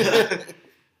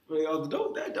 Out the door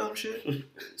with that dumb shit.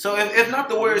 So if not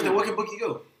the Warriors, then where can Boogie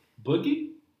go? Boogie?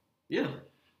 Yeah.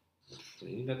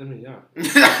 He ain't got them in y'all.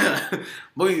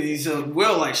 Boogie, he's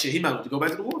well like shit. He might have to go back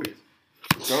to the Warriors.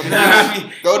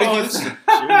 Go to Houston.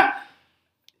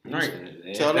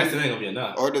 Right. Tell That's them, ain't gonna be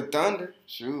enough. or the Thunder.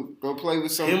 Shoot. Go play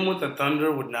with some. Him with the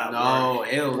Thunder would not No, work.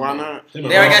 hell. Why not? They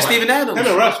already got Steven Adams. Him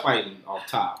and Russ fighting off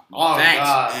top. Oh, Thanks.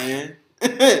 God. And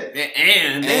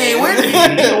And they ain't winning. He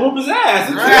gonna whoop his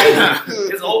ass. Right.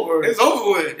 It's over. It's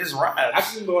over with. It's right. I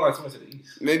should go like someone to the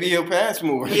East. maybe he'll pass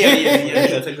more. Yeah.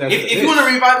 If you want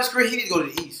to revive his career, he needs to go to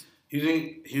the East. You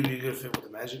think he'd be a good fit with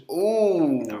the Magic?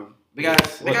 Ooh. No. They got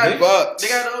Bucks.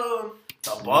 The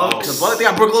The Bucks. Bucks. They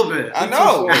got Brook Lopez. I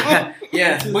know.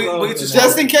 Yeah. Boogie too slow.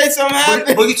 Just in case something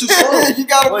happens. Boogie too slow. You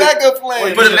got a Wait. backup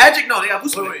plan. But the Magic, no, they got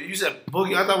Boogie. Wait, you said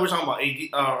Boogie. I thought we were talking about AD.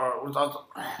 I thought we were talking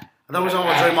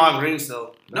about Draymond Green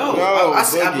still. No, No, I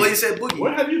Boogie. believe you said Boogie.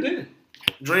 Where have you been?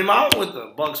 Draymond with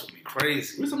the Bucks would be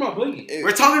crazy. We're talking about Boogie.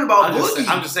 We're talking about Boogie.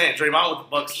 I'm just saying, Draymond with the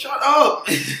Bucks. Shut up.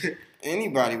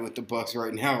 Anybody with the Bucks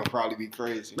right now would probably be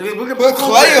crazy. Look at Put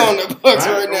Clay on the Bucks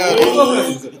right Brook now.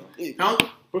 Lopez is good though. Huh?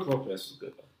 Brook Lopez is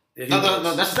good though. Yeah, he No,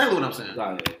 was. that's exactly what I'm saying.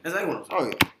 Nah, yeah. That's exactly what I'm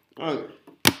saying. Oh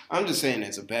yeah. I'm just saying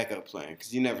it's a backup plan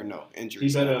because you never know He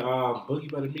injuries. better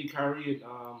Boogie better meet Kyrie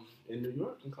in New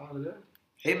York and call it that.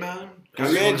 Hey, man.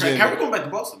 Come in, Jimmy. Kyrie going back to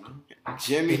Boston, man.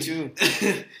 Jimmy too.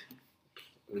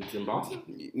 In Boston?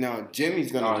 No, Jimmy's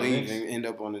gonna Oh, the leave Knicks. and end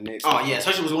up on the Knicks. Oh, yeah.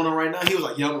 Especially what's going on right now. He was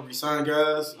like, yeah, I'm going to resign,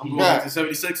 guys. I'm going back to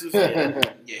 76ers.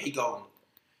 Yeah, he gone.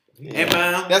 Hey,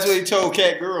 man. That's what he told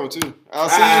Cat Girl too. I'll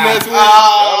see Ah, you next week.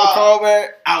 ah. I'll call back.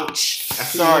 Ouch.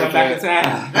 Sorry, back in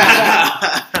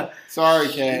Cat. town. Sorry,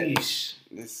 Cat. Sheesh.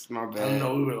 This is my I didn't bad.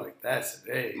 know we were like that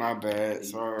today. My bad.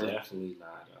 Sorry. Definitely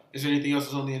not. Is there anything else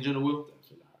that's on the agenda, Will?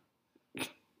 Definitely not.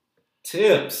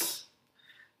 Tips.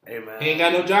 Hey, man. He ain't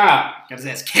got no job. Got his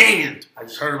ass canned. I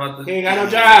just heard about this. He ain't got no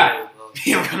job.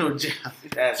 He don't got no job.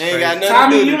 That's Ain't crazy. got nothing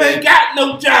Tommy, to do you today. ain't got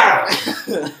no job.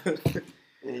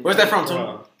 Where's that from,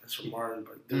 Tony? That's from Martin,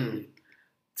 but dude,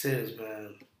 Tiz,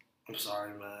 man. I'm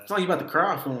sorry, man. It's like you about to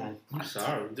cry for him. I'm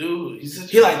sorry, dude. He's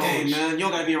such He a like, coach. dang, man, you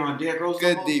don't got to be around Derrick Rose.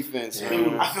 Good no more. defense, Dude,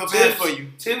 man. I feel bad for you.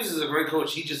 Tibbs is a great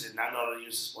coach. He just did not know how to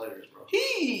use his players, bro.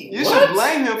 You What? should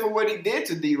blame him for what he did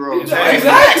to D Rose. Exactly.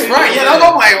 Right, yeah,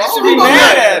 I'm like, I should be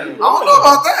mad at him. I don't know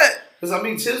about that. Because, I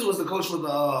mean, Tibbs was the coach for the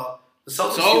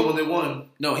Celtics So? team when they won.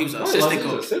 No, he was an No, assistant he's an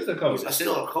coach. Assistant coach. I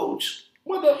still a coach.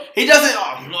 What the? He doesn't.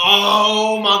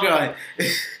 Oh my god.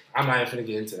 I'm not even finna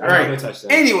get into that. Right. I'm not gonna touch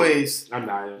that. Anyways, I'm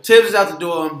not even. Tibbs is out the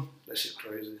door. That shit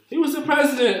crazy. He was the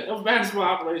president of basketball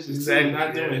operations. Exactly,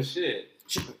 Not yeah. doing shit.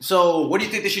 So, what do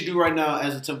you think they should do right now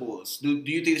as the Timberwolves? Do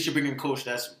you think they should bring in a coach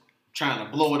that's trying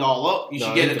to blow it all up? You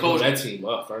should get a coach. that team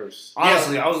up first.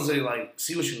 Honestly, I was going to say, like,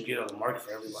 see what you can get on the market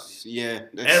for everybody. Yeah.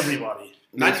 Everybody.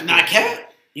 Not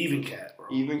Cat. Even Cat, bro.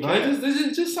 Even No, Cat.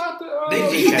 they just signed the.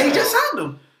 They just signed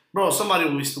him. Bro, somebody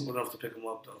will be stupid enough to pick him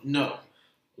up, though. No,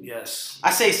 Yes.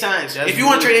 I say signs. Yes, If you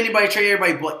want to really. trade anybody, trade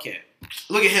everybody but Cat.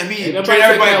 Look at him. He Ain't trade nobody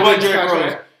everybody touching but that Derrick Wiggins Rose.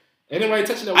 contract. Ain't nobody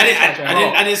touching that I Wiggins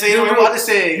contract. didn't say You anything. agree- I just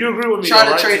said You agree with me, try though,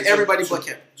 to right? trade So- everybody so- but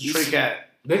Cat. Trade Cat.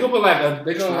 They gonna put like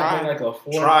they gonna Try. have like a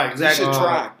four. Try, exactly. You should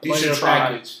try. You should player try.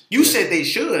 package. You said they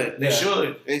should. They Yeah.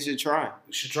 should. They should try.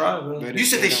 You should try, man. But You if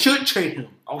said they they don't- should trade him.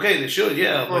 Okay, they should,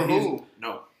 yeah. For but who?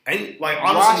 No. And like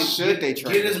Why honestly, should they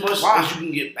trade get as him? much Why? as you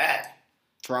can get back?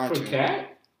 Try For to.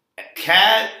 Cat?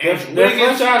 Cat and Their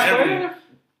Wiggins, franchise every- player?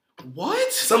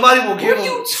 What? Somebody will give What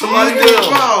are him. you Somebody talking will.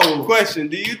 about? Question: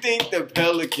 do you think the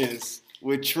Pelicans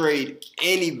would trade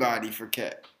anybody for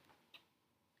Cat?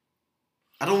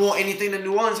 I don't want anything that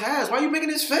New Orleans has. Why are you making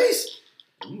this face?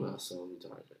 You are so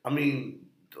retarded. I mean,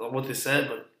 what they said,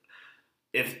 but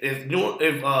if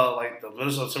like the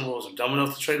Minnesota Timberwolves are dumb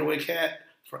enough to trade away Cat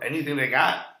for anything they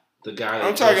got, The guy that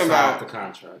I'm talking just about signed the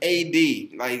contract.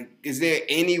 AD. Like, is there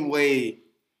any way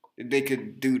that they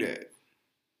could do that?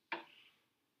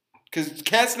 Because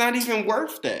Cat's not even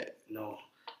worth that. no.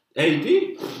 AD?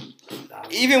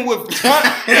 Even with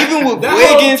That whole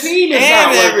Wiggins team is and not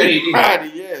worth everybody.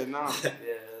 Yeah, no. Yeah.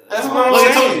 That's No. what I'm Look,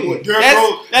 I saying. told you,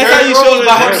 That's how you show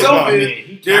by the himself.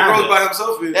 Derrick Derrick Rose by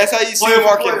himself. That's how you see Player for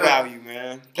market player. value,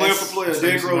 man. Player for player.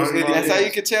 Derrick Rose. That's how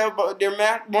you can tell about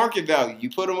their market value. You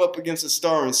put them up against a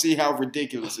star and see how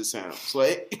ridiculous it sounds.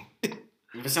 Like,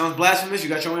 If it sounds blasphemous, you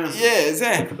got your answer. yeah,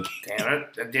 exactly. Damn,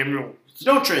 that damn real.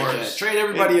 Don't trade Worse. that. Trade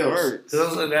everybody It else. works.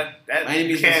 That By any you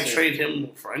means can't necessary. trade him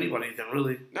for anybody. Then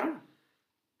really, No.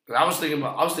 'cause I was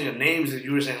thinking names that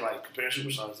you were saying like compare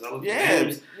superstars. And I looked at Yeah.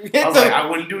 names. Hit I was the like, I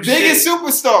wouldn't do biggest shit.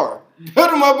 superstar.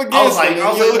 Put them up against like- him I and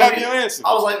was you'll like, have maybe- your answer.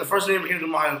 I was like, the first name that came to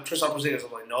mind, Kristaps Porzingis.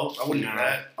 I'm like, no, I wouldn't do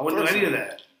that. I wouldn't do any of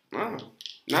that. No. Would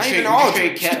Not you even trade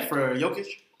Aldridge. Cat for Jokic?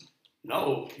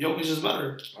 No, Jokic is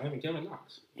better. I even Kevin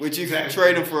Knox. Would you Exactly.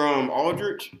 trade him for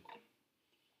Aldridge?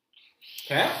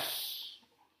 Cat?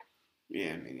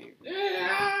 Yeah, I mean, Yeah,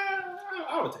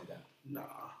 I would take that. Nah.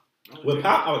 With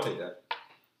Pop, I would take that.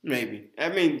 maybe. I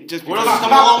mean, just What because. else is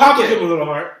coming Pop along would with give him Cat? a little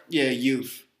heart. Yeah,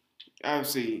 youth.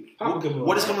 Obviously, Pop would give him a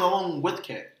What is little coming heart. along with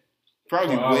Cat?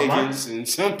 probably Mark? Wiggins and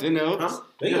something else. Huh?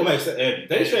 They gonna make if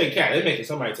they trade Cat. They making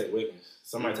somebody take Wiggins.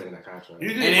 Somebody taking that contract. You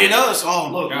And then us. Oh,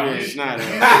 my Look, God. Yeah, it's not.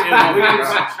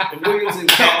 if Wiggins and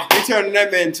Cat. They turning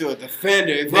that man into a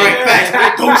defender. If Right, they-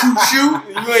 facts. Don't you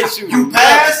shoot. You ain't shooting. You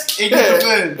pass and you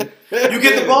defend. You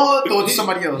get the ball, throw it to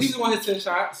somebody else. He's the one hit 10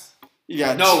 shots. You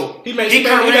got No. He made He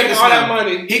Kurt making Rambis all that now.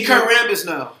 money. He Kurt Rambis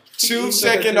now.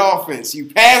 2-second offense. You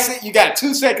pass it, you got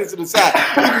 2 seconds to the side.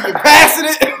 Either you're passing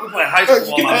it. We're playing high Oh,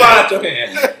 school. you ball. can Out your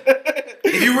hand.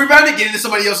 If you rebound it, get into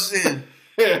somebody else's end.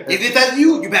 If that's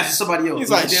you, you pass to somebody else. He's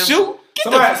like, Damn- shoot.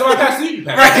 Somebody pass to you. You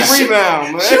pass. Right. Get the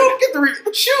rebound,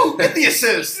 man. Shoot, get the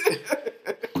assist.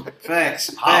 Facts.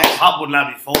 Pop, Facts. Pop would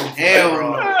not be folding. for Hell that,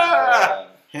 bro. no. Uh,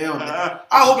 Hell no.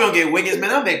 I hope you don't get Wiggins,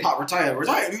 man. I'll make Pop retire.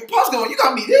 Pop's going, you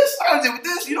got me this. I gotta deal with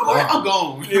this. You know what? I'm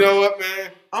gone. You know what,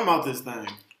 man? I'm out this thing.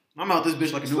 I'm out this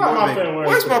bitch like a it's not newborn my baby. fair word.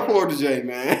 Where's my poor DJ,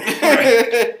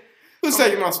 man? Who's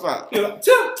taking my spot? You know,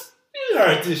 Tim, you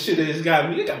heard this shit that has got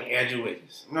me. It got me Andrew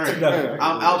Wiggins. Right. Took nothing.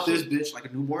 I'm out this bitch like a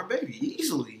newborn baby.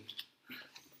 Easily.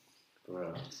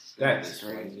 Bro, that is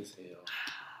crazy as hell.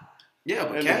 Yeah,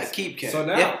 but It Cat, is. keep Cat. So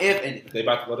now- if anything. They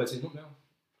about to blow that team up now.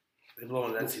 They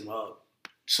blowing that team up.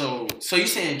 So you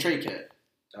saying trade Cat?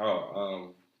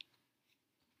 Oh,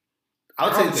 I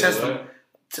would I say don't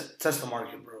think test the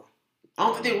market, bro. I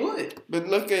don't think they would. But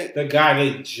look at the guy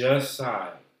they just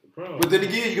signed, bro. But then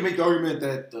again, you can make the argument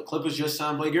that the Clippers just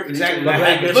signed Blake Griffin. Exactly. Look,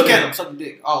 Blake Griffin. look at him, sucking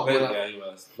dick. Oh, Blake, but, yeah, he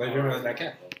was. Blake Griffin has that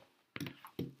cat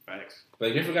though. facts.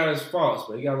 Blake Griffin got his faults,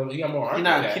 but he got more heart. He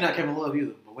than not Cat. Kevin Love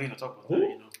either. But we ain't gonna talk about Who? that.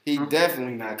 You know. he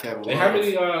definitely not Kevin Hey,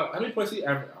 Love. how many points he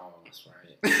averaged? Oh, that's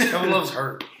right. Kevin Love's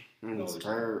hurt. He's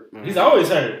hurt, man. He's always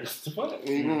hurt. What the fuck?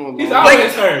 Even He's Love-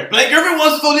 always hurt. Blake Griffin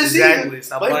wasn't for this season. Exactly.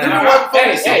 Stop Blake playing. Griffin wasn't for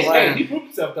Hey, this hey, season. hey, he proved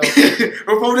himself though.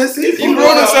 For this season. He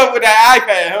brought us up with that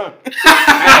iPad,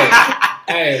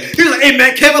 huh? Hey, He was like, "Hey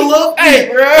man, Kevin Love, Hey,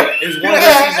 bro. It's one of the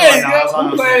seasons right now. That's all who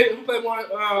I'm played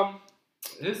more?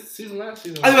 His season last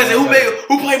season. I was about to say,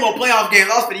 who played more playoff games?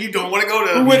 I was thinking you don't want to go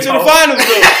to. Who went to the finals,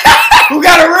 though? Who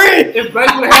got a ring? If Blake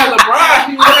would have had LeBron,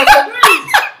 he would have had that ring.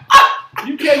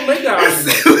 You can't make that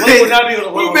argument. Blake would not be able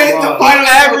to play Who with made the LeBron. Final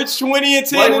average 20 and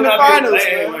 10 Blake in would the not be able finals, to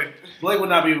play. man. Wait. Blake would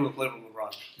not be able to play with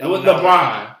LeBron. With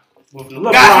LeBron. With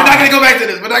LeBron. Guys, we're not gonna go back to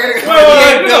this. We're not gonna go. Wait, He wait,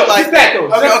 ain't wait, built no, like just that, though.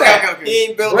 Okay, Just that. okay. He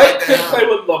ain't built Blake like can that. play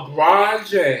with LeBron The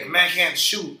James. man can't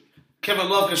shoot. Kevin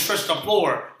Love can stretch the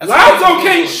floor. Lonzo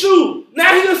can't shoot.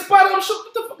 Now he just spot up shoot.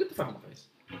 Get the fuck out of my face.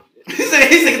 He said,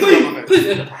 Please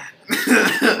end the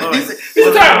podcast. He's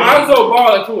He's trying Lonzo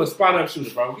Ball into a spot up shooter,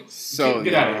 bro.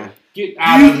 Get out of here. Get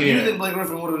out of Do you here. think Blake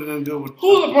Griffin would have been good with Who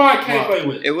LeBron can't play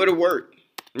with? It would have worked,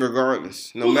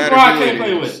 regardless. No Who matter LeBron who can't it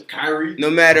play is. with? Kyrie. No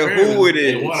matter who it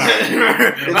is. Hey,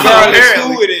 wow. Regardless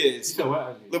who it is. is. So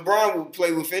what? LeBron will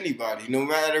play with anybody, no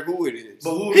matter who it is.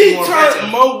 But who would be He more turned effective?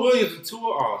 Mo Williams into an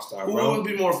all-star, Who bro. would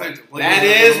be more effective? That It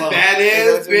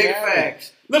is big doesn't matter.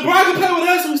 facts. LeBron can play with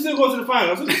us and we still go to the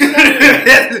finals.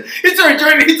 He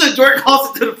took Jordan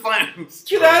Clarkson to the finals.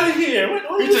 Get out of here.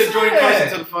 What He you took Jordan Clarkson to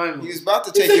saying? the finals. He was about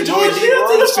to He take said your boy George D Hill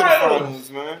to the Rose to the finals.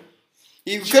 finals, man.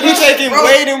 He could have taken Rose.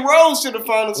 Wade and Rose to the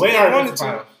finals if Wade he already wanted went to the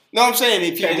to. finals. No, I'm saying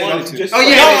if he Okay, wanted then to. just- Oh, yeah,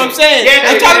 no, they- I'm saying. yeah,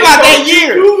 I'm they- talking they- about that don't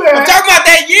year. do that. I'm talking about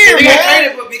that year, They got man.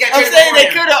 traded, but we got I'm traded saying they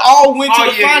beforehand. could have all went to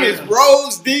Oh, the yeah, finals. yeah.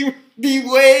 Rose, D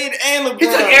Wade, and LeBron. He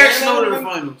took Eric Man, Snow to the that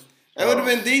finals. would have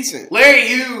been decent. Larry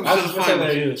Hughes I to was the just saying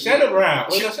finals. that. Shannon Brown.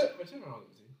 Wait, no, Shannon Brown.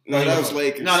 No, that was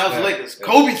Lakers. No, that was the Yeah. Lakers. Yeah.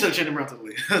 Kobe took Shannon Brown to the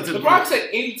Lakers. LeBron can take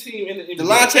any team in the NBA.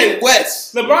 Delonte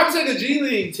West, LeBron can take a G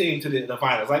League team to the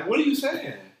finals. Like, what are you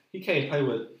saying? He can't play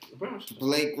with LeBron.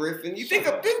 Blake Griffin. You think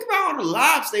Shut up. about all the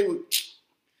lobs they would.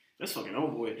 That's fucking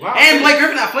over with. Wow. And Blake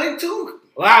Griffin, I played too.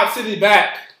 Loud City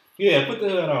back. Yeah, put the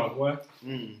hood on, boy.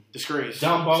 Disgrace.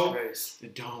 Dumbo. The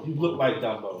dome. You look like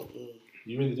Dumbo.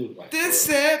 You really do look like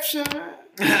Deception.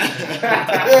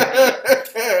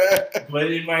 But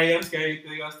anybody else got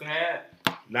anything else to add?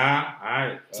 Nah,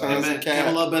 alright. Hey, man,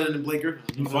 Kevin Love better than Blake Griffin.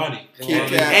 You funny. Keep Yeah.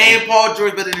 Cap. And Paul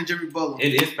George better than Jimmy Butler.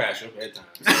 It is passion at times.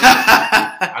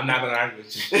 I'm not gonna argue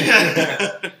with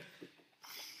you.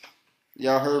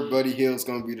 Y'all heard Buddy Hield's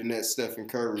gonna be the next Stephen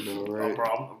Curry, though, No right?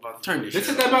 problem. I'm about to Turn this This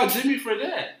shit is about Jimmy for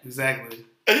that. Exactly.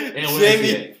 And where is Jimmy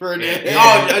it? for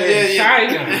that.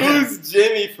 China. Who's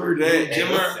Jimmy for that?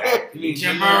 Exactly.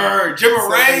 Jimmer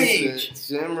Range.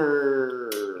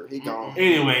 Jimmer. He gone.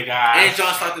 Anyway, And guys.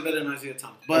 John Stockton better than Isaiah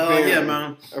Thomas. But Apparently. yeah,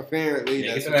 man. Apparently,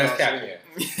 Yeah, that's get what that y'all ass saying.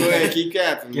 cap Go ahead, keep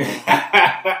capping, man.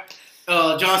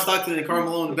 in. John Stockton and Karl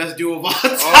Malone, the best duo of all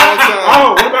time. All time.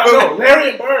 Oh, what about Larry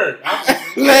and Bird?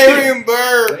 Obviously. Larry and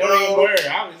Bird, Larry and bro. Bird,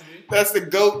 obviously. That's the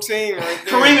GOAT team right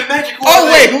there. Kareem and Magic. Oh,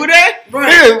 wait, who that? Right.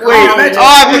 Wait. Kareem and Magic.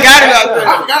 I forgot about that.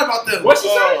 I forgot about them. What she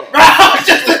say? I was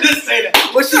just going to say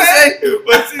that. What she say?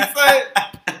 What's he say?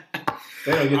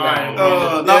 They don't get All that.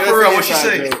 right, one. Not for real. What that's she an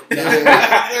say? inside joke.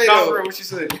 Yeah, Not what for real. What she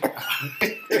say?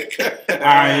 All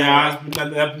right, y'all. It's been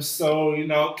another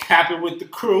episode, capping with the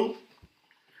crew.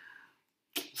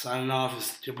 Signing off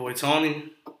is your boy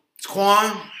Tony. It's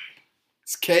Quan.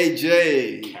 It's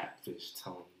KJ. Catfish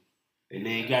Tony. And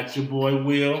then got your boy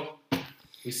Will.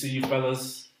 We see you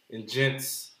fellas and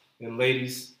gents and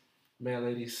ladies, man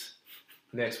ladies,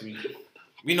 next week.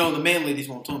 We know the man ladies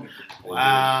want Tony.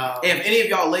 Wow. Hey, if any of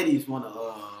y'all ladies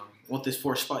want this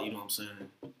fourth spot, you know what I'm saying?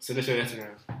 So this your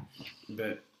Instagram.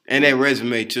 Bet. And that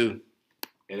resume, too.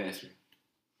 And that's me.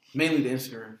 Mainly the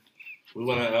Instagram. We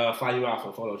want to fly you out for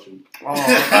a photo shoot. Oh,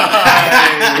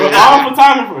 We're all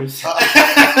photographers.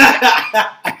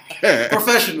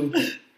 Professional.